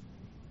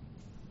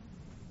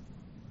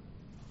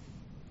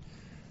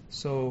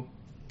 So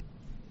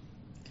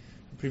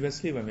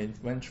previously when we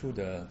went through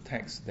the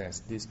text,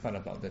 there's this part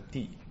about the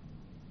di.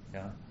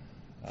 Yeah.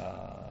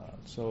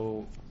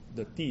 So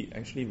the di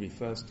actually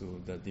refers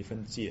to the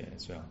different 界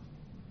as well.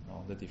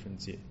 The different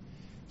界.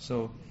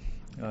 So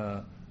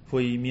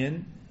毁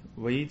绵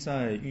唯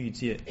在欲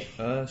界，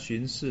而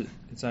寻视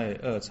在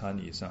二禅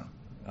以上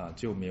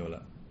就没有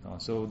了。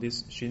So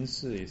this 寻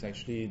视 is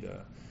actually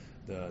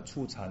the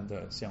初禅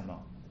的相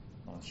貌。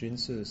寻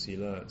视喜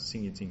乐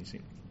心一净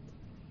性。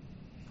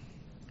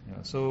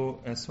So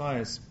as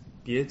far as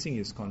别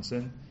境 is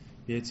concerned,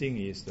 别境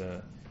is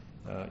the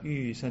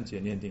欲圣解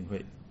念定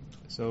慧.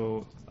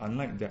 So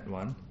unlike that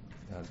one,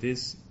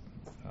 this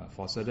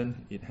for certain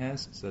it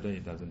has, certain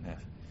it doesn't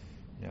have.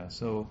 Yeah.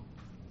 So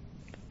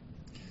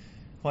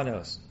what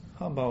else?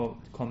 How about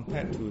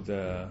compared to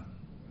the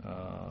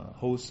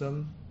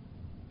wholesome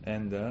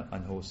and the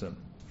unwholesome?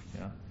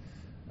 Yeah.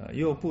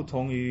 又不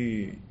同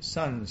于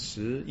善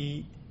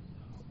11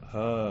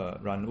和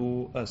染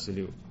污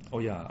26. Oh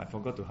yeah, I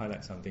forgot to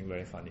highlight something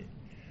very funny.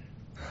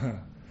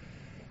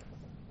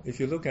 If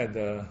you look at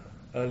the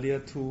earlier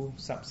 2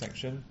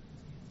 subsection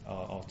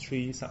or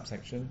 3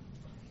 subsection,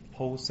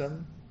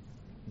 wholesome,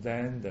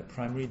 then the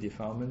primary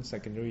defilements,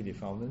 secondary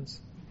defilements,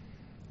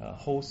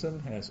 wholesome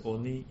has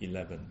only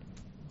 11,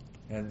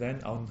 and then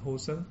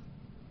unwholesome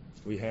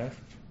we have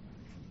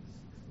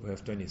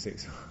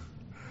 26.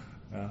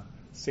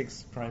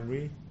 6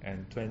 primary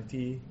and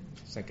 20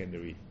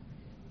 secondary.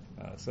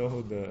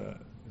 So the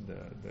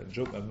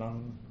joke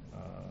among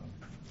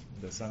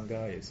the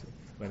Sangha is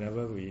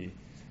whenever we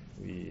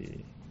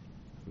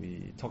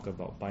talk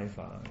about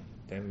Baifa,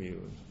 then we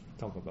will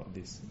talk about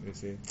this. We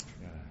say,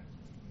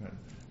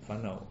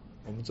 烦恼，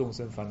我们众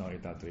生烦恼一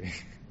大堆，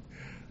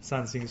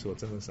善心所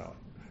这么少，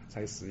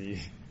才11，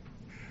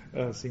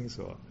恶心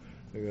所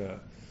这个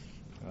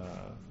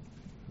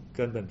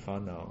根本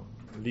烦恼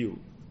6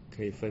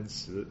可以分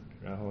10，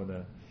然后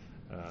呢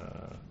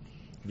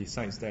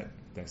besides that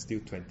there's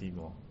still 20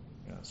 more.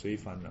 随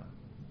烦恼。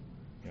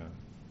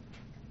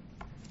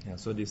Yeah,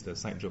 so this is the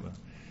side joke.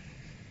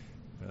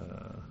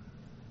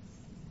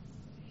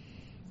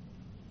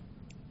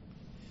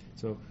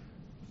 So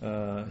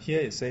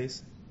here it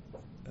says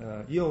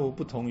又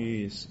不同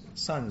于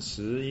善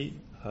11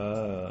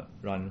和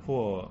染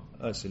惑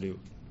26.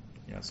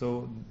 Yeah,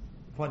 so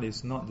what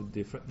is not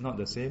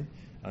the same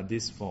are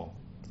these 4.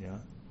 Yeah.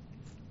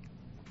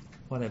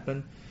 What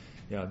happened?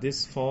 Yeah,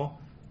 these 4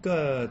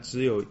各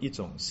只有一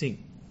种性，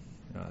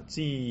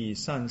即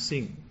善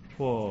性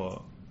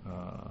或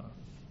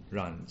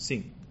染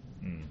性。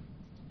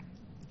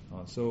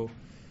So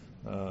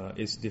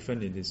it's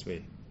different in this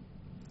way.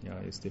 Yeah,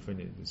 it's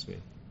different in this way.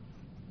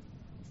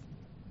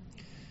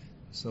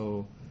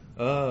 So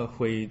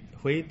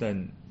回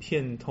等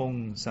遍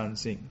通三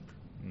性。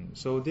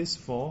So this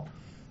 4,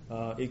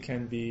 it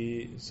can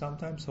be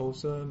sometimes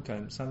wholesome,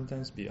 can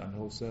sometimes be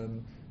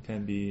unwholesome,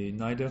 can be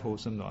neither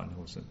wholesome nor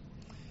unwholesome.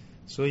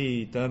 所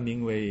以得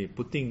名为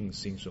不定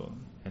心所。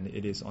And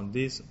it is on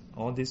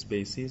all these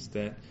bases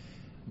that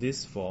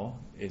this 4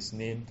 is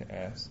named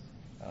as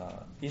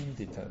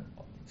indeterminate.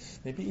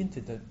 Maybe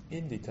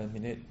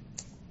indeterminate,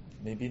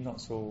 maybe not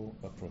so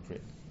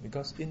appropriate,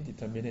 because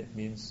indeterminate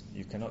means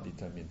you cannot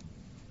determine.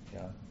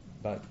 Yeah,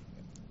 but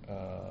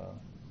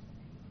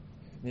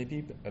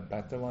maybe a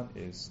better one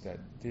is that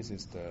this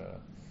is the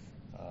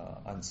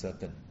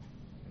uncertain.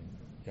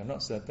 You're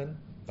not certain,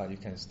 but you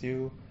can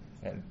still,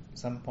 at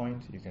some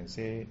point, you can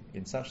say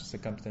in such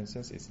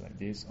circumstances it's like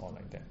this or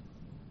like that.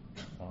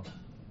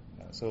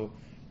 So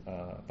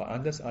but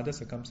under other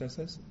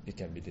circumstances, it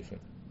can be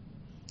different.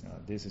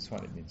 This is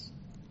what it means.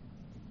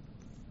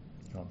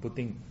 不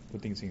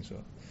定性说.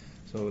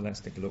 So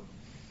let's take a look.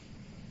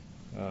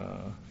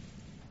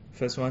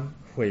 First one,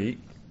 悔.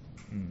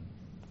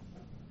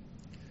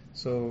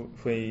 So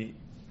悔,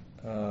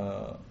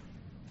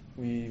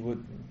 we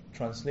would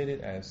translate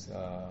it as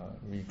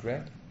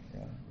regret,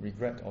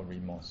 regret or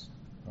remorse,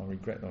 or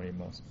regret or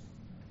remorse.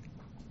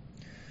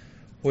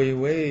 悔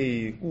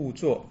为误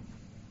作.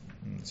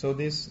 So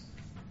this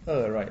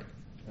right,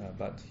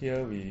 but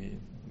here we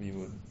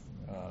would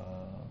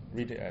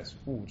read it as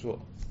误作.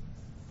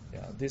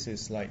 This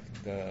is like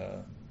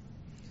the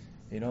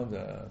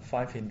the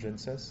 5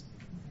 hindrances.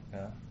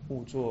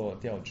 误作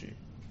调举,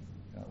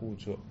 误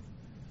作.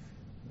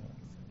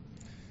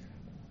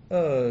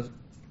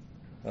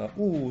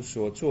 误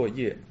所作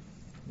业.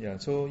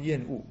 So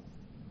厌恶.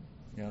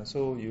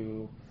 So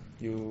you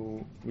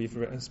with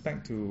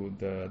respect to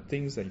the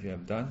things that you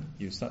have done,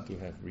 you start to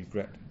have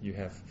regret.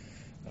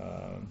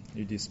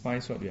 You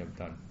despise what you have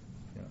done.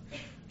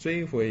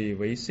 追悔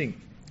为信,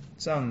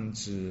 障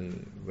止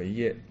为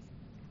业.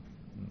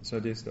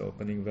 So this is the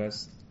opening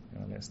verse.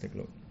 Let's take a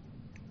look.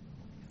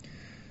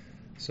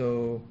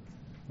 So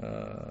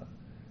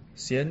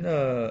嫌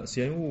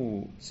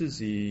恶自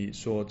己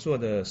所做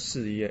的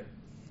事业，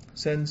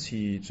生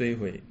起追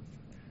悔，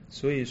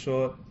所以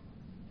说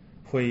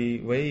悔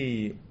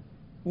为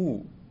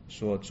误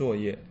所作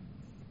业，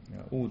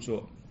误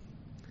作。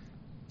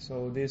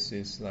So this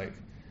is like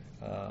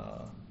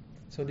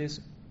so this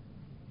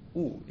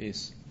误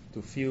is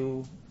to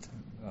feel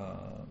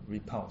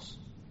repulse,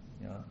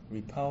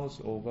 repulse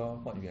over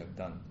what you have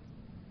done.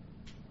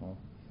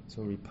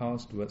 So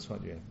repulse towards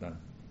what you have done.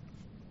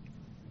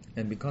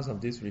 And because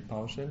of this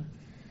repulsion,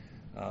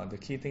 the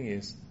key thing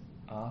is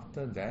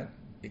after that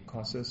it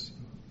causes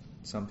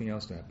something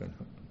else to happen.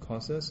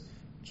 Causes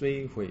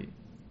追悔,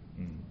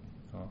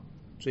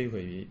 追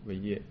悔为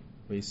业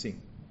为性.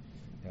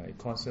 It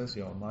causes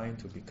your mind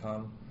to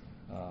become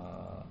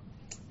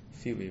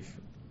filled with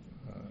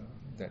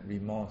that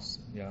remorse.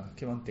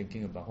 Keep on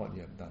thinking about what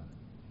you have done.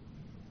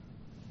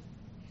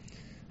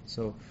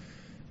 So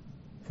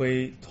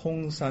悔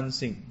通三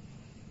性.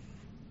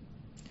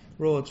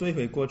 若追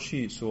悔过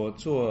去所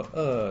做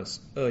恶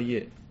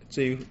业，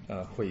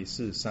悔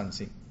是善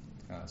性.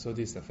 So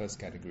this is the first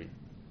category.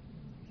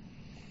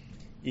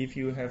 If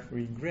you have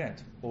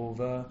regret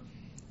over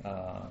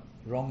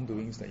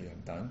wrongdoings that you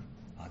have done,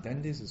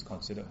 then this is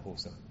considered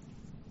wholesome.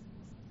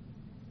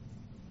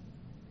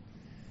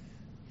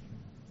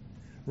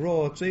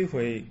 若追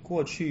悔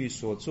过去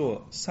所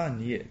做善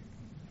业，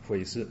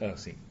悔是恶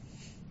性.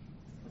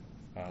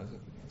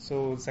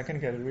 So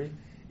second category,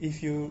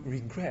 if you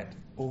regret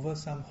over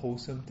some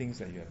wholesome things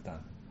that you have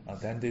done,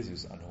 then this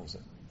is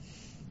unwholesome.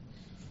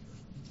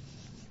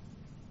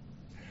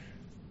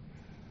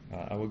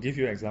 I will give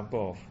you an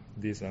example of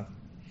this.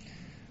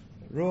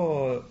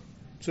 若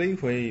追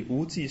悔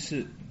无记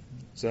事，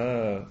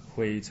则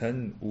悔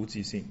成无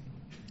记性.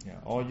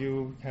 Or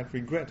you have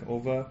regret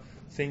over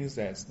things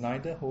that's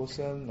neither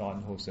wholesome nor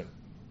unwholesome.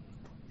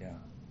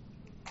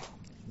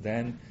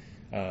 Then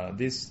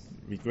this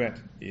regret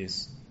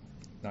is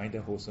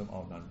neither wholesome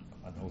or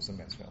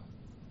unwholesome as well.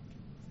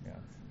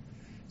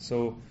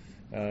 So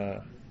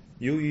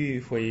由于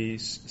悔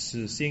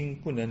使心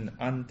不能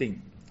安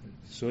定，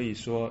所以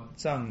说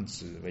障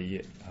止为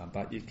业.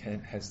 But it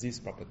has this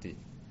property,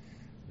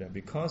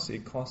 because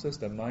it causes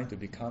the mind to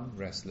become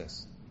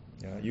restless.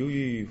 由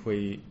于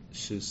悔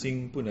使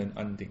心不能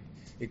安定,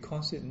 it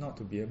causes it not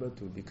to be able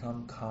to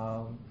become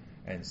calm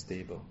and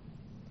stable.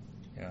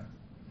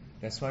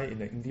 That's why in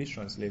the English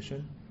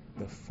translation,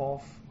 the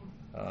fourth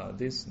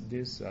this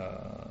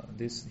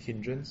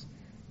hindrance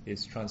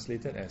is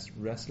translated as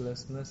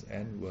restlessness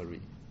and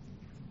worry.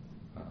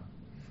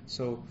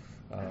 So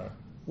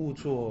误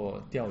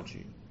作调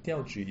举,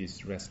 调举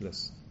is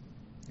restless,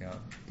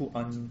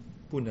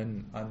 不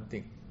能安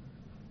定.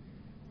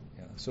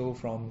 So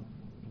from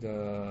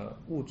the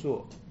误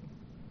作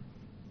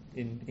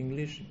in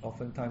English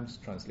oftentimes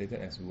translated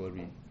as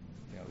worry.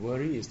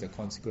 Worry is the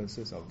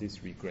consequences of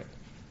this regret.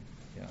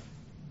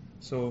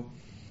 So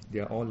they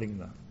are all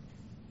linked.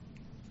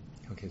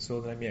 Okay, so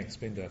let me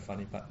explain the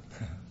funny part.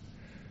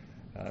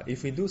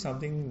 If we do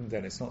something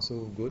that is not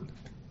so good,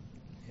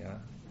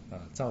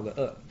 造了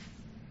恶,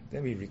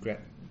 then we regret.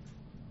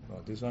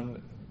 Well, this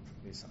one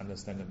is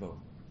understandable.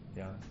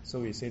 So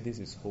we say this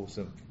is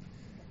wholesome.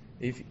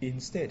 If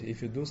instead,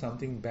 if you do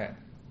something bad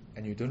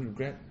and you don't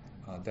regret,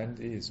 then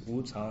it is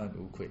无常 and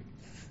无愧.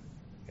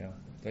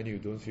 Then you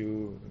don't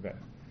feel bad.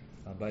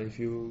 But if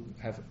you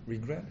have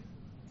regret,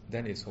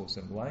 then it's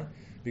wholesome. Why?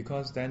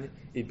 Because then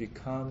it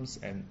becomes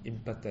an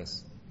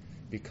impetus,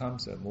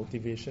 becomes a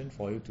motivation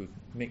for you to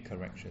make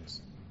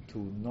corrections, to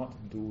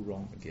not do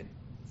wrong again.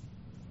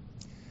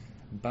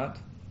 But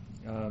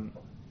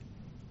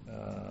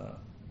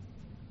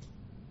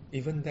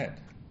even that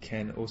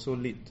can also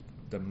lead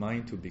the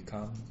mind to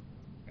become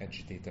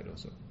agitated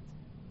also.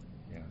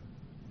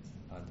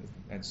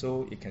 And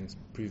so it can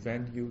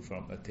prevent you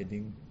from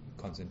attaining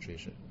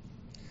concentration.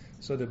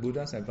 So the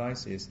Buddha's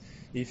advice is,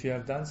 if you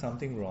have done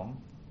something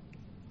wrong,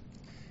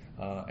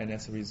 and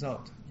as a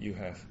result you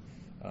have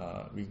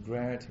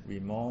regret,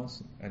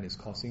 remorse, and it's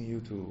causing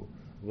you to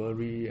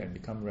worry and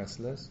become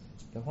restless,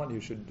 then what you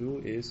should do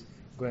is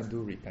go and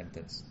do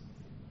repentance.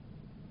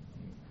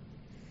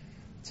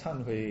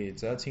 忏悔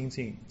则清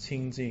净，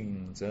清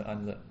净则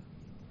安乐.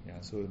 Yeah,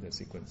 so the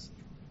sequence.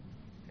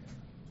 Yeah.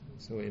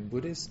 So in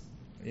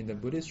the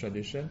Buddhist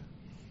tradition,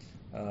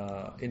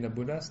 in the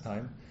Buddha's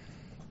time,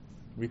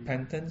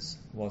 repentance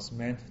was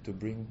meant to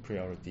bring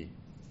purity.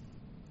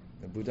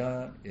 The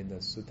Buddha in the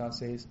sutta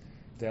says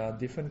there are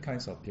different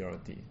kinds of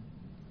purity.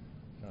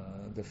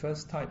 The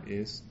first type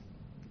is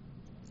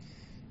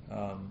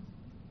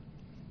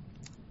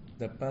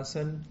the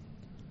person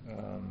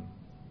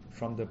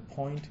from the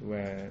point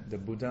where the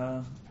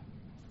Buddha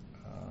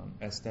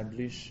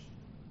established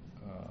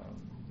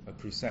a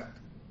precept,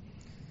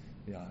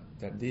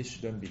 that this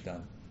shouldn't be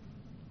done,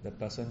 the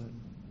person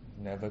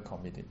never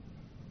commit it.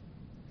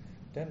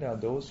 Then there are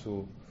those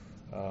who,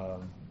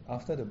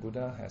 after the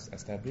Buddha has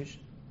established,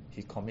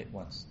 he commit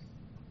once,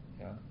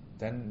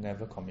 then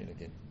never commit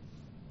again.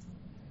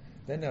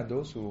 Then there are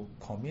those who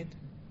commit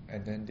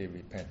and then they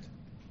repent.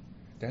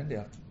 Then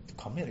they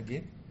commit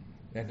again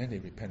and then they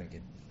repent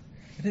again.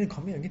 And then they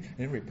commit again and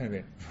then repent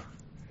again.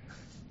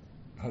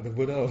 The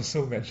Buddha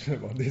also mentioned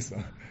about this.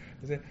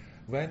 He said,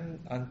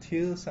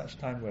 until such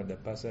time when the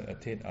person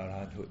attained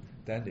arhathood,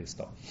 then they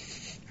stop.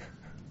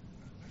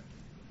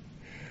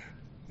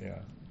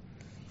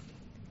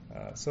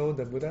 So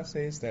the Buddha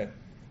says that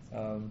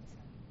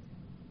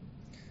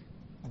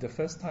the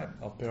first type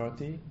of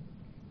purity,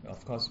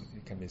 of course,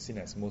 it can be seen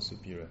as most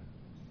superior.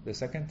 The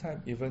second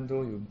type, even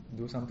though you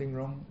do something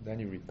wrong, then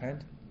you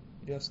repent,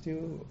 you're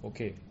still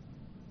okay.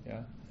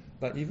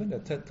 But even the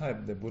third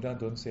type, the Buddha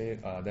don't say,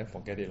 then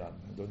forget it,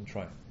 don't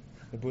try.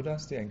 The Buddha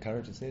still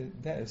encourages, say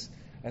that is,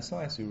 as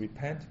long as you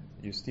repent,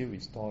 you still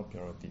restore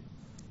purity.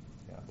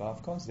 But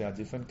of course, there are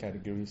different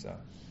categories.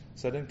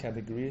 Certain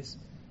categories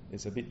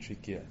is a bit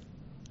trickier.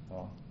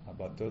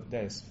 But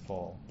that is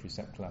for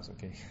precept class,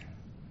 okay?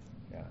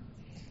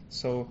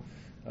 So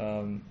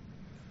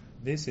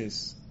this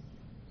is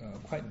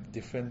quite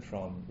different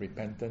from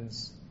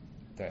repentance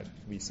that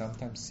we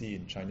sometimes see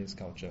in Chinese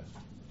culture.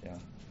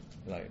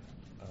 Like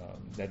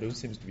there don't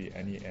seem to be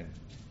any end.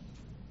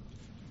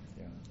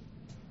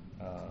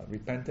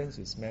 Repentance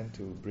is meant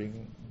to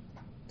bring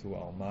to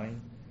our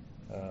mind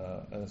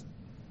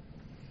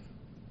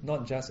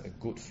not just a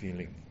good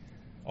feeling,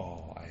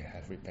 I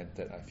have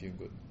repented, I feel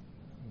good,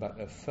 but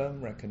a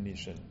firm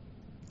recognition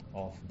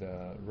of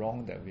the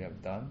wrong that we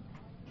have done,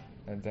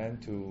 and then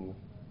to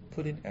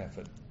put in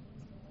effort.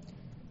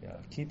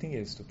 Key thing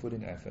is to put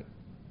in effort.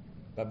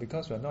 But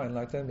because we are not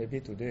enlightened, maybe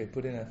today we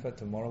put in effort,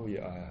 tomorrow we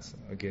are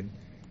again.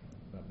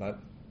 But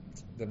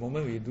the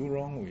moment we do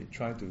wrong, we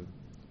try to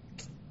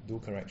do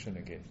correction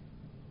again.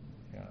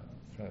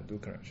 Try to do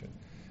correction.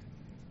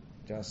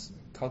 Just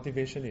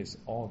cultivation is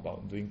all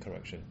about doing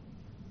correction.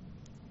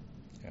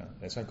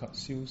 That's why it's called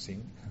修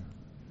行.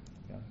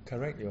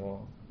 Correct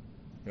your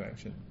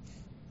action.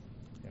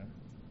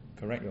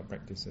 Correct your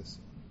practices.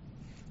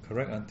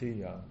 Correct until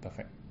you are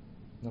perfect.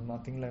 No,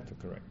 nothing left to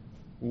correct.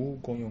 无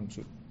功用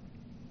处.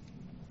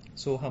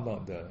 So how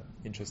about the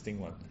interesting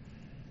one?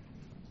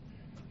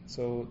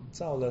 So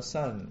造了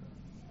善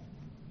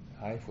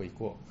还悔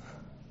过.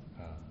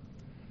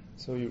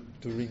 So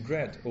to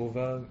regret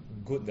over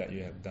good that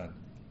you have done.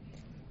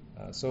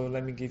 So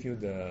let me give you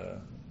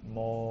the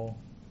more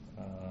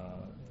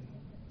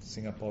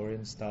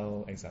Singaporean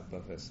style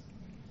example first.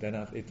 Then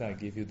later I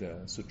give you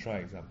the sutra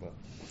example.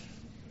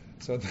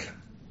 So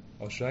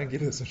or should I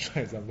give the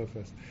sutra example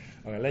first?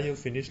 Okay, let you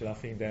finish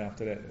laughing, then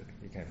after that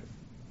you can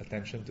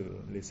attention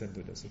to listen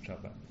to the sutra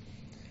part.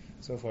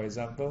 So for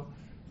example,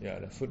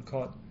 the food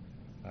court,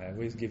 I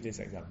always give this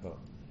example.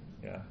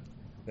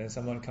 Then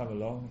someone come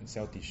along and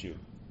sell tissue.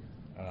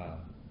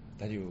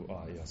 Then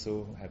you're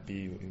so happy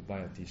you buy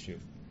a tissue.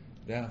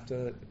 Then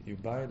after you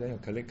buy, then your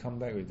colleague come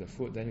back with the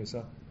food, then you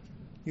say,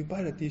 you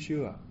buy the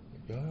tissue?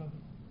 Yeah.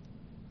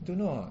 Don't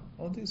know,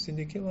 all this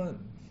syndicate one.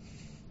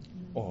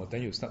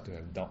 Then you start to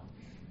have doubt.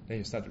 Then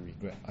you start to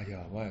regret.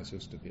 Why am I so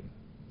stupid?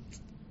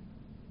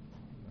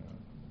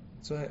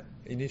 So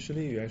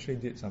initially you actually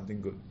did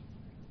something good.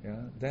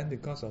 Then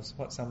because of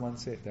what someone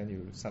said, then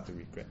you start to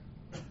regret.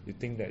 You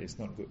think that it's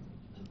not good,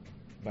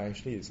 but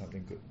actually it's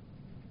something good.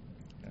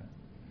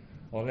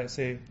 Or let's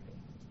say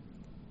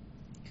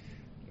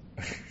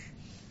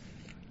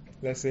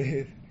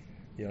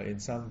you're in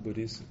some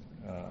Buddhist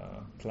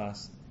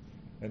class,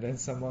 and then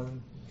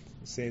someone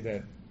say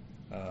that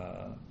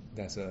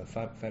there's a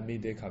family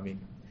day coming,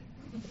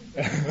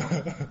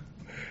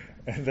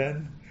 and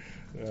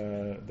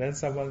then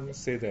someone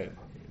say that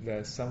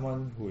there's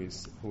someone who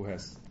is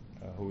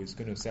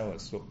going to sell a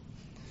soap.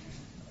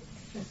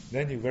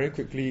 Then you very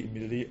quickly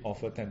immediately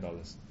offer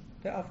 $10.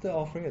 Then after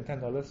offering the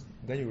 $10,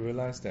 then you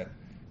realize that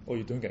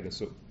you don't get the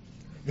soap.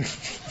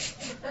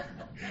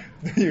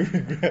 Then you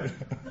regret.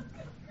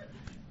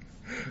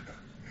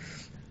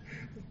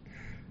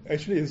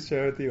 Actually, it's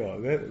charity,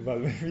 but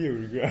maybe you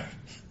regret.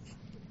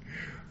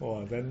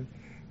 Oh, then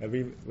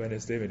every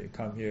Wednesday when you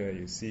come here,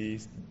 you see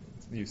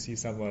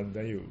someone,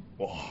 then you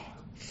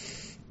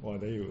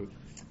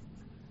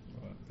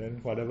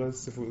then whatever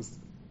Sifu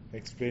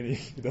explaining,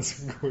 it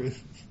doesn't go in.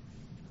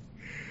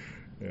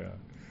 Yeah.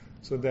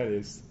 So that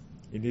is,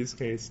 in this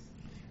case,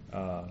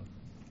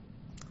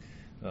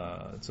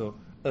 so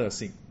恶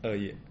性恶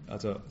业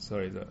the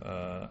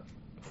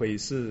悔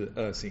是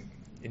恶性.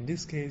 In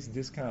this case,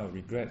 this kind of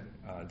regret,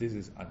 this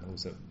is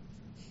unwholesome.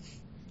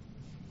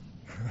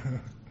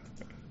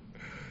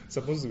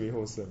 Supposed to be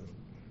wholesome,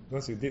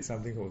 because you did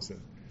something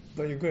wholesome,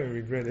 but you go and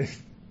regret it,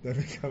 then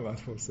become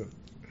unwholesome.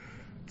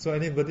 So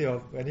any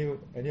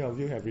of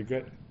you have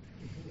regret?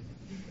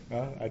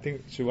 I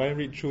think, should I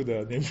read through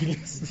the name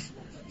list?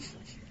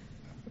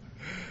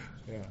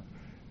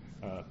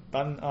 Yeah.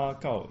 Tan A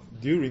Kao,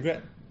 do you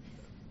regret?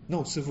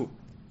 No, Sifu.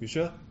 You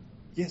sure?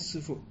 Yes,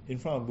 Sifu. In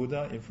front of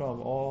Buddha, in front of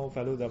all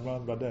fellow Dharma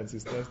brothers and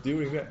sisters, do you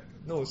regret?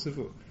 No,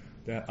 Sifu.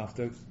 Then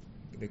after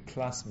the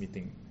class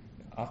meeting,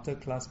 after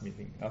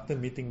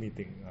meeting,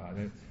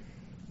 then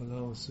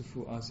hello,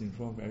 Sifu asked in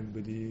front of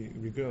everybody,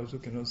 regret also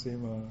cannot say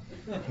ma.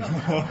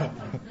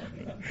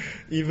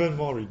 Even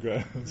more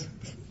regret.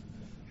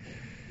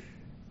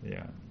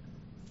 Yeah.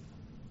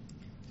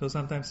 So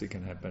sometimes it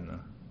can happen.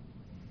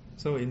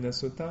 So in the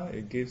sutta,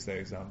 it gives the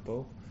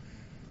example.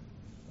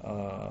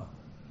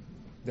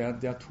 There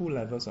are two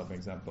levels of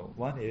example.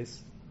 One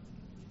is,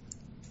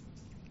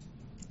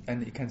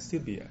 and it can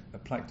still be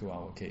applied to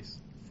our case.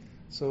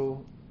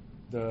 So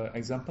the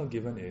example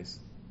given is,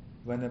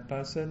 when a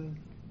person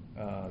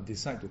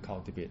decide to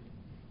cultivate,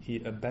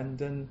 he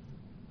abandoned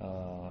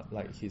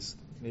like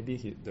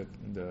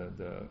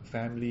the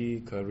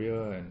family,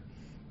 career, and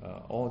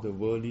all the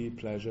worldly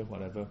pleasure,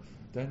 whatever.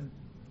 Then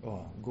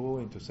go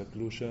into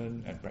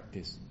seclusion and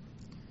practice.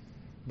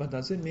 But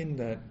does it mean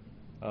that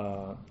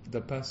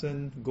the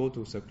person go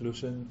to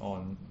seclusion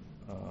on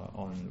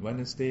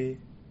Wednesday,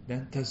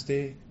 then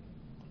Thursday,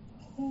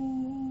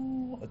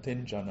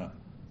 attain jhana.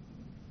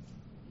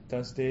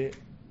 Thursday,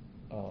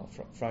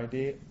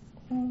 Friday,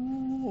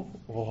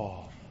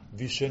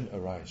 vision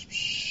arise.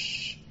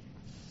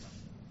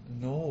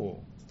 No,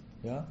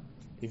 yeah.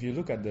 If you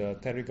look at the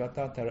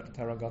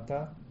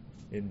Therigatha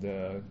in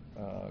the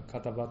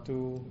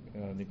Katavatu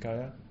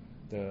Nikaya,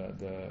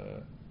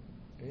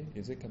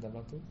 is it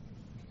Katavatu?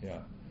 Yeah.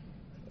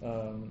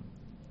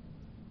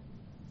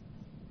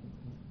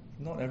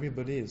 Not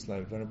everybody is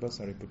like Venerable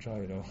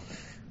Sariputra,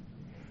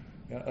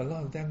 Yeah, a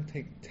lot of them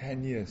take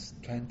 10 years,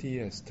 20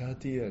 years,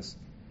 30 years.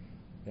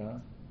 Yeah,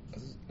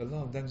 a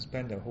lot of them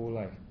spend their whole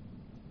life.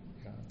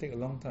 Yeah, take a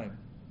long time.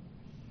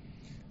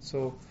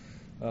 So,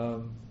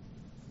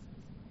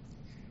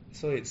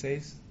 so it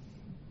says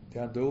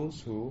there are those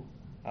who,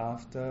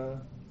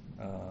 after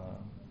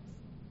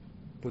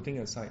putting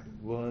aside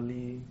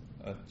worldly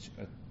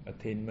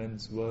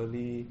attainments,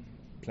 worldly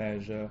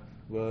pleasure,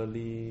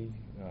 worldly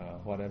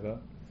whatever,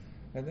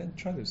 and then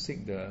try to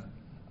seek the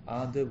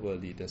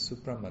otherworldly, the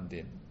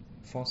supramundane.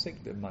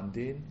 Forsake the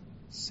mundane,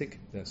 seek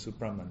the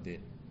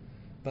supramundane.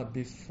 But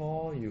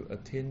before you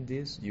attain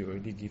this, you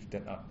already give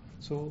that up.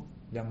 So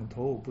两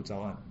头不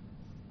着岸.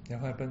 Then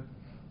what happened?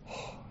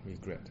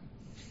 Regret.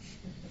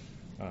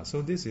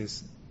 So this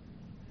is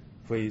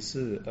悔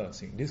是恶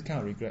行. This kind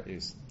of regret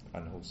is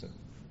unwholesome.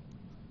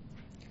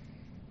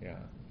 Yeah.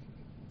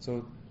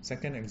 So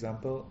second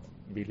example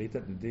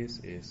related to this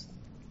is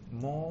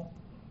more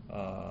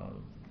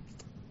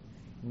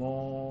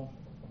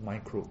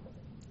micro.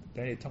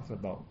 Then it talks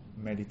about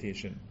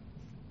meditation.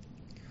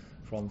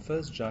 From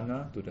first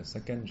jhana to the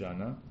second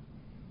jhana,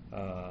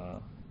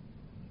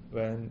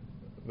 when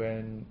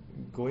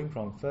going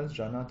from first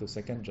jhana to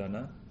second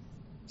jhana,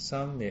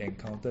 some may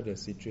encounter the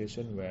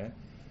situation where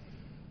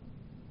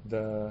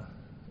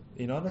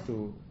in order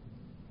to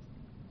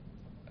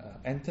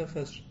enter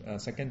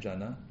second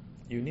jhana,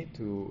 you need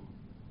to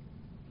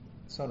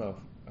sort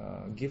of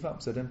give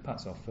up certain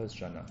parts of first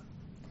jhana.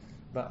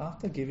 But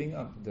after giving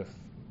up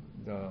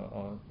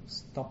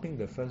stopping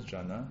the first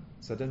jhana,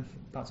 certain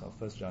parts of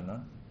first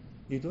jhana,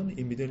 you don't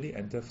immediately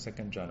enter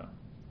second jhana.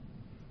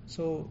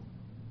 So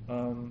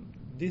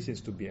this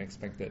is to be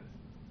expected.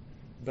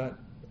 But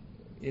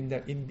in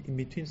the in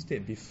between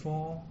state,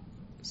 before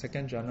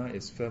second jhana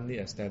is firmly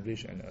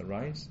established and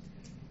arise,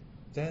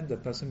 then the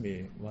person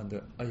may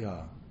wonder,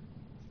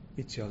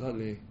 it's jialat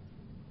leh.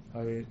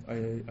 I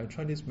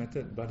tried this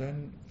method, but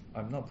then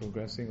I'm not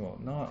progressing, or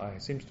now I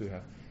seems to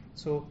have.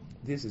 So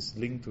this is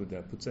linked to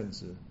the 不正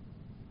直,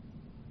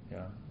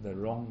 the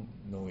wrong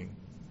knowing.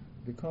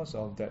 Because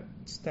of that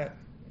step,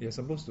 you're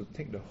supposed to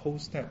take the whole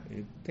step.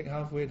 You take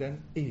halfway,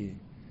 then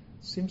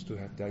seems to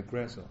have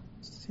digressed, or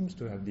seems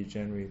to have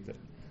degenerated.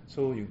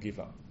 So you give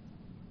up.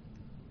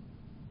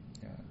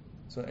 Yeah.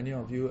 So any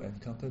of you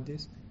encounter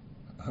this?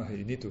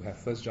 You need to have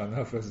first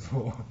jhana first of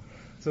all.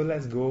 So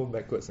let's go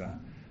backwards.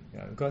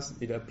 Yeah, because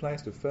it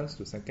applies to first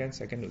to second,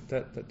 second to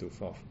third, third to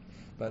fourth.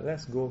 But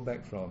let's go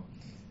back from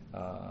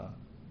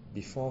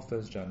before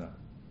first jhana.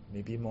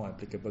 Maybe more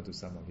applicable to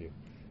some of you.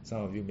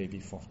 Some of you maybe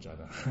fourth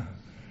jhana.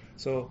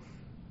 So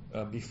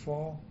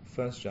before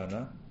first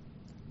jhana,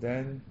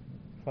 Then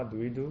what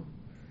do?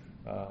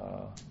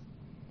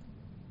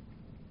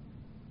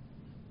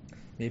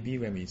 Maybe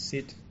when we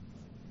sit,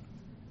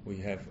 we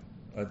have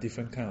a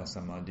different kind of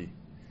samadhi.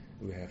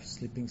 We have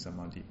sleeping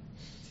samadhi.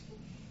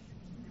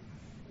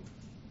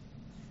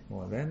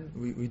 Well, then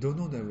we don't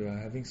know that we are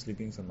having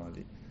sleeping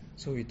samadhi.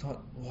 So we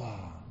thought,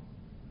 wow,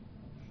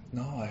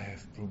 now I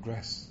have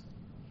progressed.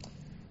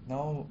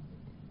 Now,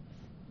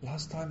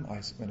 last time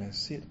when I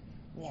sit,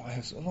 wow, I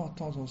have a lot of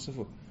thoughts on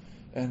Sifu.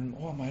 And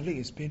wow, my leg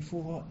is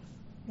painful.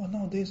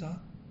 Nowadays,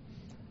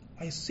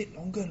 I sit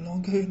longer and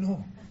longer,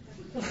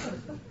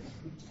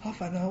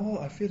 Half an hour,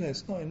 I feel that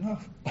it's not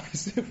enough. I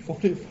sit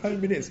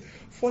 45 minutes.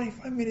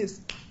 45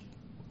 minutes,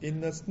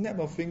 in a snap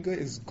of finger,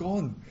 is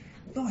gone.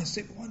 Now I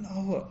sit 1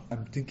 hour.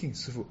 I'm thinking,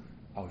 Sifu,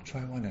 I'll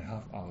try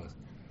 1.5 hours.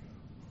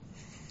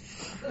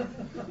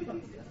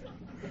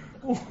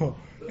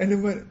 And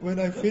then when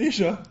I finish,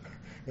 and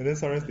then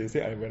sometimes they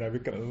say, when I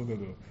wake up,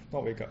 no,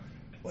 not wake up.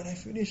 When I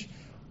finish,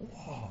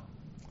 wow,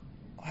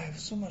 I have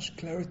so much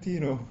clarity,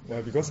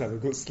 Well, because I have a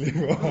good sleep.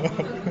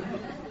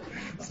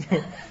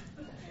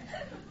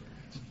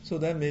 So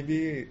then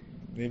maybe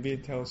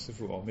tell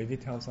Sifu, or maybe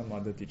tell some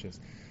other teachers,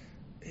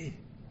 hey,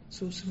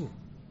 so Sifu,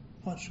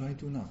 what should I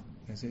do now?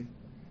 I say,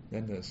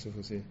 then the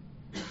Sifu say,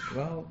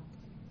 well,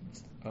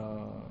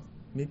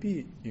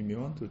 maybe you may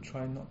want to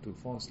try not to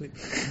fall asleep.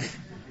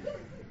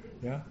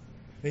 Yeah,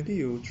 maybe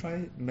you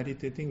try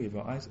meditating with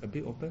your eyes a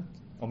bit open,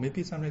 or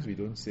maybe sometimes we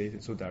don't say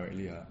it so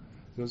directly.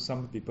 So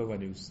some people,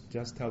 when you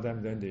just tell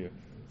them, then they,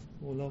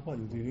 oh Lord,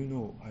 what do you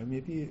know? I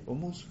maybe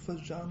almost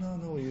first jhana.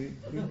 No, you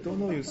don't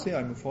know. You say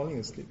I'm falling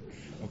asleep.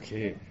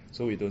 Okay,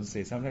 so we don't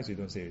say. Sometimes we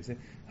don't say. We say,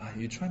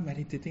 you try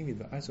meditating with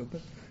the eyes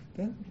open.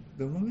 Then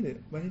the moment they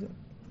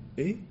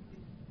meditate,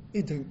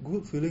 the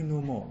good feeling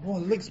no more. Wow,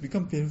 legs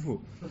become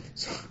painful.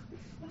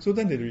 So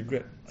then they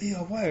regret.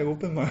 Why I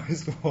open my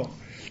eyes for?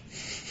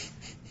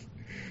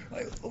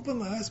 I open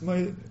my eyes,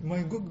 my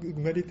good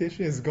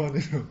meditation is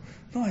gone.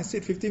 Now I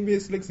sit 15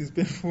 minutes, legs is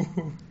painful.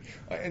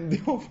 I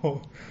endure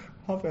for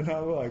half an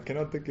hour, I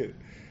cannot take it.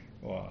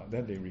 Wow,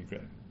 then they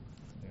regret.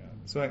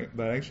 Yeah.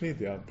 But actually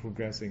they are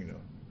progressing,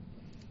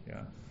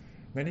 Yeah.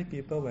 Many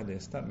people, when they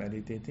start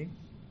meditating,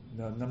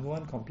 the number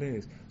one complaint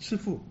is,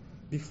 Shifu,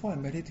 before I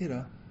meditate,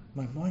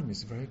 my mind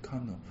is very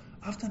calm now.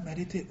 After I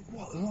meditate,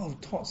 wow, a lot of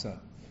thoughts.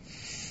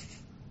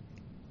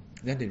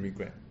 Then they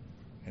regret.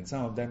 And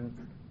some of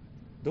them,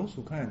 those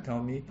who come and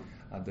tell me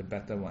are the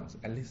better ones.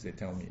 At least they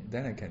tell me.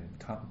 Then I can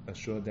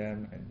assure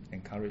them and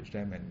encourage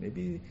them and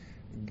maybe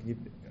give,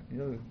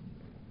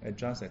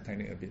 adjust that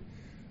technique a bit.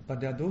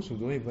 But there are those who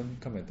don't even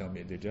come and tell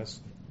me. They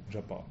just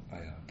drop out.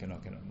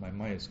 Cannot. My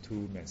mind is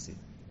too messy.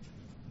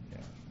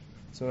 Yeah.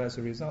 So as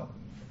a result,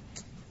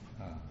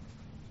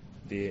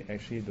 they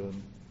actually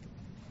don't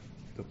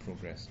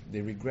progress.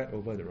 They regret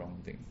over the wrong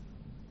thing.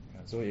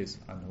 So it's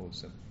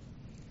unwholesome.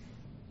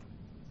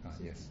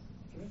 Yes.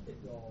 Can I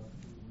take your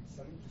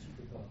selling tissue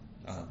paper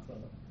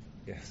example?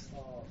 Yes.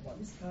 But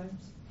this time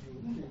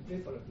you pay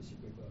for the tissue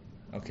paper.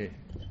 Okay.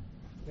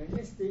 The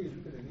next day you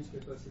look at the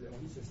newspaper, see that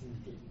this is a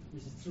syndicate,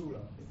 which is true.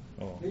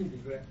 Then you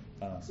regret.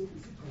 So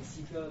is it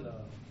considered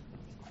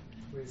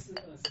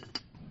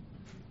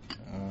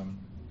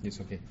it's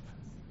okay.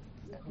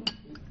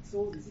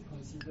 So is it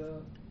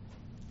considered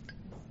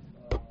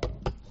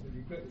the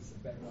regret is a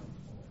bad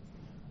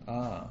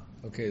one?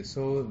 Okay,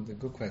 so the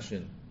good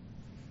question.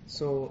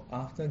 So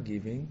after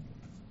giving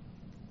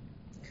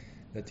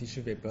the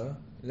tissue paper,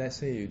 let's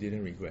say you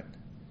didn't regret.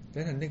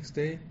 Then the next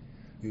day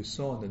you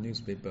saw on the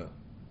newspaper,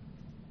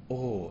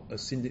 a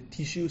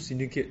tissue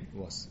syndicate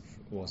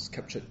was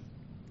captured.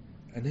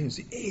 And then you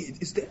see, hey,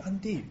 it's that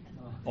auntie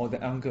or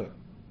the uncle.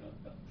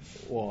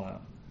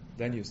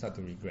 Then you start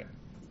to regret.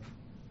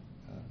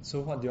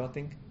 So what do you all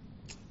think?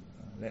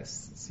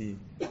 Let's see.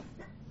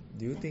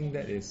 Do you think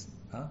that is...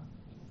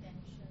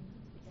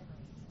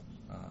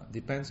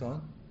 depends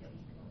on...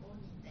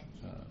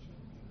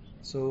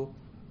 So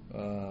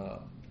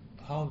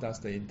how does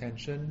the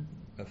intention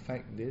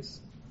affect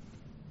this?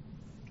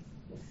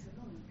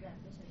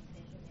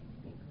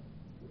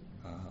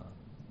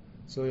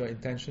 So your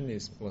intention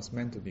was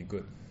meant to be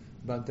good,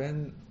 but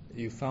then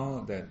you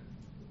found that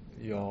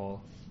your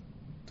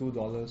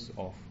 $2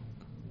 of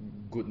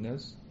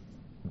goodness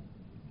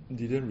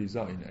didn't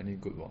result in any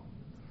good work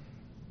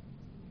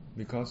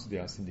because they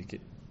are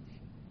syndicate.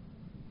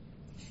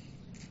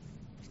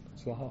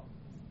 So how?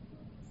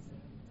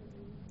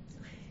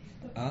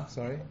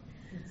 Sorry?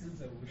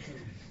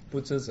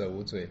 不知者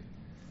无罪.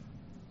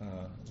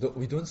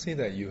 We don't say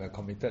that you have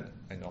committed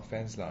an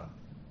offense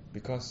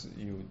because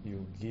you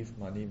give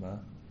money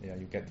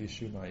you get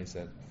tissue it's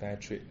a fair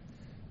trade.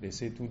 They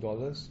say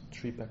 $2,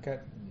 3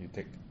 packet you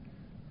take.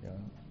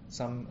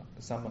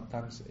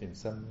 Sometimes in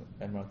some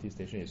MRT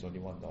station it's only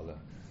 $1.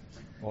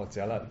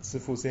 Jialat,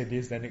 Sifu say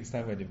this, then next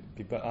time when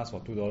people ask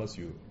for $2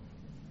 you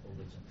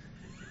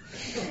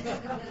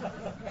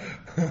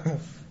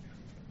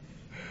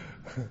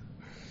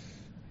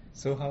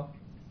So how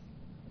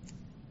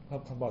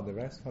about the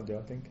rest? What do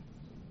you think?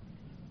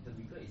 The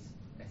regret is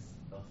as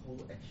a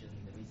whole action.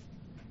 That means,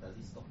 does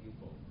it stop you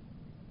from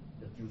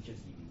future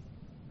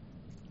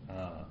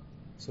TV.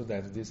 So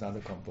there's this other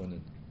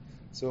component.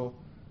 So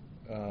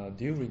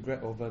do you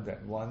regret over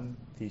that one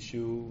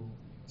tissue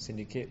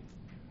syndicate,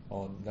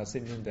 or does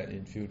it mean that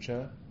in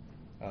future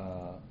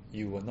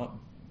you will not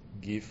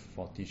give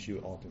for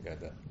tissue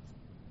altogether?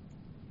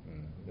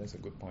 That's a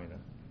good point.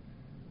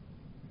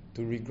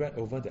 To regret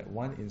over that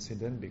one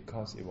incident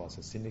because it was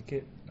a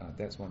syndicate,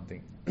 that's one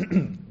thing.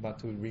 But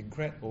to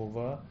regret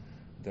over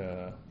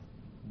the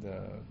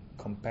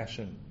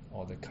compassion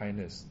or the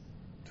kindness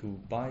to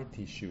buy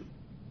tissue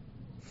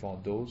for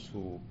those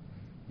who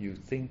you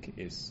think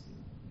is,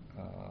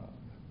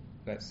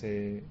 let's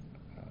say,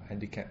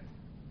 handicapped.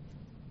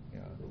 Yeah.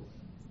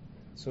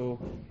 So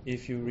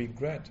if you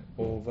regret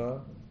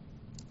over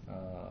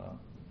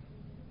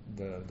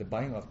the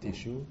buying of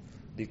tissue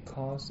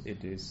because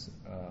it is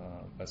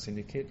a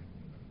syndicate,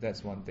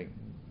 that's one thing.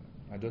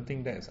 I don't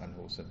think that is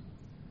unwholesome.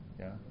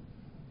 Yeah.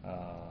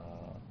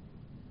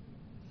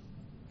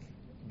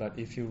 But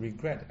if you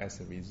regret as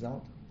a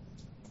result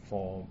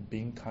for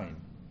being kind,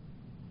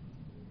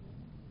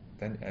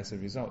 then as a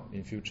result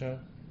in future,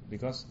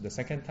 because the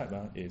second type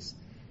is,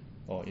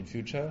 or in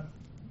future,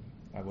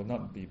 I will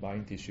not be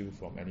buying tissue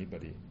from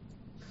anybody.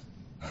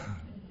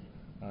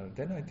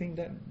 Then I think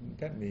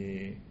that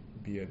may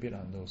be a bit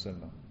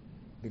unwholesome,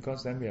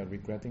 because then we are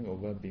regretting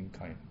over being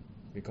kind,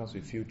 because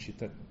we feel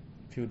cheated,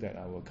 feel that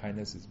our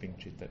kindness is being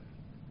cheated.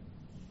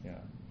 Yeah.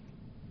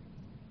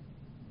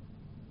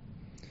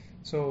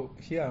 So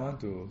here I want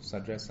to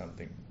suggest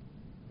something.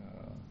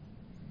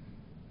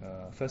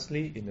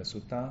 Firstly, in the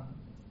sutta,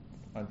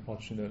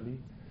 unfortunately,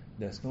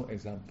 there's no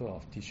example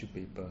of tissue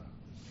paper.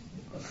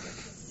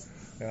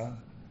 Yeah,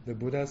 the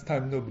Buddha's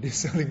time, nobody's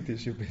selling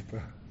tissue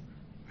paper.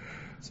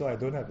 So I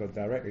don't have a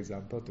direct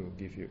example to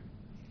give you.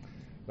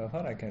 But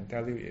what I can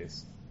tell you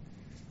is,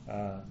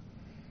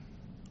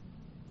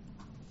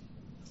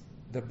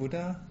 the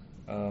Buddha,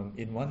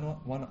 in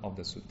one of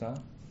the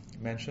sutta,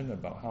 mentioned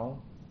about how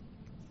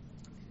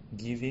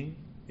giving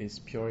is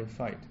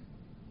purified,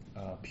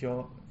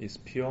 pure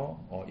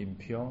or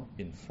impure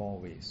in 4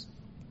 ways.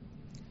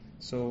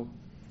 So,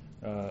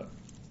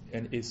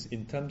 and it's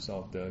in terms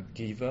of the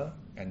giver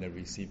and the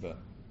receiver.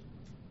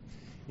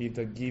 If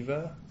the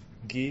giver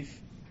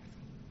give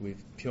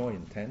with pure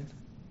intent,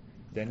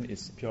 then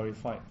it's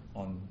purified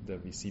on the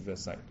receiver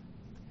side.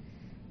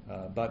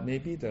 But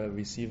maybe the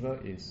receiver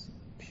is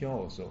pure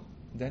also,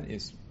 then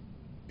it's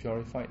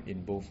purified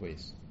in both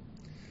ways.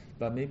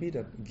 But maybe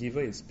the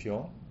giver is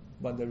pure,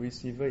 but the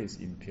receiver is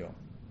impure,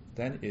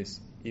 then it's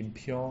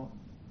impure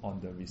on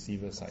the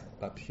receiver side,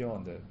 but pure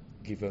on the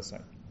giver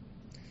side.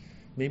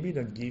 Maybe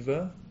the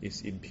giver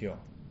is impure,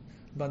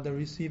 but the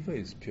receiver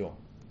is pure,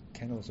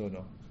 can also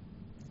know.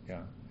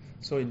 Yeah.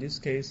 So in this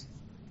case,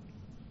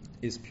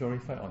 it's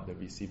purified on the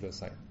receiver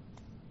side.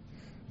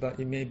 But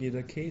it may be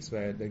the case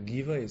where the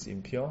giver is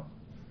impure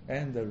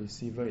and the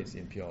receiver is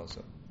impure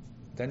also.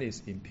 Then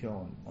it's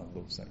impure on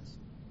both sides.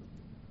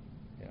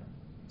 Yeah.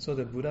 So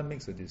the Buddha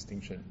makes a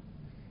distinction.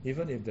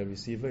 Even if the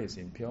receiver is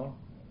impure,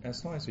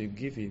 as long as we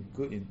give with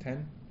good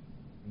intent,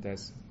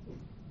 there's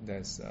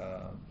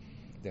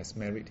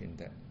merit in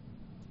that.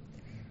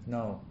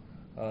 Now,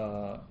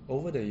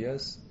 over the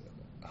years,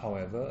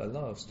 however, a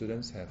lot of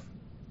students have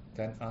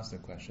then asked the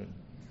question: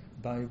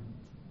 by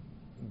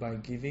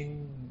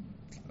giving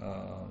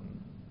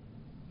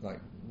like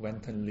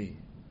wantonly,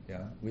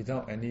 yeah,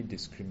 without any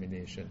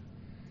discrimination,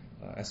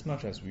 as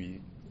much as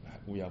we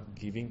are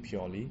giving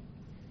purely,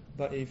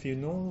 but if you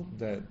know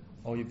that,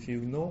 or if you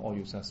know or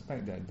you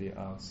suspect that they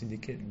are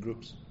syndicate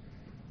groups,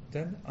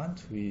 then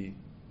aren't we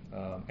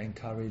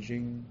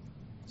encouraging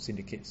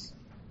syndicates?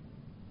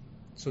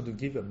 So to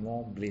give a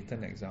more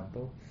blatant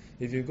example,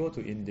 if you go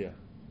to India,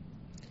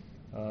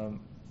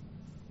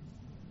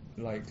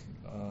 like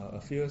a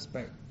few years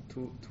back,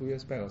 two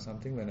years back or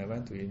something, when I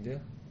went to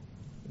India,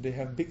 they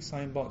have big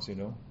signboards,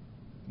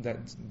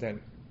 that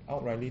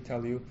outrightly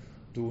tell you,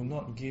 do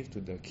not give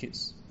to the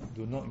kids,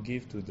 do not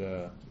give to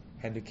the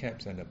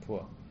handicaps and the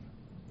poor,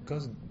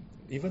 because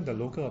even the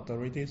local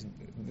authorities,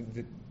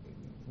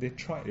 they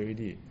tried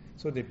already.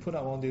 So they put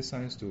up all these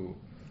signs to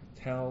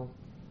tell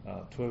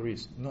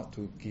tourists not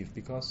to give,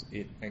 because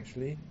it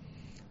actually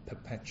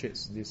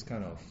perpetuates this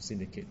kind of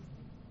syndicate.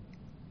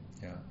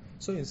 Yeah.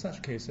 So in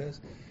such cases,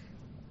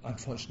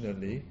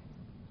 unfortunately,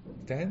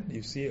 then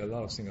you see a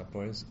lot of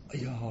Singaporeans,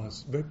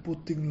 it's very poor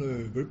thing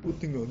very poor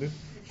thing.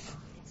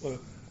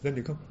 Then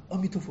they come,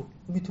 Amitofo,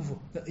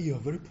 then,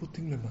 very poor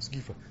thing must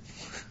give.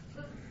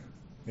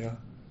 Yeah,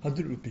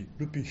 100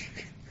 rupee.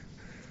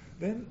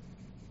 Then,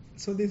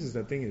 so this is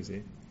the thing, you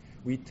see,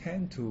 we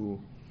tend to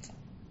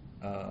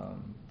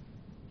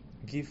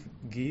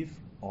give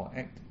or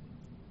act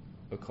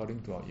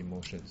according to our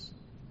emotions.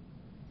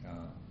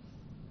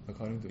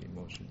 According to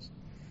emotions,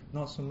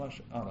 not so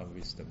much out of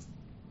wisdom.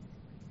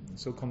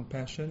 So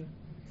compassion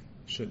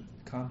should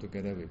come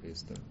together with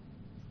wisdom.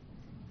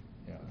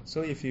 Yeah.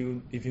 So if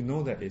you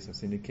know that it's a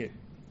syndicate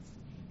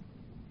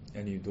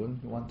and you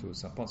don't want to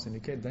support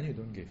syndicate, then you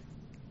don't give.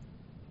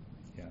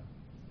 Yeah.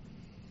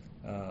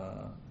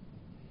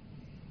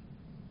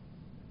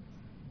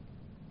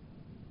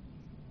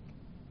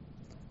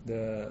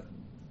 the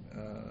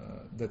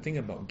thing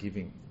about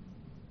giving.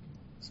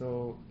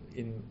 So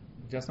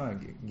just now I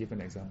give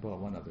an example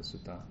of one of the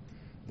sutta.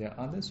 There are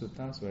other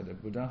suttas where the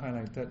Buddha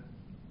highlighted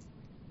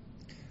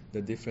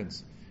the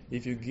difference.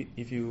 If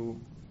you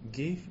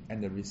give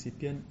and the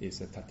recipient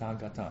is a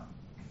Tathagata,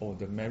 or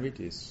the merit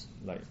is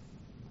like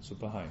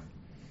super high,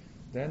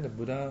 then the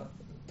Buddha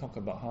talked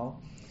about how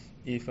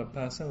if a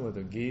person were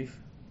to give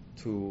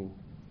to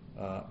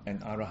an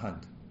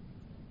Arahant,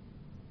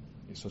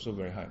 it's also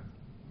very high,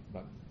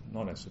 but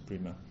not as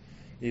supreme.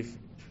 If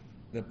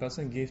the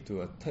person gives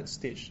to a third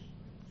stage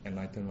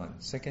enlightened one,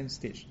 second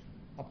stage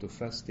up to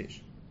first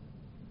stage,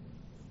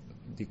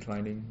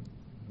 declining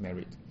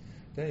merit.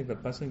 Then if a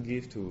person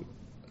gives to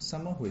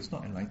someone who is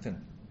not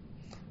enlightened,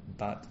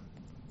 but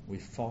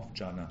with fourth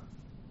jhana,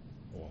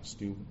 or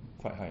still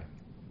quite high,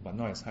 but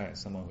not as high as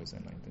someone who is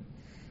enlightened.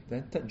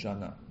 Then third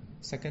jhana,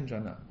 second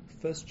jhana,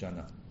 first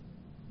jhana.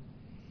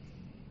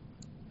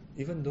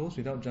 Even those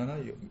without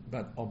jhana,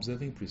 but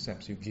observing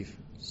precepts you give,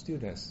 still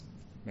there's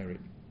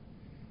merit.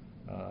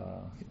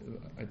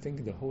 I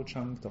think the whole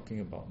chunk talking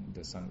about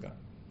the Sangha.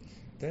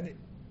 Then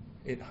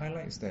it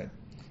highlights that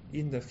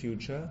in the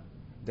future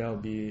there will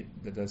be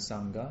the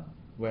Sangha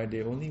where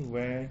they only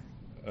wear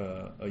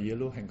a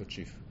yellow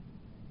handkerchief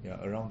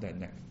around their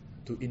neck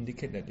to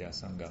indicate that they are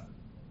Sangha.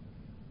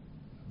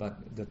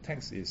 But the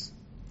text is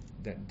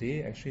that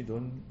they actually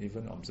don't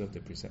even observe the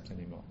precepts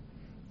anymore.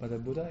 But the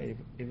Buddha,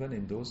 even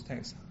in those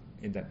texts,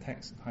 in that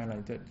text,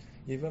 highlighted,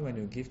 even when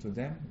you give to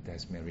them,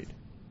 there's merit.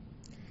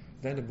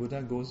 Then the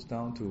Buddha goes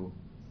down to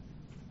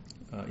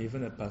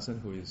even a person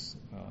who is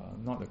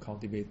not a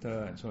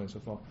cultivator and so on and so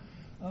forth,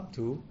 up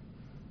to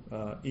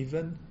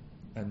even,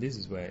 and this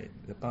is where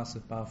the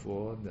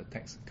Pasapafo, the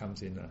text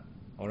comes in,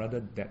 or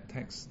rather that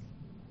text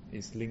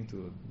is linked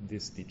to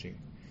this teaching.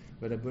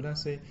 Where the Buddha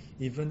say,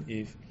 even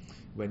if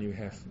when you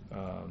have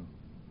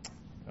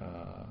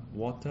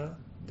water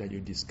that you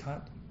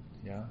discard,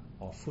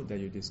 or food that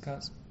you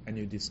discard, and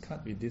you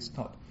discard with this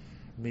thought,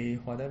 may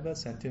whatever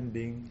sentient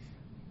being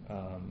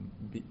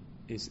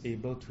is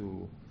able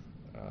to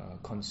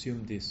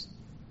consume this,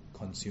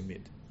 consume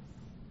it.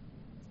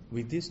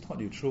 With this thought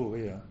you throw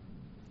away,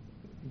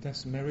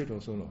 that's merit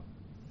also, no?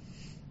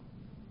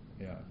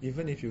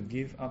 Even if you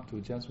give up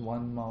to just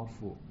one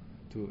mouthful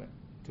to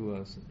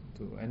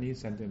any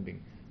sentient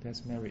being,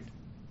 that's merit.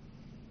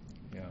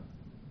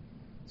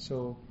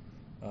 So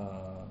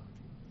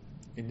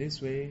in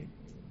this way,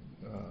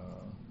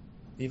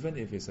 even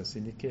if it's a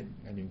syndicate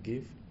and you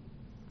give,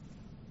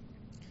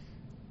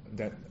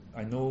 that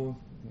I know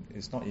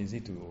it's not easy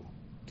to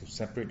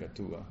separate the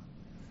two.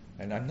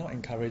 And I'm not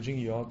encouraging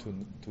you all to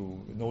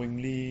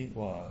knowingly,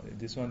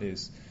 this one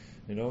is,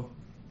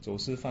 走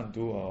私贩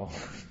毒 or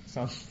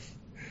some,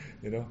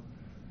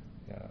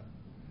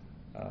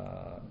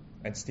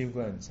 and still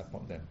go and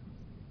support them.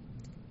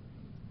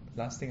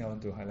 Last thing I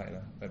want to highlight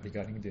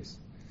regarding this.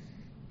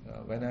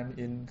 When I'm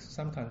in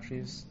some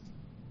countries,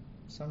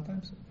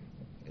 sometimes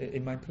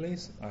in my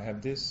place I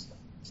have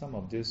some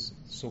of this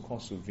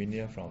so-called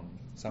souvenir from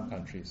some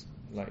countries.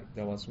 Like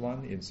there was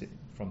one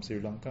from Sri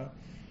Lanka.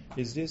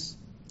 Is this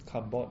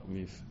cardboard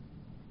with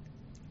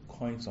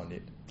coins on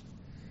it?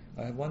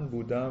 I have one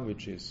Buddha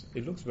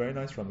it looks very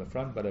nice from the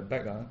front, but the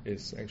back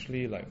is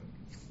actually like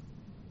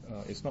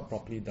it's not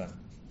properly done.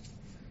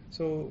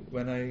 So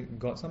when I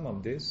got some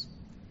of this,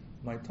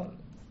 my thought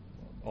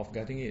of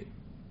getting it,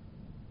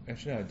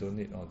 actually I don't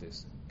need all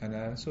this, and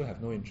I also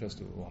have no interest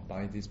to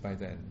buy this, buy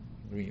that, and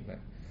bring it back.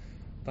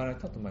 But I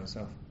thought to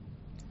myself,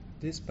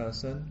 this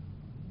person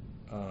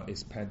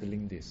is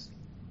peddling this.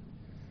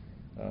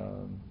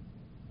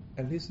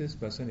 At least this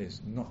person is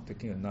not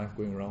taking a knife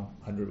going around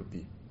 100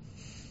 rupee.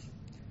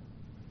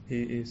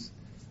 He is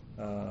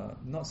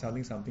not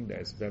selling something that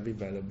is very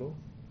valuable,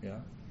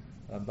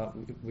 but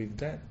with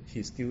that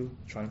he's still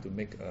trying to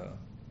make a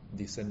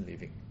decent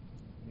living.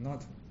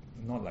 Not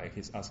like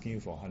he's asking you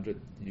for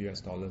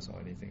 $100 or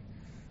anything.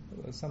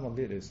 Some of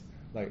it is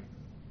like,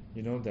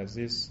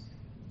 there's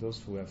those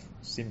who have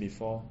seen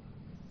before,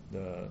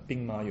 the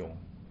Bing Ma Yong.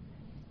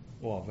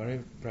 Very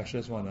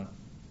precious one.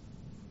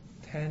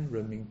 10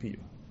 renminbi.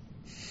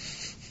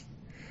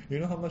 You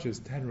know how much is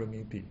 10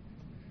 renminbi?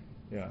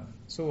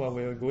 So while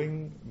we were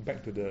going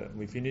back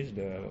we finished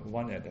the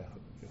one at the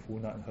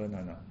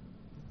Henan.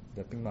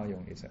 The Bing Ma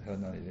Yong is at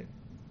Henan, is it?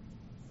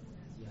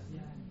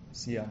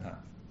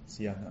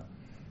 Xi'an.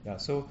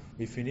 So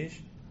we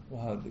finished.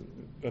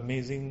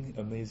 Amazing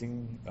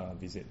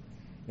visit.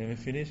 Then we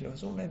finished.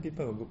 So many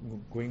people were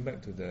going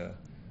back to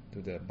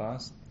the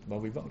bus. But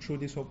we walked through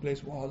this whole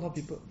place. A lot of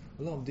people,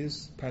 a lot of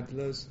these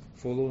peddlers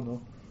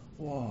follow.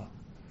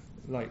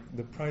 Like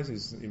the price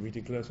is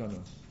ridiculous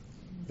one.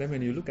 Then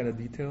when you look at the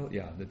detail,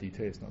 the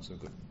detail is not so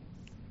good.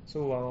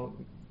 So while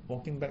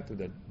walking back to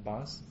the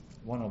bus,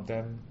 one of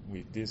them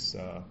with this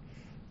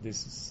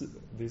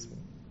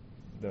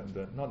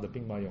not the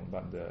Bing Ma Yong,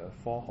 but the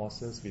 4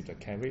 horses with the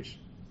carriage.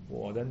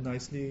 Then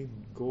nicely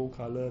gold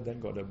color, then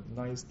got a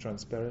nice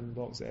transparent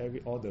box,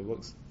 all the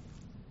works.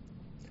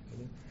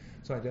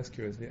 So I just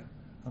curiously,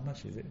 how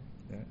much is it?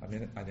 I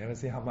mean, I never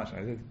say how much.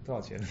 I said 多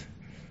少钱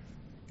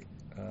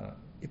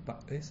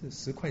是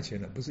10块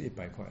钱的，不是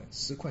100块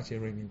，10块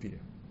钱人民币。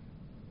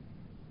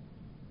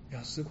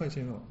10块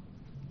钱哦。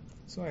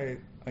So I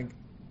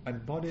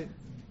bought it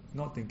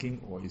not thinking,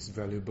 it's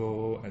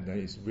valuable and that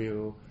it's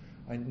real.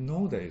 I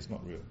know that it's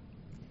not real.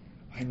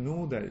 I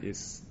know that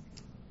it's,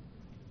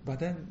 but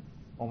then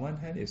on one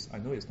hand I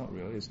know it's not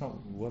real, it's not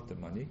worth the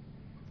money.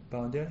 But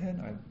on the other hand,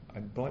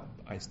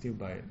 I still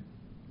buy it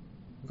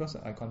because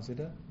I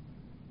consider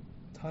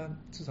他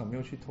至少没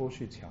有去偷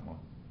去抢哦。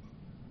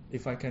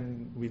If I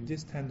can with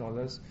this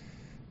 $10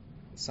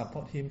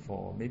 support him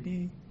for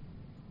maybe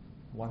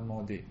one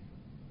more day,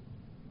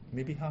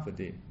 maybe half a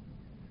day,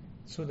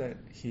 so that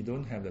he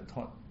don't have the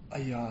thought, 哎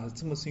呀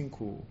这么辛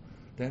苦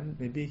then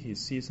maybe he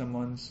sees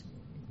someone's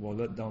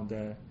wallet down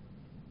there,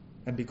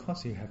 and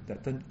because he have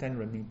that 10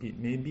 renminbi,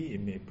 maybe it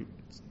may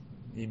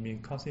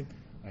cost him,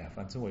 哎呀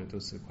反正我有多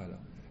10块了，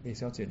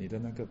小姐你的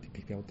那个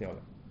皮票掉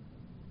了，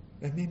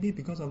 and maybe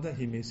because of that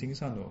he may 行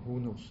善哦， who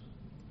knows,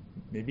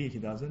 maybe he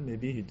doesn't,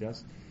 maybe he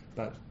does,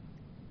 but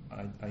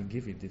I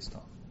give it this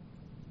thought.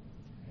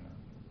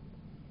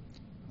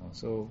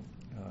 So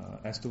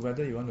as to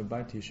whether you want to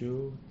buy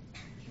tissue,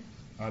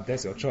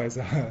 that's your choice.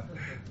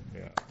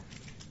 Yeah.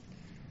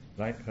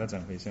 来合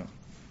掌回向。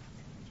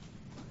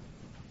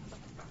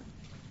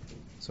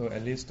 So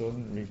at least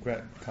don't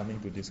regret coming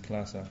to this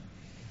class.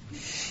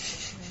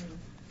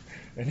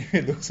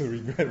 Anyway, those who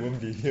regret won't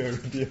be here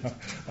already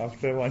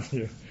after 1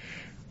 year.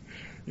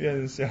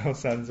 愿消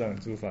三障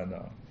诸烦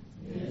恼，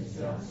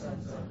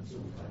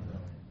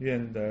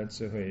愿得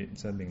智慧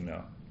真明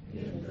了，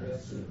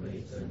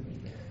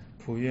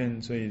普愿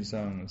罪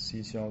障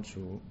悉消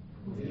除，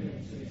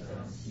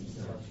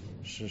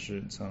世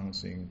世常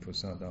行菩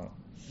萨道。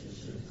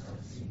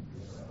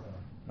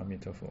阿弥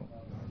陀佛。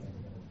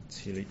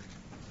起立。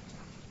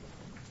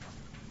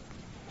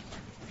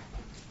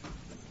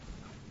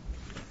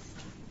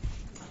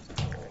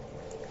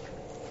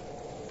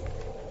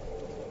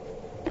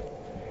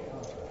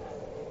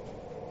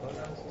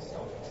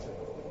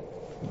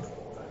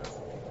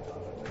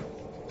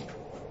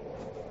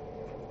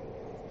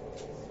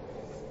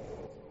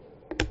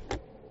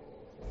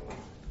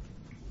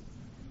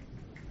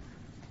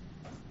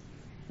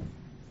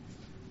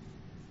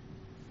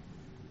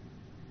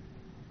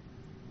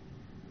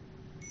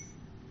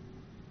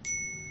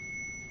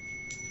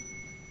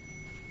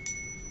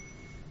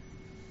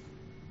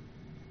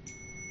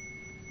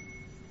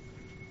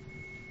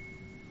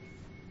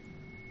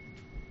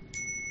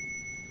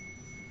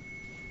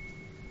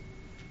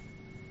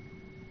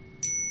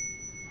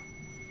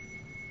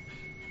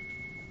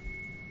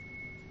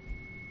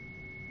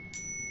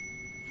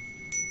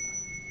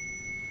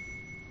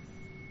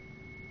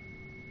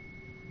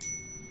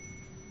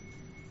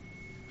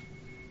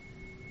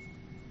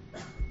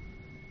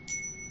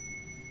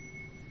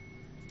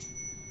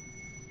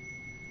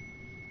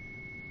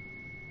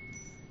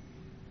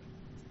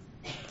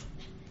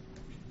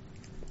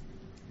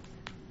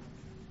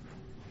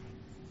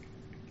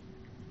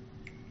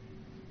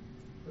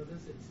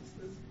Brothers and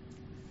sisters,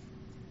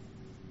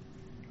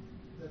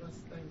 let us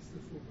thank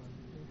Sifu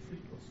in 3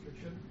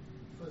 prostration.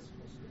 First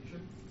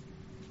prostration.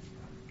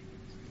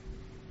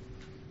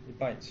 一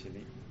拜起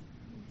立。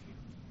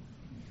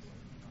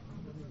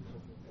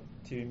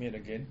Till we meet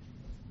again,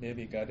 may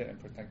be guided and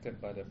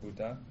protected by the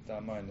Buddha,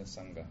 Dharma and the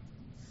Sangha.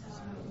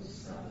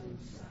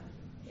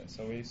 As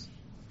always,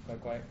 乖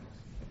乖。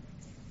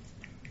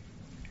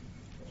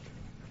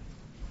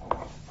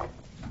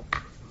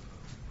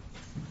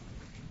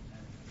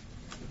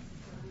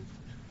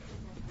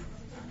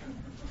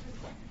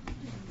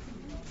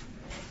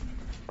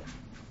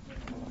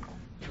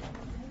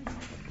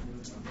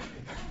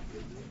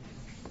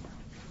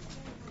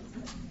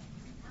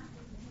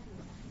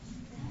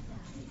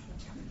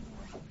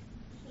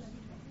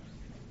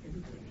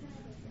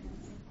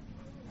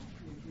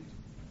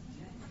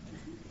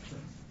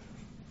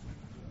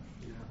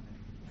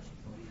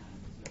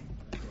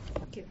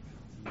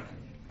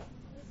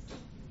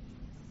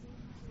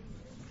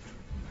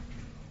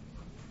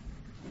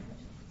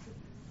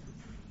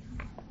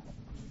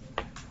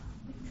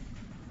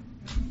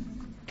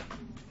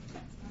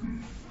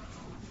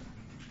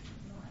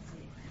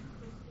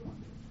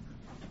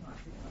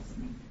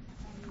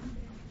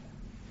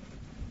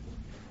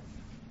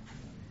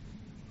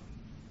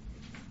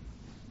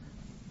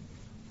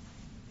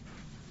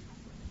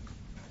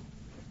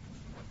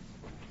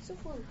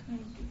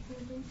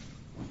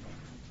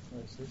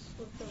What is this?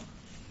 Photo.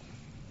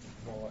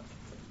 For what?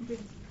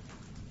 Drink.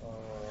 Do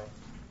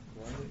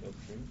I need a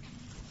drink?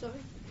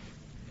 Sorry?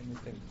 Let me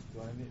think.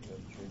 Do I need a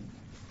drink?